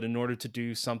involved, but in order to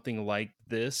do something like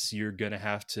this, you're going to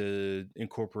have to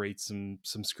incorporate some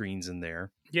screens in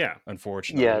there. Yeah.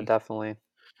 Unfortunately. Yeah, definitely.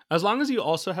 As long as you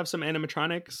also have some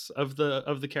animatronics of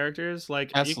the characters,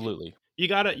 like absolutely, you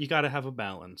gotta have a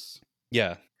balance.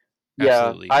 Yeah.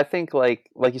 Absolutely. Yeah, I think like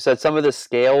you said, some of the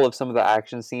scale of some of the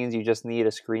action scenes, you just need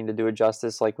a screen to do it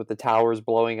justice, like with the towers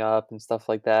blowing up and stuff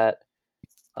like that.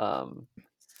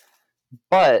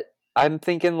 But I'm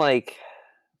thinking like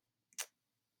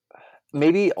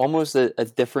maybe almost a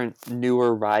different,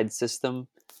 newer ride system.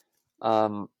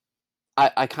 I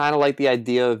kind of like the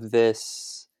idea of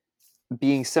this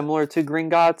being similar to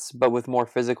Gringotts, but with more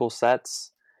physical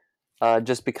sets.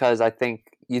 Just because I think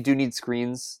you do need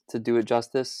screens to do it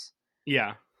justice.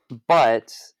 Yeah.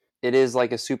 But it is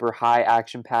like a super high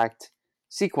action-packed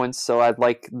sequence, so I'd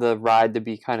like the ride to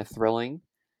be kind of thrilling.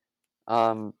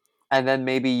 And then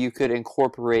maybe you could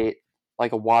incorporate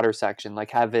like a water section,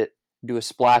 like have it do a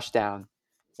splashdown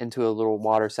into a little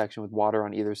water section with water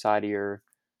on either side of your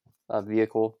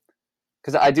vehicle.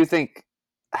 Because I do think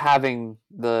having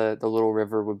the little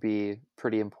river would be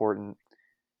pretty important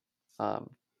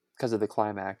because of the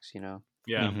climax, you know?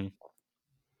 Yeah.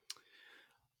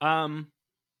 Mm-hmm.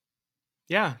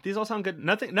 Yeah, these all sound good.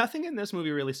 Nothing in this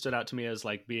movie really stood out to me as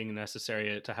like being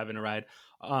necessary to have in a ride.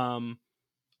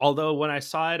 Although when I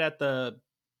saw it at the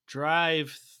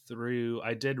drive-through,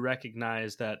 I did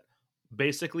recognize that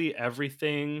basically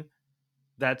everything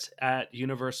that's at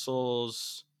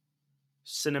Universal's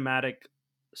cinematic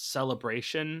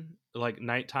celebration, like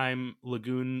nighttime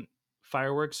lagoon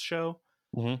fireworks show,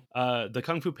 the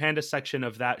Kung Fu Panda section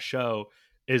of that show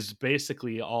is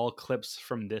basically all clips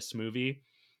from this movie,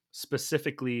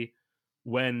 specifically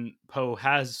when Po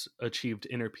has achieved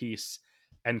inner peace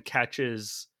and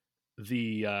catches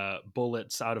the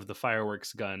bullets out of the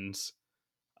fireworks guns.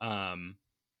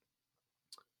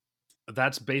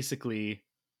 That's basically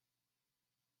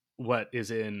what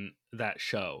is in that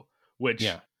show, which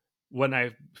when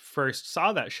I first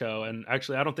saw that show, and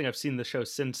actually I don't think I've seen the show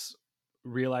since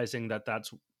realizing that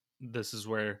this is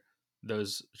where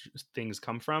those things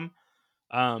come from.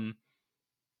 I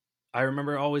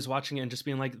remember always watching it and just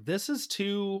being like, this is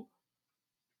too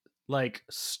like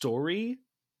story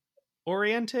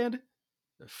oriented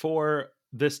for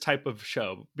this type of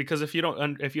show, because if you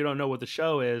don't know what the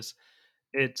show is,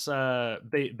 it's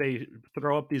they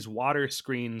throw up these water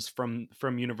screens from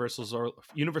Universal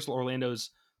Orlando's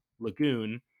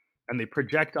lagoon, and they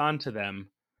project onto them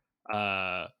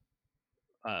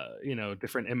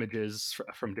different images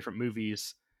from different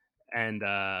movies, and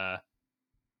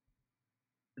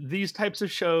these types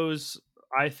of shows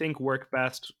I think work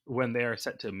best when they are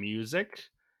set to music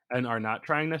and are not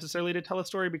trying necessarily to tell a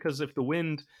story, because if the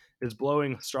wind is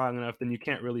blowing strong enough, then you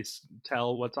can't really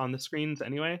tell what's on the screens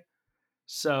anyway.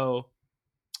 So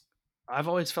I've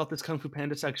always felt this Kung Fu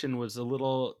Panda section was a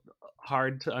little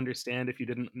hard to understand if you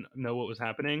didn't know what was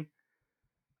happening.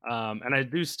 And I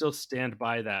do still stand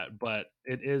by that, but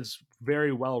it is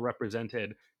very well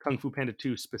represented, Kung Fu Panda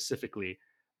 2 specifically,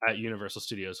 at Universal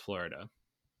Studios Florida.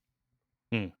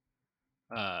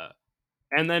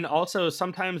 And then also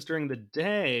sometimes during the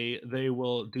day, they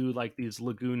will do like these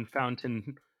lagoon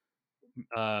fountain,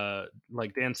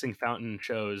 like dancing fountain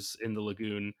shows in the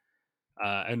lagoon.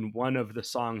 And one of the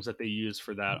songs that they use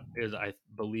for that is, I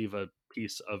believe, a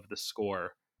piece of the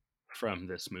score from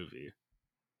this movie.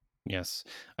 Yes.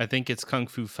 I think it's Kung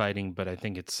Fu Fighting, but I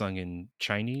think it's sung in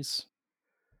Chinese.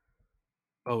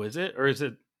 Oh, is it? Or is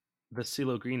it the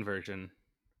CeeLo Green version?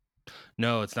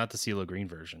 No, it's not the CeeLo Green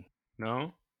version.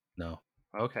 No? No.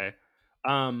 Okay.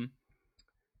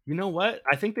 You know what?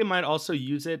 I think they might also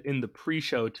use it in the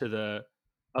pre-show to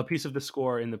a piece of the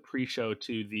score in the pre-show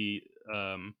to the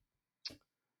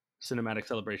cinematic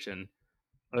celebration.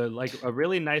 Like a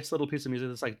really nice little piece of music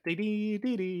that's like dee dee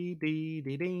dee dee dee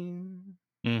dee ding.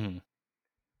 Mm-hmm.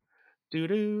 Do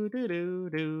do do do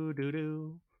do do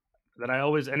do. That I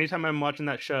always, anytime I'm watching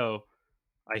that show,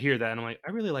 I hear that and I'm like,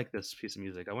 I really like this piece of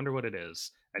music. I wonder what it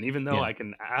is. And even though I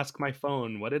can ask my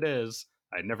phone what it is,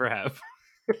 I never have.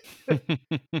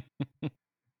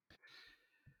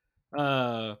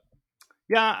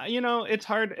 Yeah, it's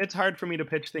hard for me to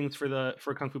pitch things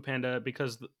for Kung Fu Panda,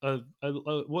 because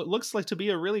what looks like to be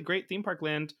a really great theme park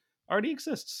land already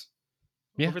exists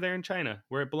over there in China,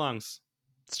 where it belongs.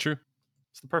 It's true.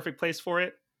 It's the perfect place for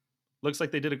it. Looks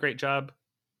like they did a great job.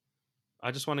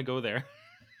 I just want to go there.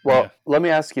 Well, let me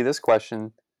ask you this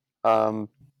question. There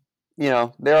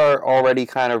are already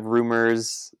kind of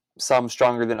rumors, some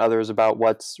stronger than others, about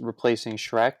what's replacing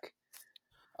Shrek.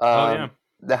 How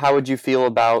would you feel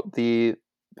about the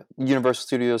Universal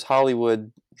Studios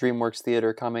Hollywood DreamWorks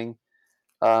Theater coming?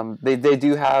 They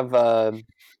do have.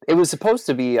 It was supposed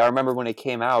to be. I remember when it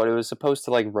came out, it was supposed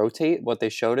to like rotate what they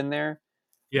showed in there.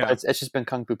 Yeah, but it's just been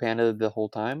Kung Fu Panda the whole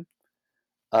time.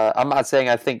 I'm not saying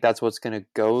I think that's what's going to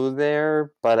go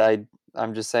there, but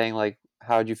I'm just saying, like,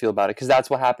 how would you feel about it? Because that's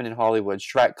what happened in Hollywood.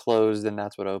 Shrek closed, and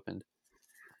that's what opened.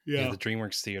 Yeah, the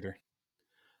DreamWorks Theater.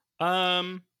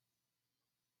 I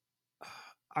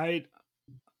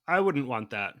wouldn't want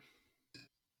that.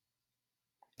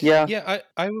 Yeah,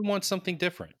 I would want something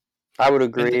different. I would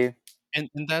agree. And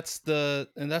that's the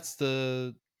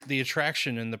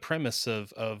attraction and the premise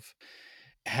of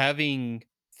having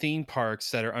theme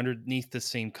parks that are underneath the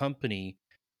same company.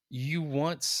 You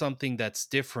want something that's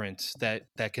different, that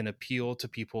can appeal to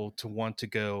people to want to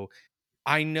go.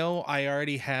 I know I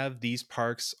already have these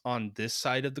parks on this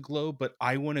side of the globe, but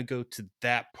I want to go to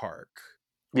that park.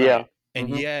 Yeah. Right? And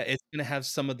it's going to have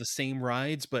some of the same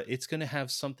rides, but it's going to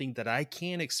have something that I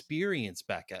can't experience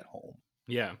back at home.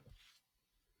 Yeah.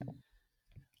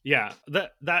 Yeah.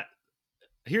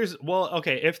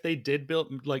 If they did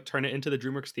turn it into the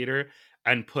DreamWorks Theater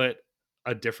and put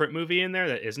a different movie in there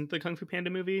that isn't the Kung Fu Panda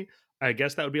movie, I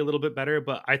guess that would be a little bit better.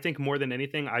 But I think more than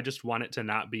anything, I just want it to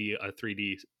not be a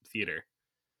 3D theater.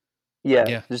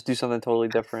 Yeah. Just do something totally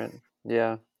different.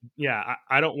 Yeah. Yeah,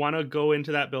 I don't want to go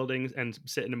into that building and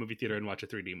sit in a movie theater and watch a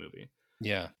 3D movie.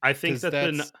 Yeah. I think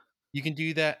you can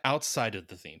do that outside of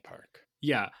the theme park.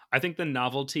 Yeah, I think the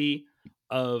novelty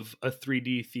of a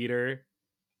 3D theater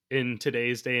in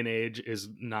today's day and age is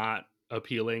not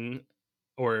appealing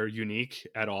or unique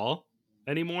at all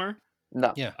anymore.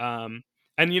 No. Yeah.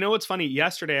 And you know what's funny?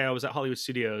 Yesterday I was at Hollywood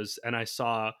Studios and I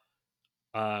saw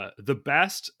the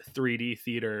best 3D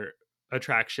theater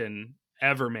attraction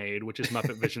ever made, which is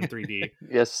Muppet Vision 3D.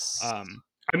 Yes.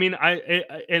 I mean,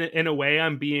 in a way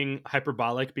I'm being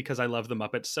hyperbolic because I love the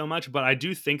Muppets so much, but I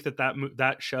do think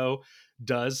that show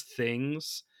does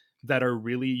things that are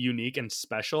really unique and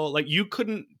special. Like, you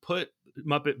couldn't put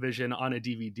Muppet Vision on a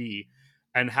DVD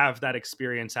and have that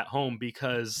experience at home,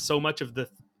 because so much of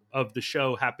the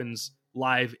show happens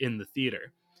live in the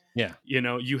theater. Yeah.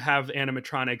 You have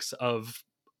animatronics of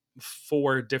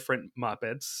 4 different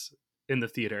Muppets in the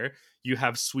theater. You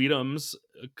have Sweetums,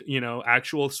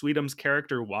 actual Sweetums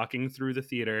character walking through the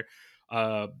theater.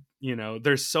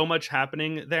 There's so much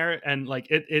happening there, and like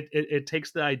it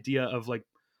takes the idea of like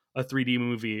a 3D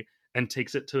movie and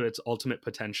takes it to its ultimate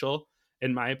potential,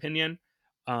 in my opinion.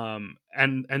 And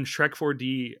Shrek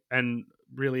 4D, and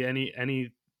really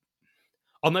any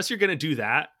unless you're gonna do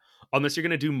that, unless you're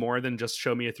gonna do more than just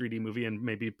show me a 3D movie and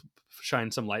maybe shine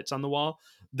some lights on the wall,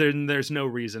 then there's no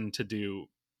reason to do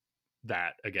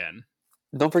that again.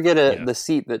 Don't forget the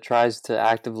seat that tries to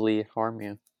actively harm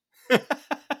you.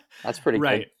 That's pretty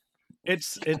right. Good.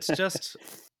 It's just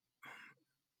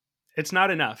it's not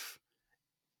enough.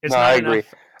 It's no, not I agree.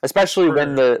 enough, especially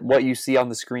when what you see on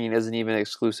the screen isn't even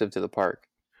exclusive to the park.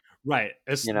 Right.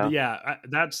 You know? Yeah.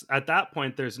 That's at that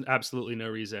point. There's absolutely no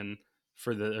reason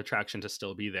for the attraction to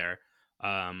still be there.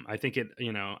 I think it.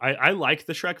 I like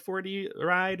the Shrek 4D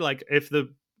ride. Like if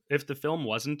the film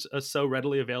wasn't so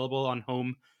readily available on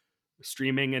home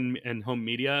streaming and home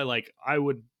media, like I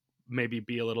would maybe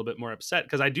be a little bit more upset,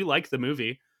 because I do like the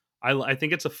movie. I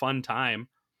think it's a fun time,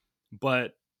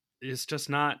 but it's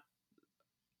just not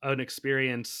an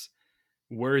experience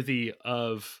worthy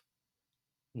of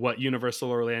what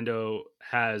Universal Orlando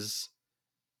has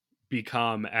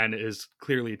become and is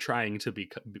clearly trying to be.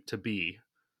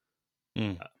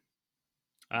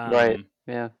 Right.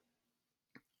 Yeah.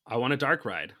 I want a dark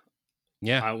ride.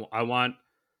 Yeah. I want,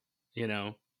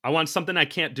 I want something I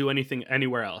can't do anything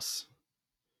anywhere else.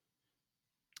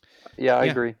 Yeah, I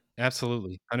agree.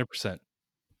 Absolutely. 100%.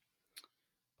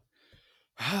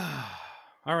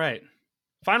 All right.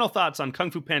 Final thoughts on Kung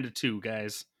Fu Panda 2,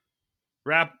 guys.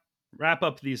 Wrap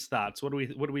up these thoughts. What do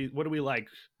we like?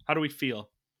 How do we feel?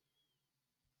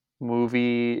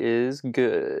 Movie is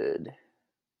good.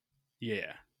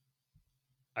 Yeah.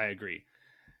 I agree.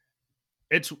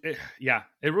 It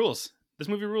rules. This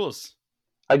movie rules.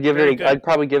 I'd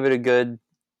probably give it a good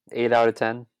 8 out of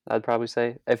 10. I'd probably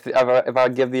say if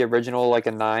I'd give the original like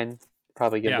a 9,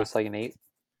 probably give this like an 8.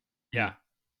 Yeah,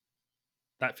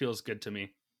 that feels good to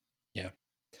me. Yeah.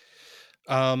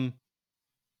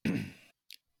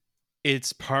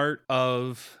 It's part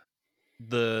of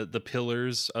the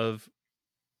pillars of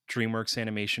DreamWorks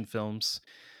animation films,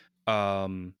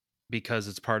 because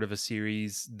it's part of a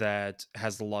series that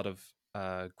has a lot of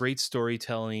great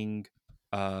storytelling,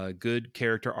 good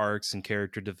character arcs and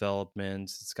character development.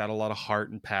 It's got a lot of heart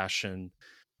and passion.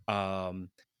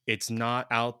 It's not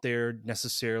out there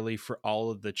necessarily for all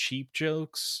of the cheap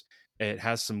jokes. It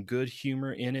has some good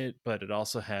humor in it, but it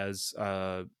also has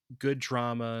good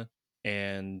drama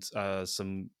and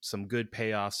some good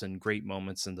payoffs and great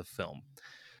moments in the film.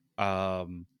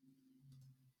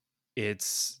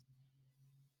 It's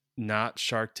not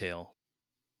Shark Tale.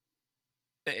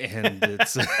 And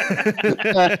it's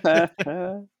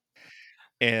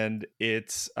and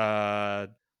it's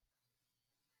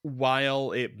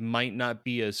while it might not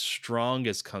be as strong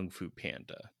as Kung Fu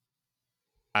Panda,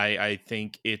 I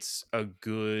think it's a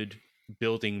good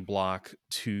building block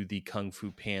to the Kung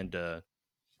Fu Panda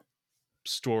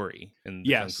story in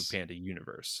the Kung Fu Panda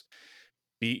universe.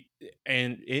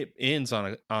 And it ends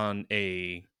on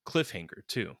a cliffhanger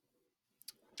too.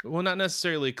 Well, not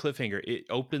necessarily a cliffhanger. It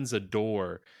opens a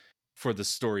door for the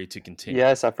story to continue.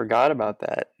 Yes, I forgot about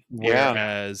that.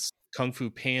 Whereas Kung Fu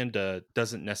Panda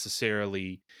doesn't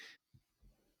necessarily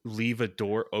leave a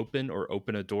door open or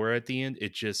open a door at the end.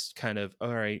 It just kind of,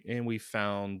 all right, and we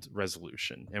found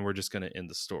resolution and we're just going to end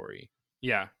the story.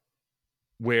 Yeah.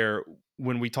 Where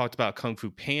when we talked about Kung Fu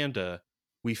Panda,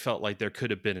 we felt like there could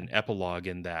have been an epilogue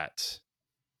in that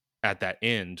at that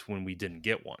end when we didn't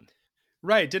get one.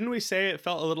 Right. Didn't we say it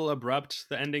felt a little abrupt,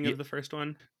 the ending of the first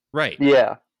one? Right.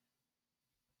 Yeah.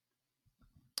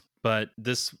 But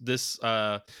this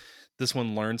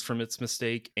one learns from its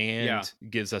mistake and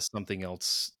gives us something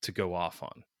else to go off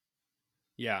on.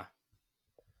 Yeah.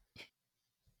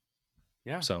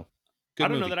 Yeah. So, I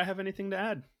don't know that I have anything to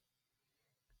add.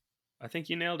 I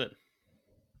think you nailed it.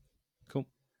 Cool.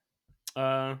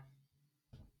 The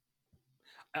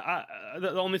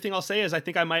only thing I'll say is I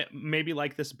think I might maybe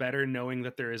like this better knowing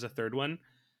that there is a third one.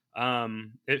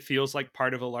 It feels like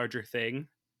part of a larger thing.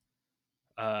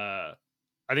 I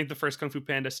think the first Kung Fu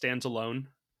Panda stands alone.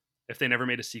 If they never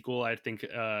made a sequel, I think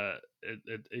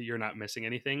you're not missing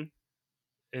anything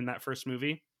in that first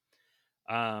movie.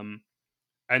 And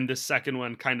the second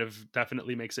one kind of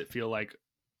definitely makes it feel like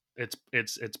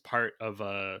it's part of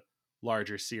a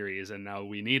larger series, and now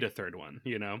we need a third one,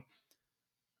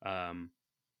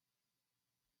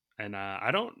 And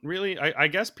I don't really, I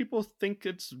guess people think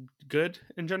it's good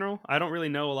in general. I don't really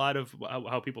know a lot of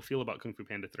how people feel about Kung Fu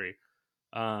Panda 3.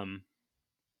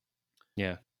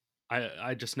 Yeah.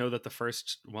 I just know that the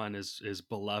first one is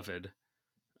beloved.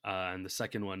 And the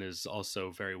second one is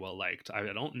also very well liked. I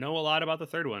don't know a lot about the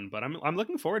third one, but I'm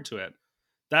looking forward to it.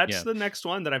 That's the next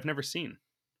one that I've never seen.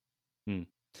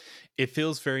 It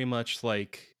feels very much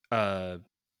like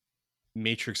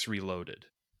Matrix Reloaded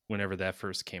whenever that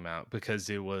first came out, because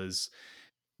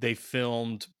they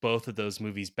filmed both of those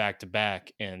movies back to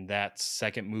back, and that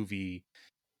second movie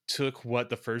took what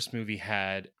the first movie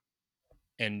had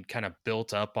and kind of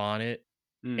built up on it,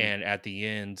 and at the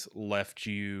end left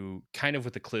you kind of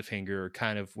with a cliffhanger,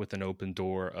 kind of with an open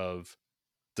door of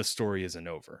the story isn't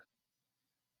over.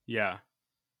 Yeah.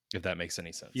 If that makes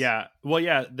any sense. Yeah. Well,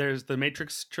 yeah, there's the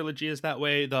Matrix trilogy is that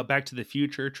way. The Back to the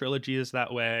Future trilogy is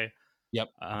that way. Yep.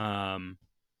 The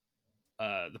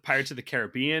Pirates of the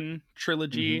Caribbean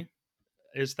trilogy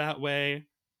is that way.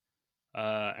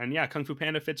 And yeah, Kung Fu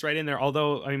Panda fits right in there.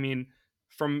 Although, I mean,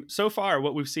 from so far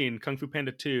what we've seen, Kung Fu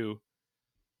Panda 2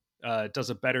 does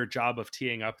a better job of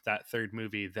teeing up that third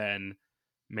movie than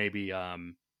maybe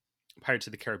Pirates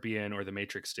of the Caribbean or The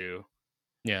Matrix do.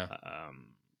 Yeah.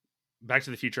 Back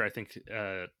to the Future, I think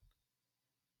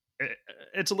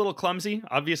it's a little clumsy.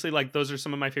 Obviously, like, those are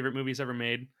some of my favorite movies ever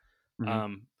made.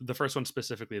 The first one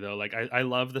specifically, though, like I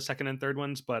love the second and third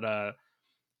ones, but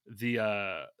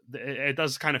it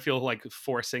does kind of feel like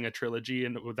forcing a trilogy,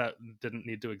 and that didn't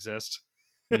need to exist.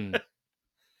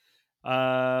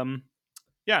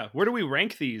 Yeah, where do we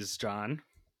rank these, John?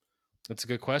 That's a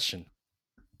good question.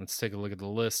 Let's take a look at the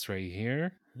list right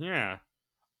here. Yeah.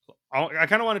 I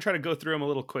kind of want to try to go through them a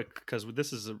little quick, because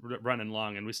this is running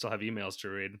long and we still have emails to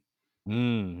read.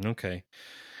 Okay.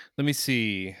 Let me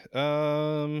see.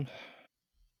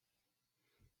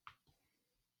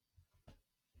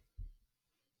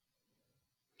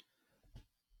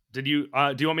 Do you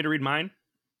want me to read mine?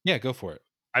 Yeah, go for it.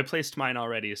 I placed mine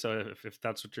already, so if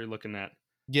that's what you're looking at.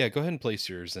 Yeah, go ahead and place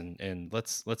yours, and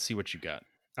let's see what you got.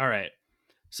 All right.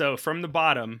 So from the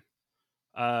bottom,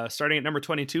 starting at number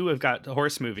 22, we've got the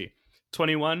Horse Movie.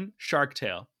 21, Shark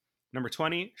Tale. Number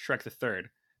 20, Shrek the Third.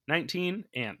 19,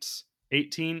 Ants.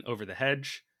 18, Over the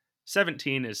Hedge.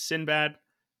 17 is Sinbad.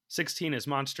 16 is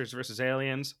Monsters vs.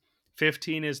 Aliens.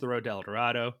 15 is The Road to El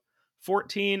Dorado.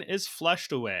 14 is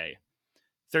Flushed Away.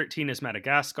 13 is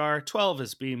Madagascar. 12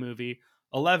 is B-Movie.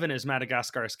 11 is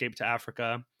Madagascar Escape to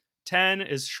Africa. 10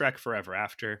 is Shrek Forever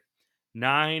After.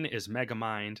 9 is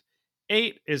Megamind.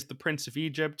 8 is The Prince of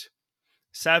Egypt.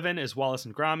 7 is Wallace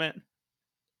and Gromit.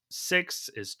 6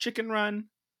 is Chicken Run.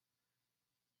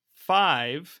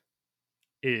 5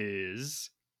 is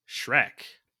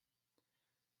Shrek.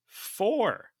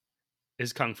 4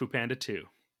 is Kung Fu Panda 2.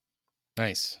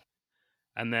 Nice.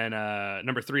 And then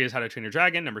number 3 is How to Train Your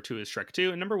Dragon. Number 2 is Shrek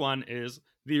 2. And number 1 is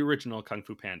the original Kung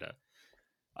Fu Panda.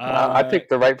 I picked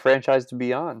the right franchise to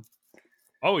be on.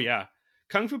 Oh, yeah.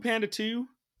 Kung Fu Panda 2,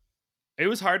 it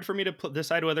was hard for me to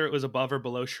decide whether it was above or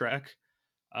below Shrek.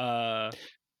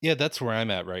 Yeah, that's where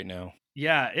I'm at right now.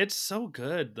 Yeah, it's so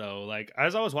good, though. Like,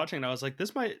 as I was watching it, I was like,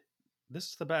 this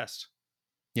is the best.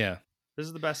 Yeah. This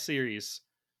is the best series.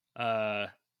 Yeah.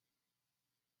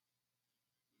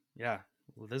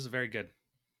 Well, this is very good.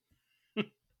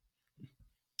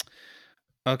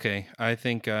 Okay, I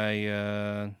think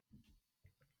I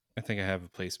have a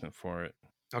placement for it.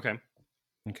 Okay.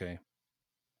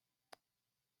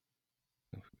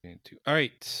 All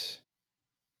right.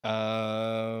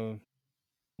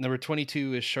 Number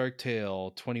 22 is Shark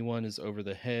Tale. 21 is Over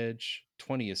the Hedge.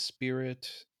 20 is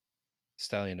Spirit,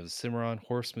 Stallion of the Cimarron,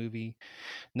 Horse Movie.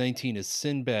 19 is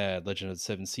Sinbad, Legend of the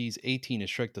Seven Seas. 18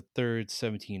 is Shrek the Third.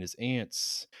 17 is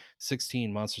Ants.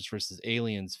 16, Monsters vs.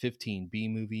 Aliens. 15,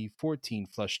 B-Movie. 14,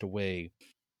 Flushed Away.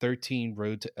 13,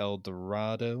 Road to El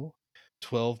Dorado.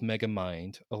 12,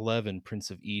 Megamind. 11,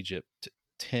 Prince of Egypt.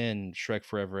 10, Shrek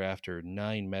Forever After.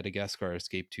 9, Madagascar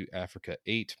Escape to Africa.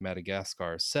 8,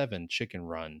 Madagascar. 7, Chicken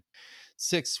Run.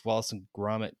 6, Wallace and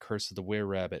Gromit Curse of the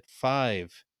Were-Rabbit.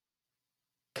 5,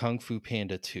 Kung Fu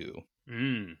Panda 2.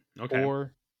 Okay.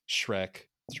 4, Shrek.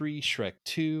 3, Shrek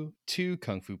 2. 2,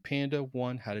 Kung Fu Panda.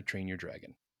 1, How to Train Your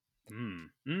Dragon.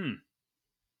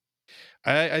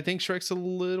 I think Shrek's a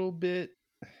little bit...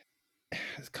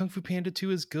 Kung Fu Panda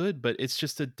 2 is good, but it's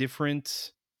just a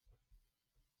different...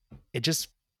 It just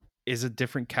is a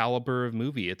different caliber of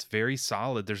movie. It's very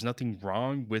solid. There's nothing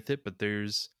wrong with it, but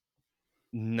there's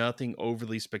nothing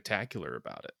overly spectacular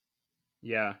about it.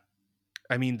 Yeah.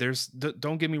 I mean,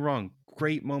 don't get me wrong,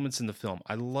 great moments in the film.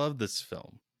 I love this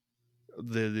film.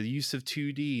 The use of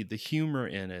 2D, the humor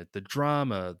in it, the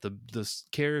drama, the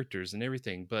characters and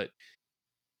everything, but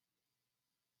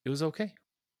it was okay.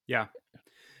 Yeah.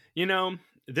 You know,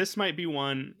 this might be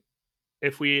one,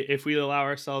 if we allow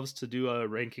ourselves to do a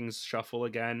rankings shuffle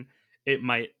again, it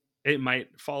might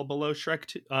fall below Shrek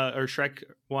 2, or Shrek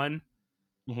 1.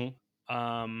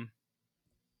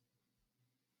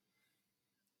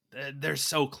 They're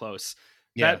so close.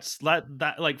 Yeah. That's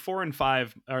that like 4 and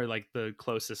 5 are like the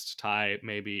closest tie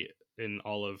maybe in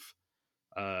all of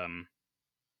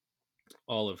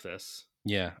this.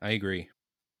 Yeah, I agree.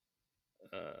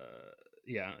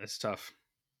 Yeah, it's tough.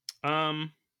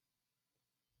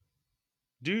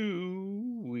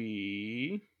 Do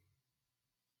we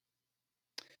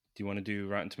Do you want to do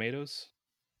Rotten Tomatoes?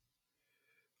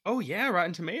 Oh yeah,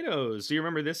 Rotten Tomatoes. Do you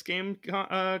remember this game,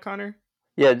 Connor?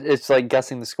 Yeah, it's like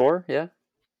guessing the score. Yeah.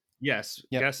 Yes,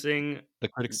 Yep. guessing The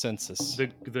critics' census.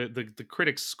 the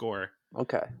critics score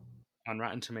Okay. on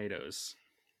Rotten Tomatoes.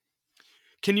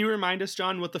 Can you remind us,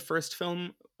 John, what the first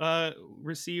film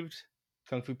received?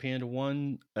 Kung Fu Panda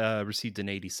 1 received an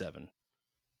 87.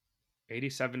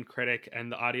 87 critic,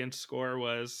 and the audience score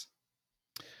was.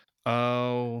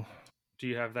 Oh, Do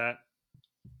you have that?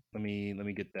 let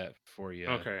me get that for you.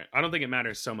 Okay, I don't think it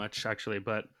matters so much actually,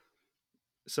 but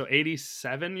so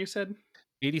 87, you said?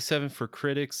 87 for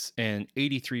critics and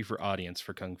 83 for audience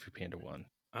for Kung Fu Panda 1.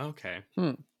 Okay.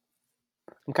 I'm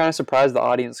kind of surprised the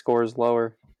audience score is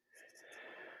lower.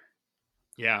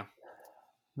 Yeah.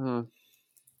 Hmm.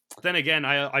 Then again,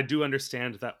 I do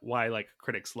understand that why like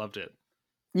critics loved it.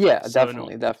 Yeah, So,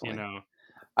 definitely. You know.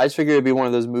 I just figured it'd be one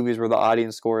of those movies where the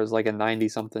audience score is like a 90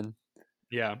 something.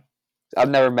 Yeah. I've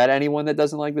never met anyone that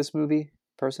doesn't like this movie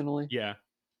personally. Yeah.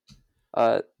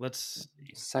 Let's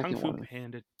see. Second Kung Fu one.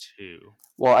 Panda 2.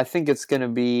 Well, I'm thinking it's going to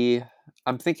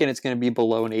be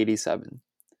below an 87.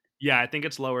 Yeah, I think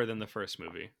it's lower than the first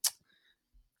movie.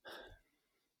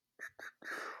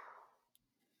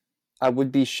 I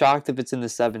would be shocked if it's in the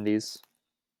 70s.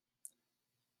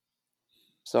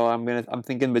 So I'm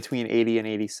thinking between 80 and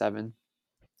 87.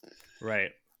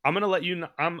 Right. I'm gonna let you.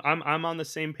 I'm on the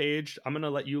same page. I'm gonna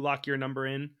let you lock your number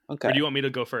in. Okay. Or do you want me to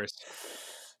go first?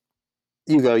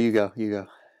 You go.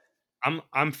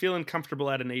 I'm feeling comfortable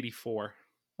at an 84.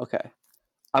 Okay.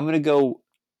 I'm going to go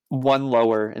one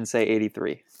lower and say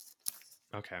 83.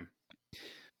 Okay.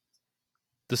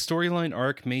 The storyline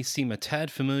arc may seem a tad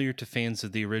familiar to fans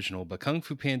of the original, but Kung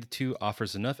Fu Panda 2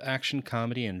 offers enough action,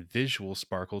 comedy, and visual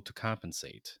sparkle to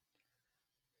compensate.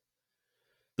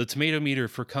 The tomato meter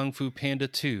for Kung Fu Panda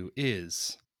 2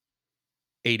 is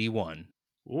 81.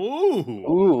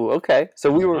 Ooh. Okay.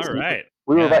 So we were All right.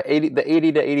 We were Yeah. about 80. The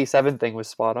 80 to 87 thing was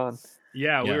spot on.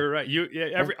 Yeah, we Yeah. were right.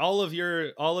 All of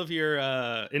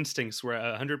your instincts were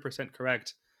 100%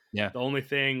 correct. Yeah. The only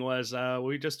thing was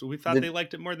we thought they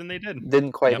liked it more than they did.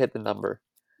 Didn't quite Yep. hit the number.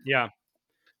 Yeah.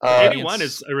 81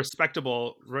 is a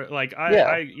respectable. Like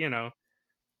I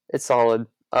It's solid.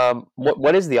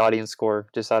 What is the audience score?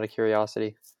 Just out of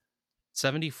curiosity.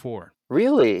 74.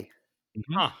 Really?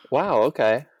 Huh. Wow.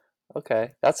 Okay.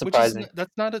 That's surprising.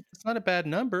 It's not a bad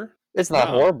number. It's not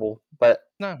No. horrible, but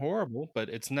It's not horrible, but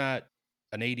it's not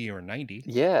an 80 or 90.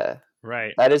 yeah,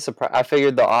 Right. that is surprising. I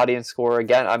figured the audience score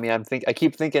again. I mean, I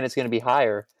keep thinking it's going to be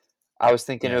higher. I was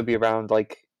thinking it Yeah. would be around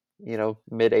like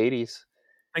mid 80s.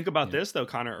 Think about this though,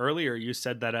 Connor. Earlier, you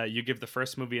said that you give the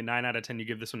first movie a 9 out of 10. You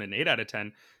give this one an 8 out of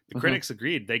 10. The critics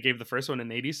agreed. They gave the first one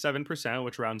an 87%,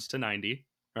 which rounds to 90.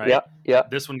 Right. Yeah.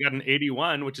 This one got an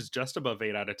 81, which is just above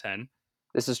 8 out of 10.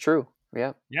 This is true.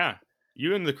 Yeah. Yeah.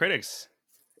 You and the critics.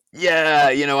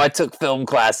 Yeah. I took film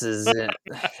classes.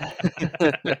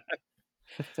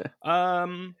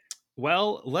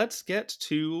 Well, let's get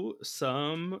to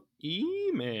some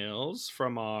emails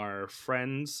from our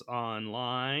friends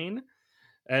online.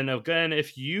 And again,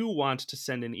 if you want to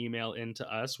send an email in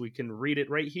to us, we can read it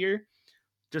right here.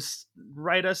 Just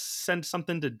write us, send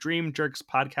something to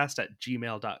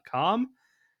dreamjerkspodcast@gmail.com,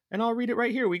 and I'll read it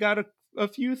right here. We got a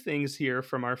few things here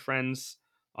from our friends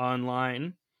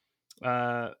online.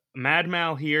 Mad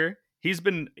Mal here. He's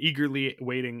been eagerly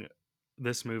waiting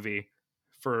this movie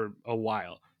for a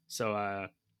while. So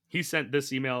he sent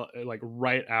this email like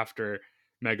right after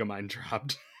Megamind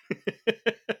dropped.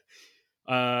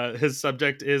 His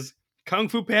subject is Kung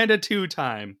Fu Panda 2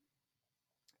 time.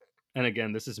 And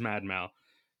again, this is Mad Mal.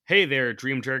 Hey there,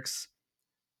 Dream Jerks.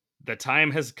 The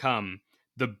time has come.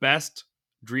 The best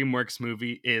DreamWorks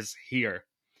movie is here.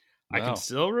 Wow. I can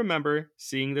still remember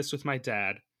seeing this with my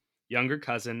dad, younger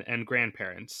cousin, and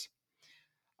grandparents.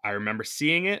 I remember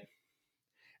seeing it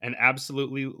and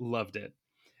absolutely loved it.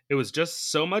 It was just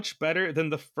so much better than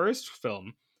the first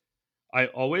film. I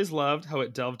always loved how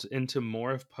it delved into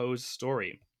more of Poe's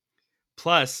story.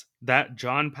 Plus, that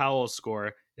John Powell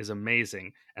score is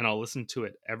amazing, and I'll listen to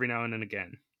it every now and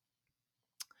again.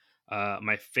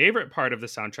 My favorite part of the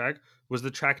soundtrack was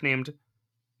the track named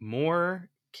More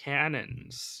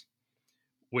Cannons,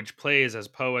 which plays as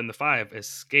Poe and the Five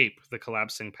escape the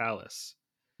collapsing palace.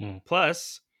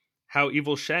 Plus, how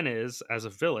evil Shen is as a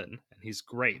villain, and he's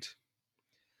great.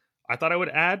 I thought I would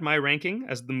add my ranking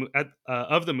as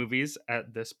of the movies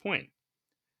at this point.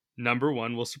 Number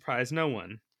 1 will surprise no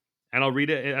one, and I'll read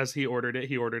it as he ordered it.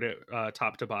 He ordered it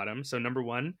top to bottom. So number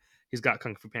 1, he's got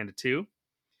Kung Fu Panda 2.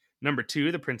 Number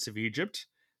 2, The Prince of Egypt.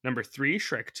 Number 3,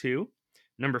 Shrek 2.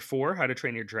 Number 4, How to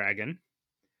Train Your Dragon.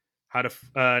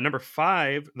 Number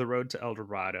 5, The Road to El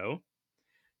Dorado.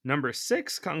 Number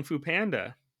 6, Kung Fu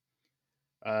Panda.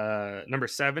 Number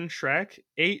 7, Shrek.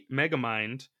 8,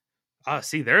 Megamind.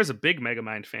 See, there's a big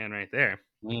Megamind fan right there.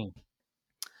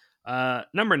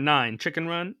 Number 9, Chicken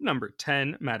Run. Number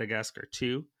 10, Madagascar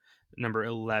 2. Number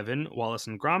 11, Wallace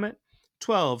and Gromit.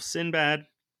 12, Sinbad.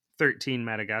 13,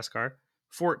 Madagascar.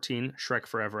 14, Shrek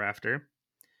Forever After.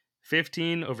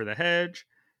 15, Over the Hedge.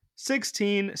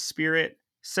 16, Spirit.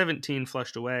 17,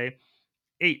 Flushed Away.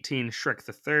 18, Shrek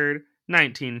the Third.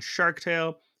 19, Shark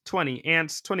Tale. 20,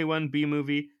 Ants. 21,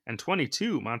 B-Movie. And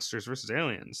 22, Monsters vs.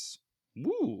 Aliens.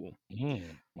 Woo.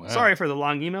 Wow. Sorry for the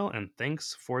long email, and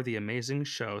thanks for the amazing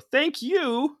show. Thank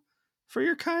you for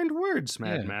your kind words,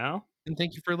 Mad Mal. And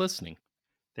thank you for listening.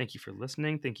 Thank you for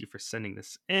listening. Thank you for sending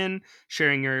this in,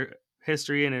 sharing your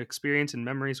history and experience and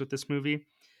memories with this movie.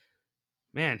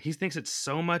 Man, he thinks it's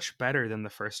so much better than the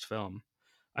first film.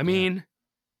 I mean,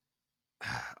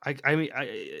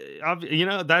 you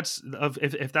know, that's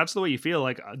if that's the way you feel,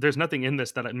 like, there's nothing in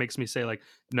this that makes me say, like,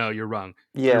 no, you're wrong.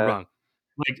 Yeah. You're wrong.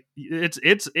 Like,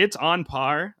 it's on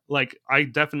par. Like, I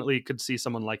definitely could see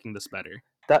someone liking this better.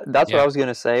 That's what I was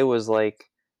gonna say was, like,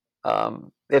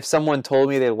 if someone told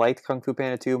me they liked Kung Fu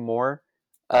Panda 2 more,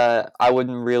 I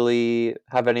wouldn't really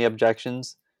have any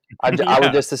objections. I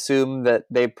would just assume that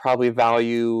they probably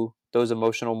value those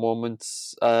emotional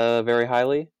moments very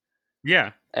highly.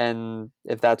 Yeah. And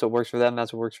if that's what works for them,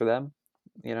 that's what works for them.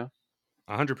 You know?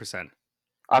 100%.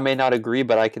 I may not agree,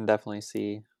 but I can definitely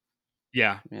see.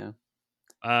 Yeah. Yeah.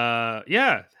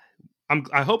 Yeah.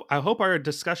 I hope our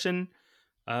discussion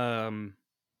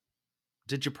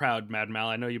did you proud, Mad Mal.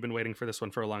 I know you've been waiting for this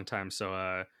one for a long time, so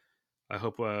I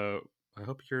hope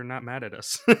you're not mad at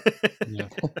us. Yeah.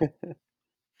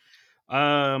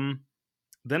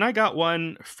 Then I got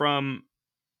one from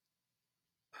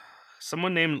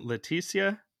someone named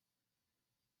Leticia.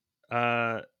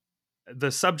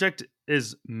 The subject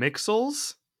is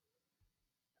Mixels,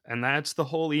 and that's the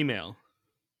whole email.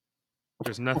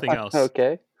 There's nothing else.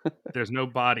 Okay. There's no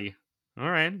body. All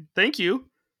right. Thank you.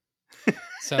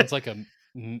 Sounds like a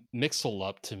mixel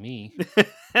up to me.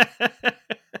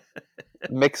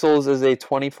 Mixels is a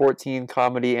 2014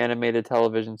 comedy animated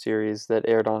television series that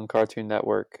aired on Cartoon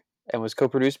Network and was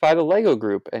co-produced by the Lego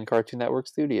Group and Cartoon Network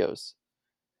Studios.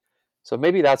 So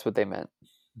maybe that's what they meant.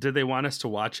 Did they want us to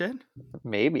watch it?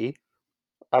 Maybe.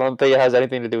 I don't think it has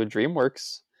anything to do with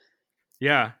DreamWorks.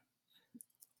 Yeah.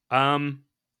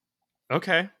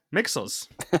 Okay. Mixels.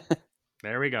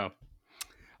 There we go.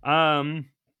 And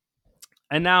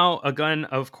now, again,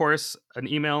 of course, an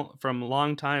email from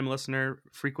longtime listener,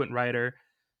 frequent writer,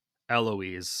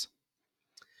 Eloise.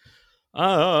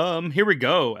 Here we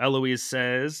go. Eloise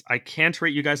says, I can't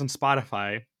rate you guys on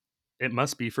Spotify. It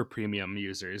must be for premium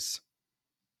users.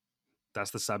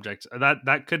 That's the subject.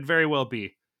 That could very well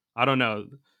be. I don't know.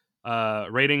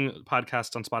 Rating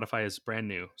podcasts on Spotify is brand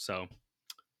new, so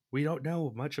we don't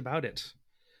know much about it.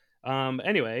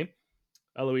 Anyway,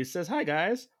 Eloise says, hi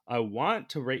guys, I want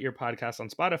to rate your podcast on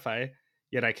Spotify,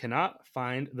 yet I cannot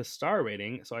find the star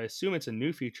rating, so I assume it's a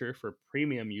new feature for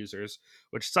premium users,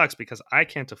 which sucks because I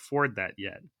can't afford that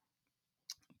yet.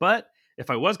 But if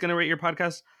I was going to rate your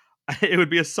podcast, it would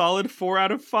be a solid 4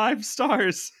 out of 5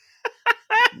 stars.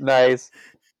 Nice.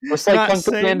 It's like Kung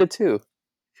Fu Panda 2.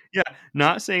 Yeah,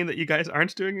 not saying that you guys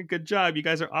aren't doing a good job. You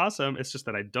guys are awesome. It's just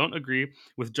that I don't agree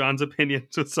with John's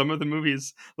opinions with some of the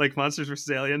movies like Monsters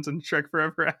vs. Aliens and Shrek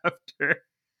Forever After.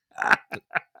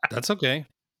 That's okay.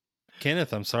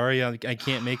 Kenneth, I'm sorry I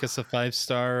can't make us a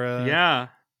 5-star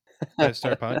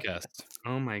 5-star podcast.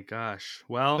 Oh my gosh.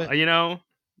 Well, But- you know,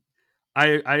 I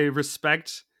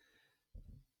respect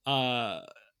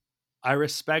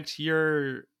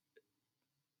your,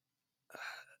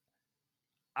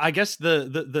 I guess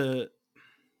the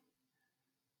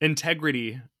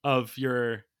integrity of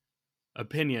your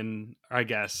opinion, I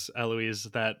guess, Eloise,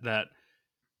 that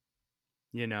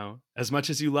you know, as much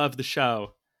as you love the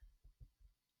show,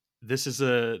 this is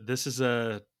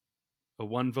a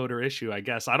one voter issue, I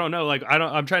guess. I don't know, like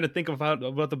I'm trying to think about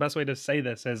the best way to say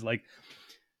this, as like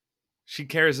she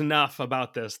cares enough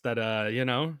about this that you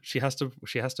know, she has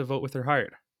to vote with her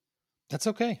heart. That's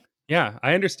okay. Yeah,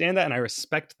 I understand that and I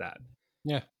respect that.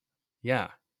 Yeah.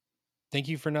 Thank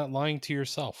you for not lying to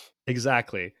yourself.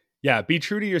 Exactly. Yeah, be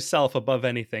true to yourself above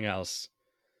anything else.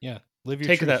 Yeah. Live your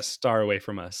Take truth. that star away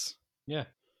from us. Yeah.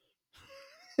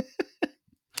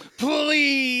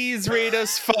 Please rate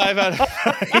us 5 out of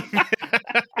 5.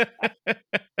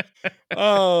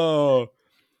 Oh,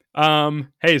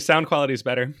 hey, sound quality is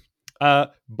better.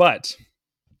 But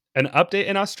an update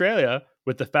in Australia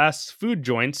with the fast food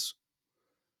joints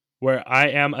where I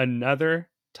am, another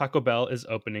Taco Bell is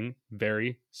opening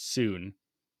very soon.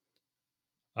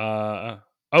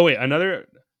 Another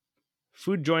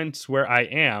food joints where I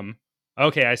am.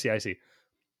 Okay, I see.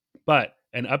 But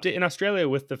an update in Australia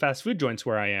with the fast food joints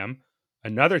where I am,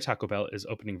 another Taco Bell is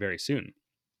opening very soon.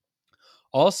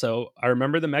 Also, I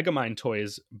remember the Megamind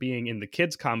toys being in the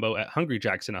kids combo at Hungry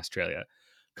Jack's in Australia.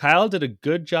 Kyle did a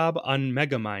good job on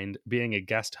Megamind being a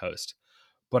guest host,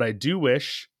 but I do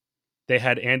wish they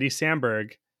had Andy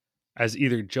Samberg as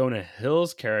either Jonah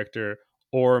Hill's character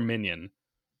or Minion.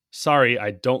 Sorry,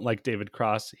 I don't like David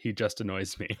Cross. He just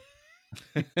annoys me.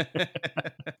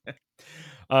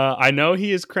 I know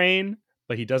he is Crane,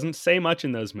 but he doesn't say much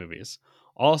in those movies.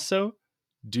 Also,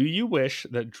 do you wish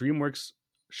that DreamWorks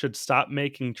should stop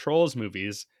making Trolls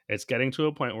movies? It's getting to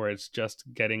a point where it's just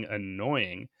getting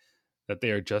annoying that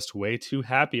they are just way too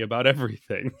happy about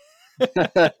everything.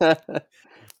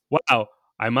 Wow,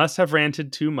 I must have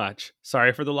ranted too much.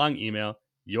 Sorry for the long email.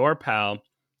 Your pal,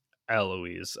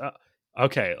 Eloise.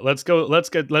 Okay, let's go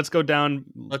down.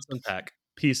 Let's unpack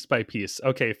piece by piece.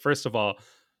 Okay, first of all,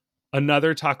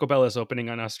 another Taco Bell is opening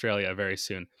in Australia very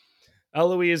soon.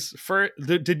 Eloise,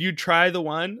 did you try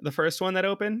the first one that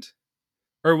opened?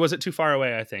 Or was it too far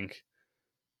away, I think?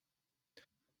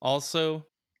 Also,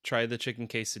 try the chicken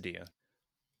quesadilla.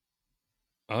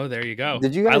 Oh, there you go.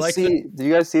 Did you guys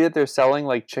see that they're selling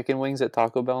like chicken wings at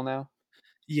Taco Bell now?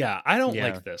 Yeah, I don't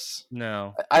like this.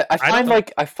 No.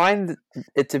 I find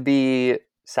it to be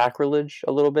sacrilege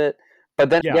a little bit. But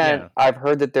then again, I've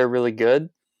heard that they're really good.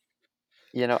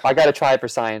 You know, I got to try it for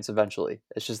science eventually.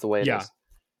 It's just the way it is.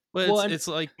 Well, it's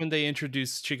like when they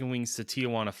introduced chicken wings to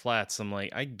Tijuana Flats. I'm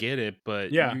like, I get it,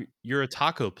 but you're a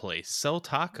taco place. Sell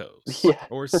tacos. Yeah.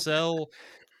 Or sell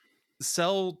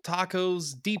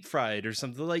tacos deep fried or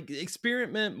something. Like,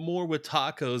 experiment more with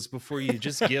tacos before you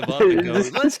just give up and go,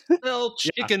 let's sell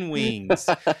chicken wings.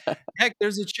 Heck,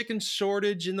 there's a chicken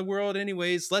shortage in the world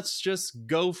anyways. Let's just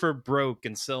go for broke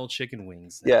and sell chicken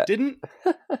wings. Yeah. Didn't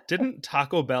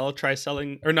Taco Bell try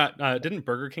selling, or not, didn't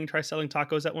Burger King try selling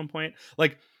tacos at one point?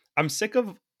 Like, I'm sick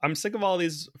of all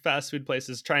these fast food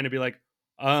places trying to be like,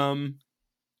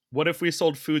 what if we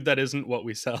sold food that isn't what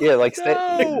we sell? Yeah, like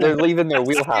they're leaving their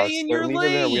wheelhouse. They're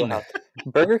leaving their wheelhouse.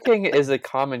 Burger King is a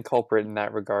common culprit in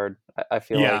that regard. I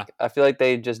feel like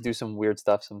they just do some weird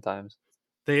stuff sometimes.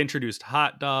 They introduced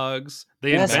hot dogs.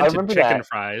 They invented chicken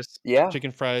fries. Yeah,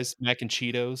 chicken fries, mac and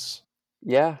Cheetos.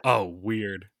 Yeah. Oh,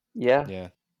 weird. Yeah.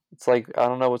 It's like, I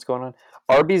don't know what's going on.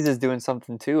 Arby's is doing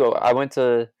something too. I went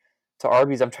to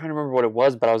Arby's. I'm trying to remember what it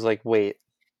was, but I was like, wait,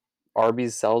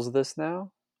 Arby's sells this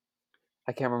now?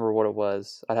 I can't remember what it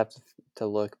was. I'd have to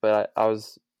look, but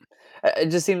it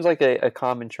just seems like a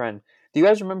common trend. Do you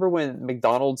guys remember when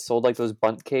McDonald's sold like those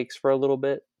bundt cakes for a little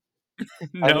bit?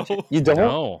 No. You don't?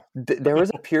 No. There was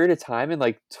a period of time in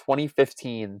like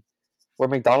 2015 where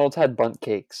McDonald's had bundt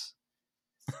cakes.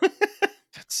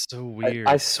 That's so weird.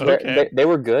 I swear they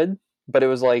were good, but it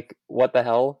was like, what the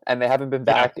hell? And they haven't been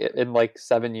back in like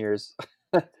 7 years.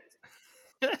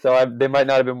 So they might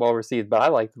not have been well received, but I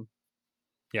liked them.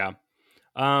 Yeah.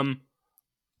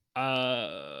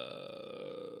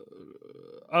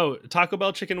 Taco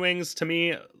Bell chicken wings, to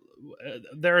me,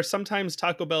 there are sometimes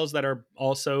Taco Bells that are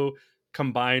also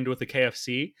combined with the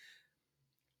KFC.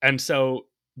 And so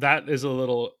that is a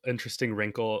little interesting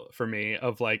wrinkle for me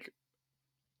of like,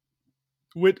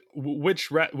 which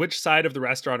side of the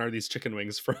restaurant are these chicken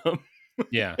wings from?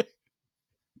 Yeah.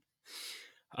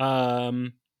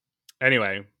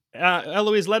 Anyway,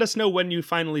 Eloise, let us know when you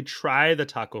finally try the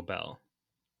Taco Bell.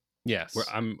 Yes.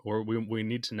 We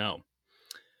need to know.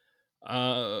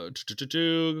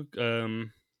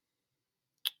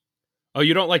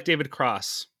 You don't like David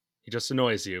Cross. He just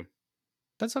annoys you.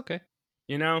 That's okay.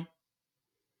 You know?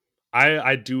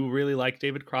 I do really like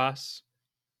David Cross.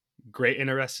 Great in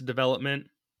Arrested Development.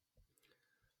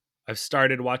 I've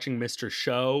started watching Mr.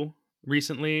 Show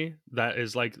recently. That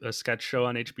is like a sketch show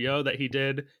on HBO that he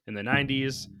did in the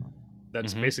 90s.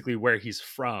 That's basically where he's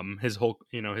from. His whole,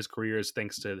 his career is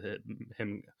thanks to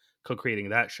him co-creating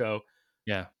that show.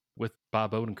 Yeah, with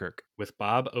Bob Odenkirk.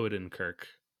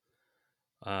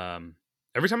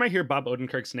 Every time I hear Bob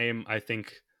Odenkirk's name, I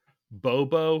think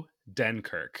Bobo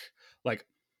Denkirk. Like,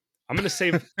 I'm gonna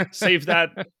save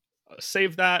that.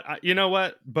 Save that. You know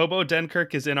what? Bobo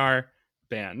Denkirk is in our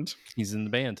band. He's in the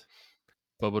band.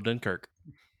 Bobo Denkirk.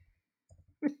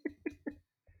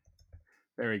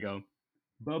 There we go.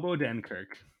 Bobo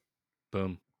Denkirk.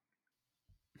 Boom.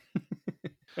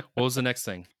 What was the next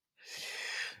thing?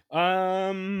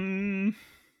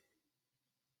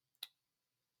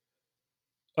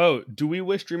 Oh, do we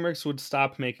wish DreamWorks would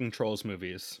stop making Trolls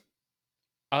movies?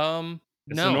 It's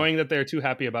No. annoying that they're too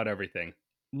happy about everything.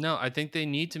 No, I think they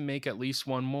need to make at least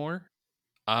one more.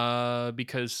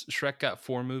 Because Shrek got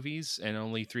 4 movies and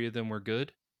only 3 of them were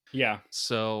good. Yeah.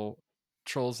 So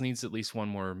Trolls needs at least one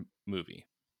more movie.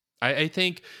 I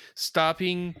think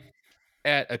stopping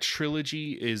at a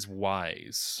trilogy is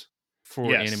wise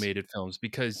for Yes. animated films,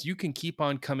 because you can keep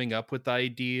on coming up with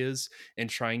ideas and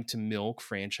trying to milk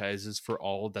franchises for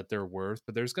all that they're worth,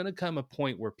 but there's going to come a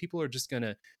point where people are just going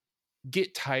to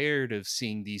get tired of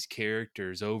seeing these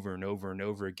characters over and over and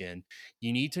over again.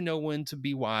 You need to know when to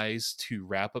be wise to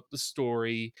wrap up the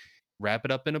story, wrap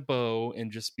it up in a bow,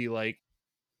 and just be like,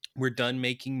 we're done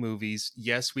making movies.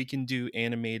 Yes, we can do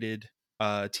animated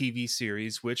TV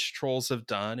series, which Trolls have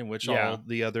done and which all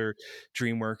the other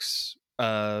DreamWorks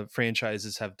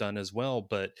franchises have done as well,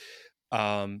 but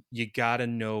you gotta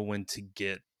know when to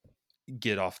get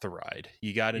off the ride.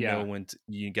 You gotta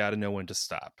know when to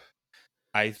stop.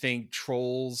 I think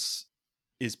Trolls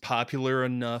is popular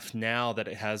enough now that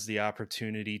it has the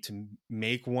opportunity to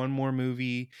make one more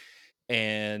movie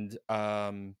and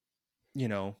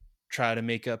try to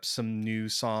make up some new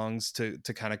songs to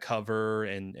kind of cover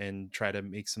and try to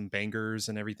make some bangers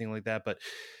and everything like that. But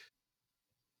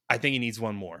I think it needs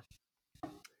one more.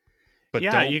 But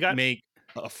don't make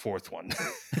a 4th one.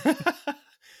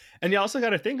 And you also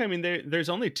got to think, I mean, there's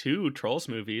only 2 Trolls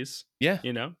movies. Yeah.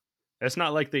 It's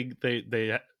not like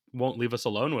they won't leave us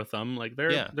alone with them. Like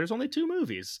there's only 2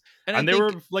 movies. And they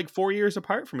were like 4 years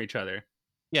apart from each other.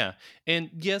 Yeah. And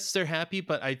yes, they're happy,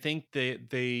 but I think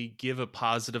they give a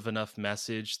positive enough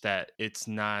message that it's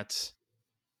not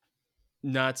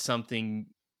something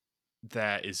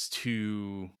that is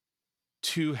too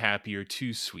happy or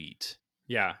too sweet.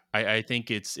 Yeah. I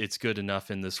think it's good enough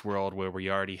in this world where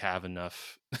we already have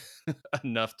enough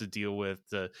to deal with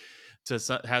to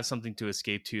have something to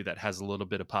escape to that has a little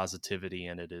bit of positivity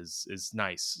in it is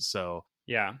nice. So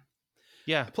yeah,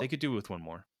 they could do with one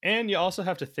more. And you also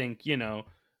have to think,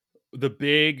 the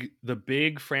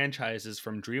big franchises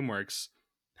from DreamWorks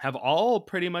have all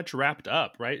pretty much wrapped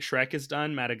up, right? Shrek is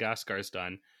done, Madagascar's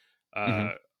done,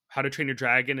 How to Train Your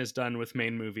Dragon is done with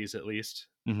main movies at least.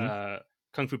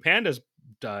 Kung Fu Panda's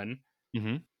done.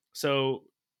 So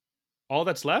all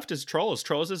that's left is Trolls.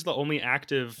 Trolls is the only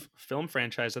active film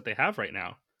franchise that they have right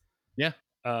now. Yeah.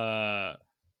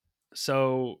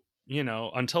 So,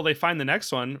 until they find the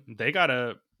next one, they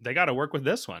gotta work with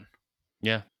this one.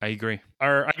 Yeah, I agree.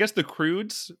 Or I guess the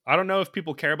Croods. I don't know if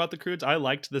people care about the Croods. I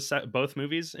liked both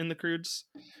movies in the Croods.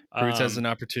 Croods has an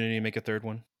opportunity to make a 3rd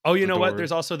one. Oh, you know what?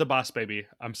 There's also the Boss Baby.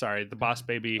 I'm sorry, the Boss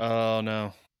Baby. Oh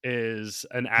no, is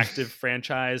an active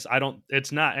franchise.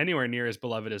 It's not anywhere near as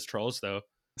beloved as Trolls though.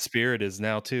 Spirit is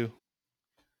now too.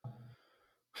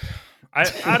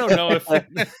 I don't know if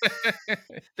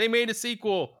they made a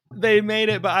sequel. They made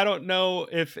it, but I don't know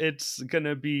if it's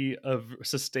gonna be a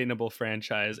sustainable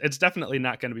franchise. It's definitely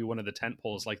not gonna be one of the tent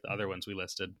poles like the other ones we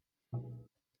listed.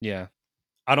 Yeah,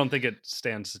 I don't think it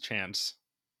stands a chance.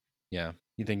 Yeah,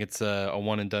 you think it's a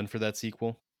one and done for that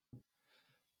sequel?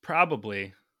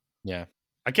 Probably. Yeah,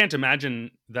 I can't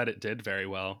imagine that it did very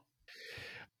well.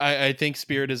 I think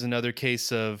Spirit is another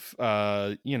case of,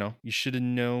 you should have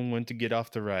known when to get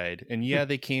off the ride. And yeah,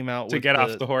 they came out to get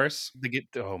off the horse.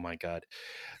 Oh my God.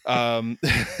 And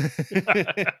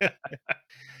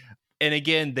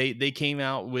again, they came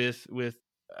out with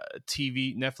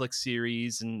TV Netflix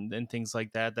series and things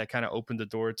like that kind of opened the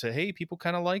door to, hey, people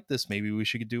kind of like this. Maybe we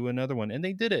should do another one. And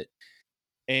they did it.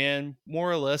 And more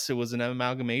or less, it was an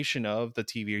amalgamation of the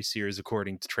TV series,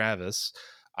 according to Travis.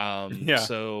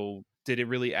 So did it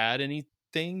really add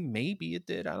anything? Maybe it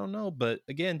did. I don't know. But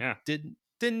again, didn't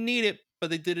need it, but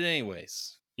they did it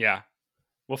anyways. Yeah.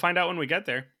 We'll find out when we get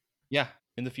there. Yeah,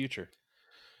 in the future.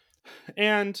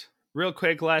 And real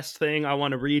quick, last thing I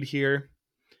want to read here.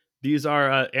 These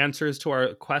are answers to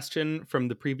our question from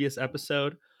the previous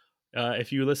episode.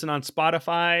 If you listen on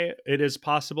Spotify, it is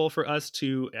possible for us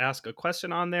to ask a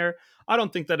question on there. I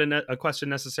don't think that a question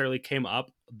necessarily came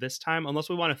up this time, unless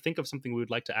we want to think of something we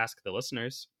would like to ask the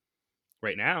listeners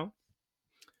right now.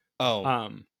 Oh,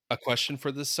 a question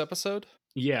for this episode?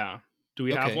 Yeah. Do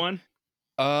we have one?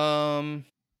 Are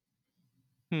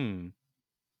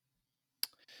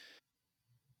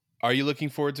you looking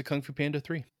forward to Kung Fu Panda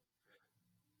 3?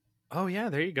 Oh, yeah.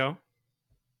 There you go.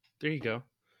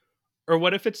 Or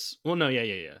what if it's... Well, no, yeah.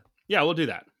 Yeah, we'll do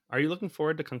that. Are you looking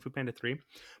forward to Kung Fu Panda 3?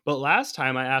 But last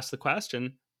time I asked the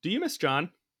question, do you miss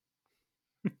John?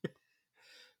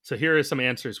 So here are some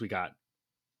answers we got.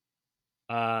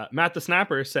 Matt the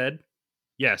Snapper said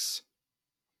yes.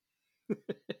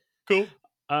 Cool.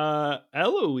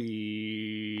 Eloise,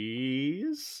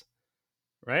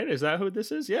 right? Is that who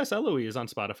this is? Yes, Eloise on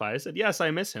Spotify. I said yes,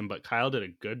 I miss him, but Kyle did a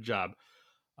good job.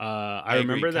 I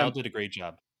remember agree. Kyle them. did a great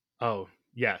job. Oh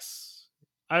yes,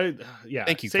 yeah.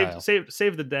 Thank you, Kyle.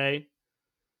 Save the day.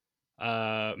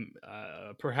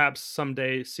 Perhaps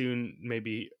someday soon,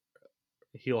 maybe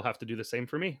he'll have to do the same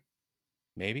for me.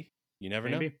 Maybe. You never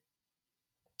know.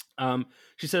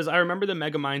 She says, I remember the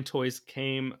Megamind toys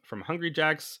came from Hungry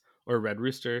Jack's or Red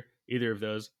Rooster, either of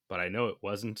those, but I know it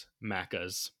wasn't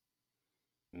Macca's.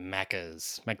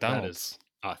 McDonald's. That is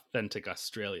authentic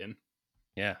Australian.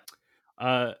 Yeah.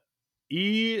 Linda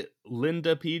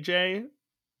PJ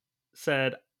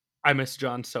said, I miss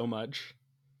John so much.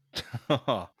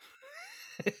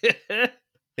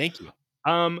 Thank you.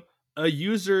 A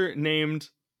user named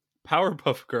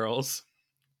Powerpuff Girls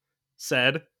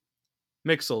said,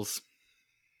 Mixels.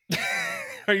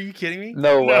 Are you kidding me?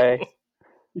 No way.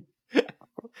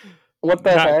 What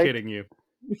the Not heck? kidding you.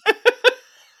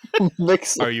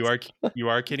 Mixels. You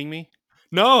are kidding me?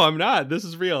 No, I'm not. This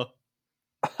is real.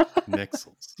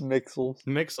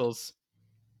 Mixels.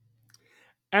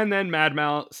 And then Mad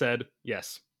Mal said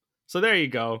yes. So there you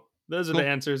go. Those are Cool. the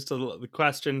answers to the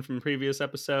question from previous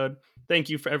episode. Thank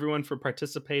you for everyone for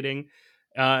participating.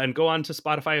 And go on to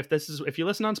Spotify. If you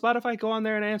listen on Spotify, go on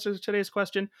there and answer today's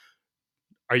question.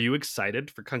 Are you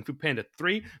excited for Kung Fu Panda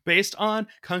 3 based on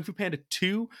Kung Fu Panda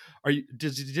 2?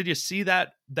 Did you see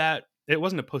that it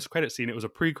wasn't a post-credit scene, it was a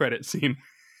pre-credit scene.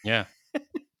 Yeah.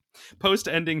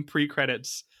 Post-ending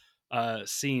pre-credits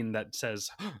scene that says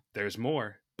there's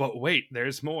more. But wait,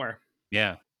 there's more.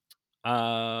 Yeah.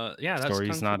 That's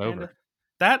Story's Kung not Fu over. Panda.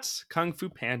 That's Kung Fu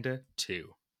Panda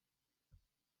 2.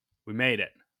 We made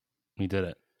it. We did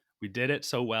it. We did it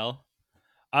so well.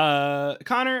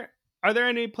 Connor, are there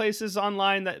any places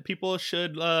online that people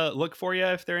should look for you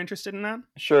if they're interested in that?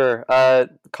 Sure.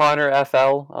 Connor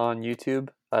FL on YouTube.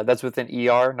 That's with an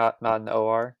ER, not an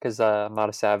OR, because I'm not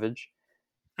a savage.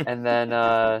 And then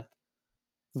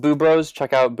Boo Bros.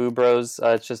 Check out Boo Bros.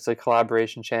 It's just a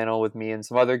collaboration channel with me and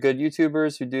some other good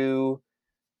YouTubers who do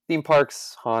theme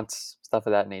parks, haunts, stuff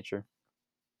of that nature.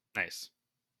 Nice.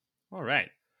 All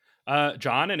right.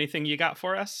 John, anything you got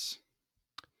for us?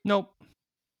 Nope.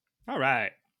 All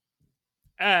right.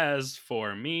 As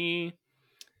for me,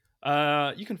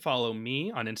 you can follow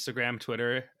me on Instagram,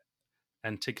 Twitter,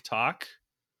 and TikTok,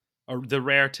 or the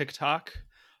rare TikTok,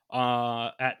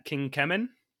 at King Kemen,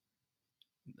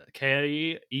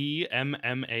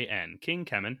 Kemman, King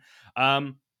Kemen.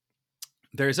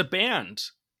 There's a band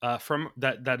from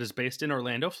that is based in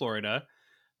Orlando, Florida,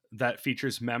 that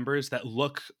features members that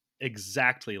look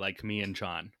exactly like me and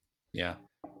John. Yeah.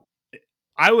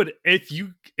 I would,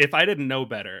 if I didn't know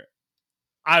better,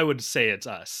 I would say it's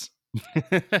us.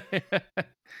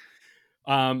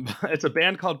 It's a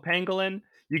band called Pangolin.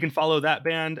 You can follow that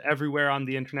band everywhere on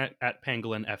the internet at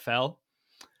Pangolin FL.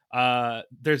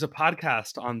 There's a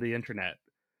podcast on the internet.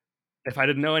 If I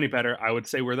didn't know any better, I would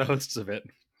say we're the hosts of it.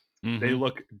 Mm-hmm.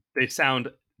 They sound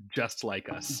just like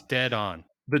us. Dead on.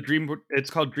 It's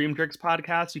called Dream Drix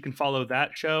Podcast. You can follow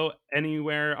that show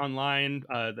anywhere online.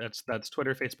 That's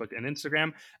Twitter, Facebook, and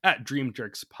Instagram at Dream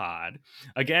Drix Pod.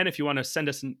 Again, if you want to send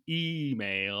us an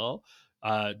email,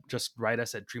 just write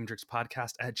us at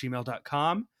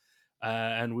dreamdrixpodcast@gmail.com.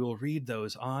 And we will read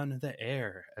those on the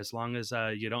air as long as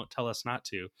you don't tell us not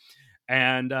to.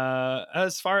 And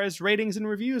as far as ratings and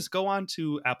reviews, go on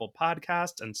to Apple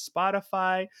Podcasts and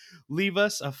Spotify. Leave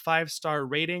us a 5-star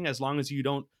rating as long as you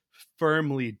don't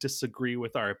firmly disagree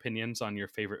with our opinions on your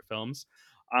favorite films.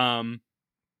 Write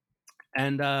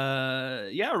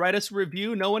us a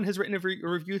review. No one has written a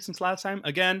review since last time.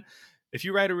 Again, if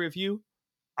you write a review,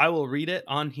 I will read it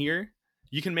on here.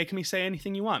 You can make me say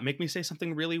anything you want. Make me say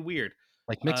something really weird.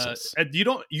 Like Mixels.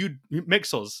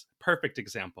 Mixels, perfect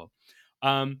example.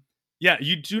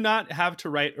 You do not have to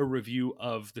write a review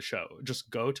of the show. Just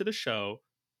go to the show,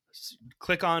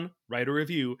 click on write a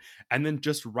review, and then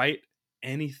just write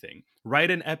anything.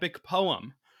 Write an epic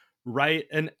poem. Write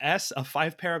a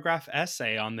 5-paragraph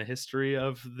essay on the history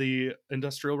of the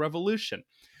Industrial Revolution.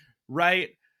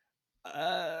 Write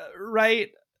a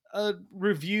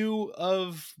review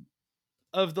of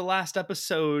the last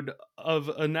episode of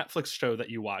a Netflix show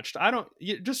that you watched.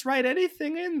 Just write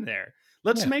anything in there.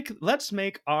 Let's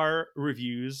make our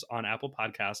reviews on Apple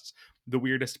Podcasts the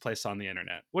weirdest place on the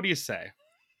internet. What do you say?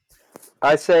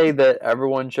 I say that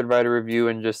everyone should write a review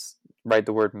and just write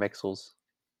the word Mixels.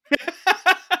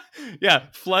 Yeah,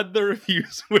 flood the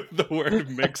reviews with the word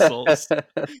Mixels.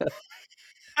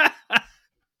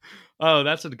 Oh,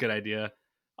 that's a good idea.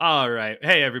 All right.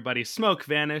 Hey, everybody. Smoke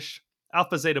Vanish,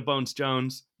 Alpha Zeta Bones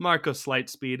Jones, Marcos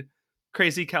Lightspeed,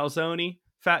 Crazy Calzone,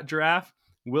 Fat Giraffe,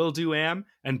 Will Do Am,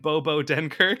 and Bobo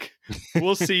Denkirk.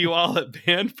 We'll see you all at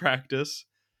band practice.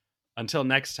 Until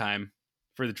next time,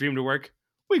 for the dream to work,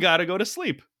 we gotta go to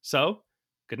sleep. So,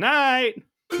 good night.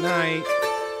 Night.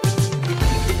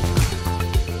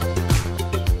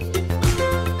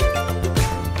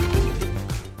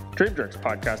 DreamJerks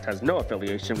podcast has no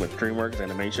affiliation with DreamWorks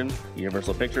Animation,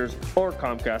 Universal Pictures, or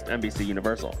Comcast NBC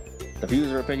Universal. The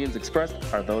views or opinions expressed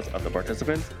are those of the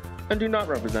participants and do not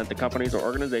represent the companies or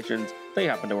organizations they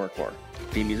happen to work for.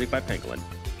 Theme music by Pangolin.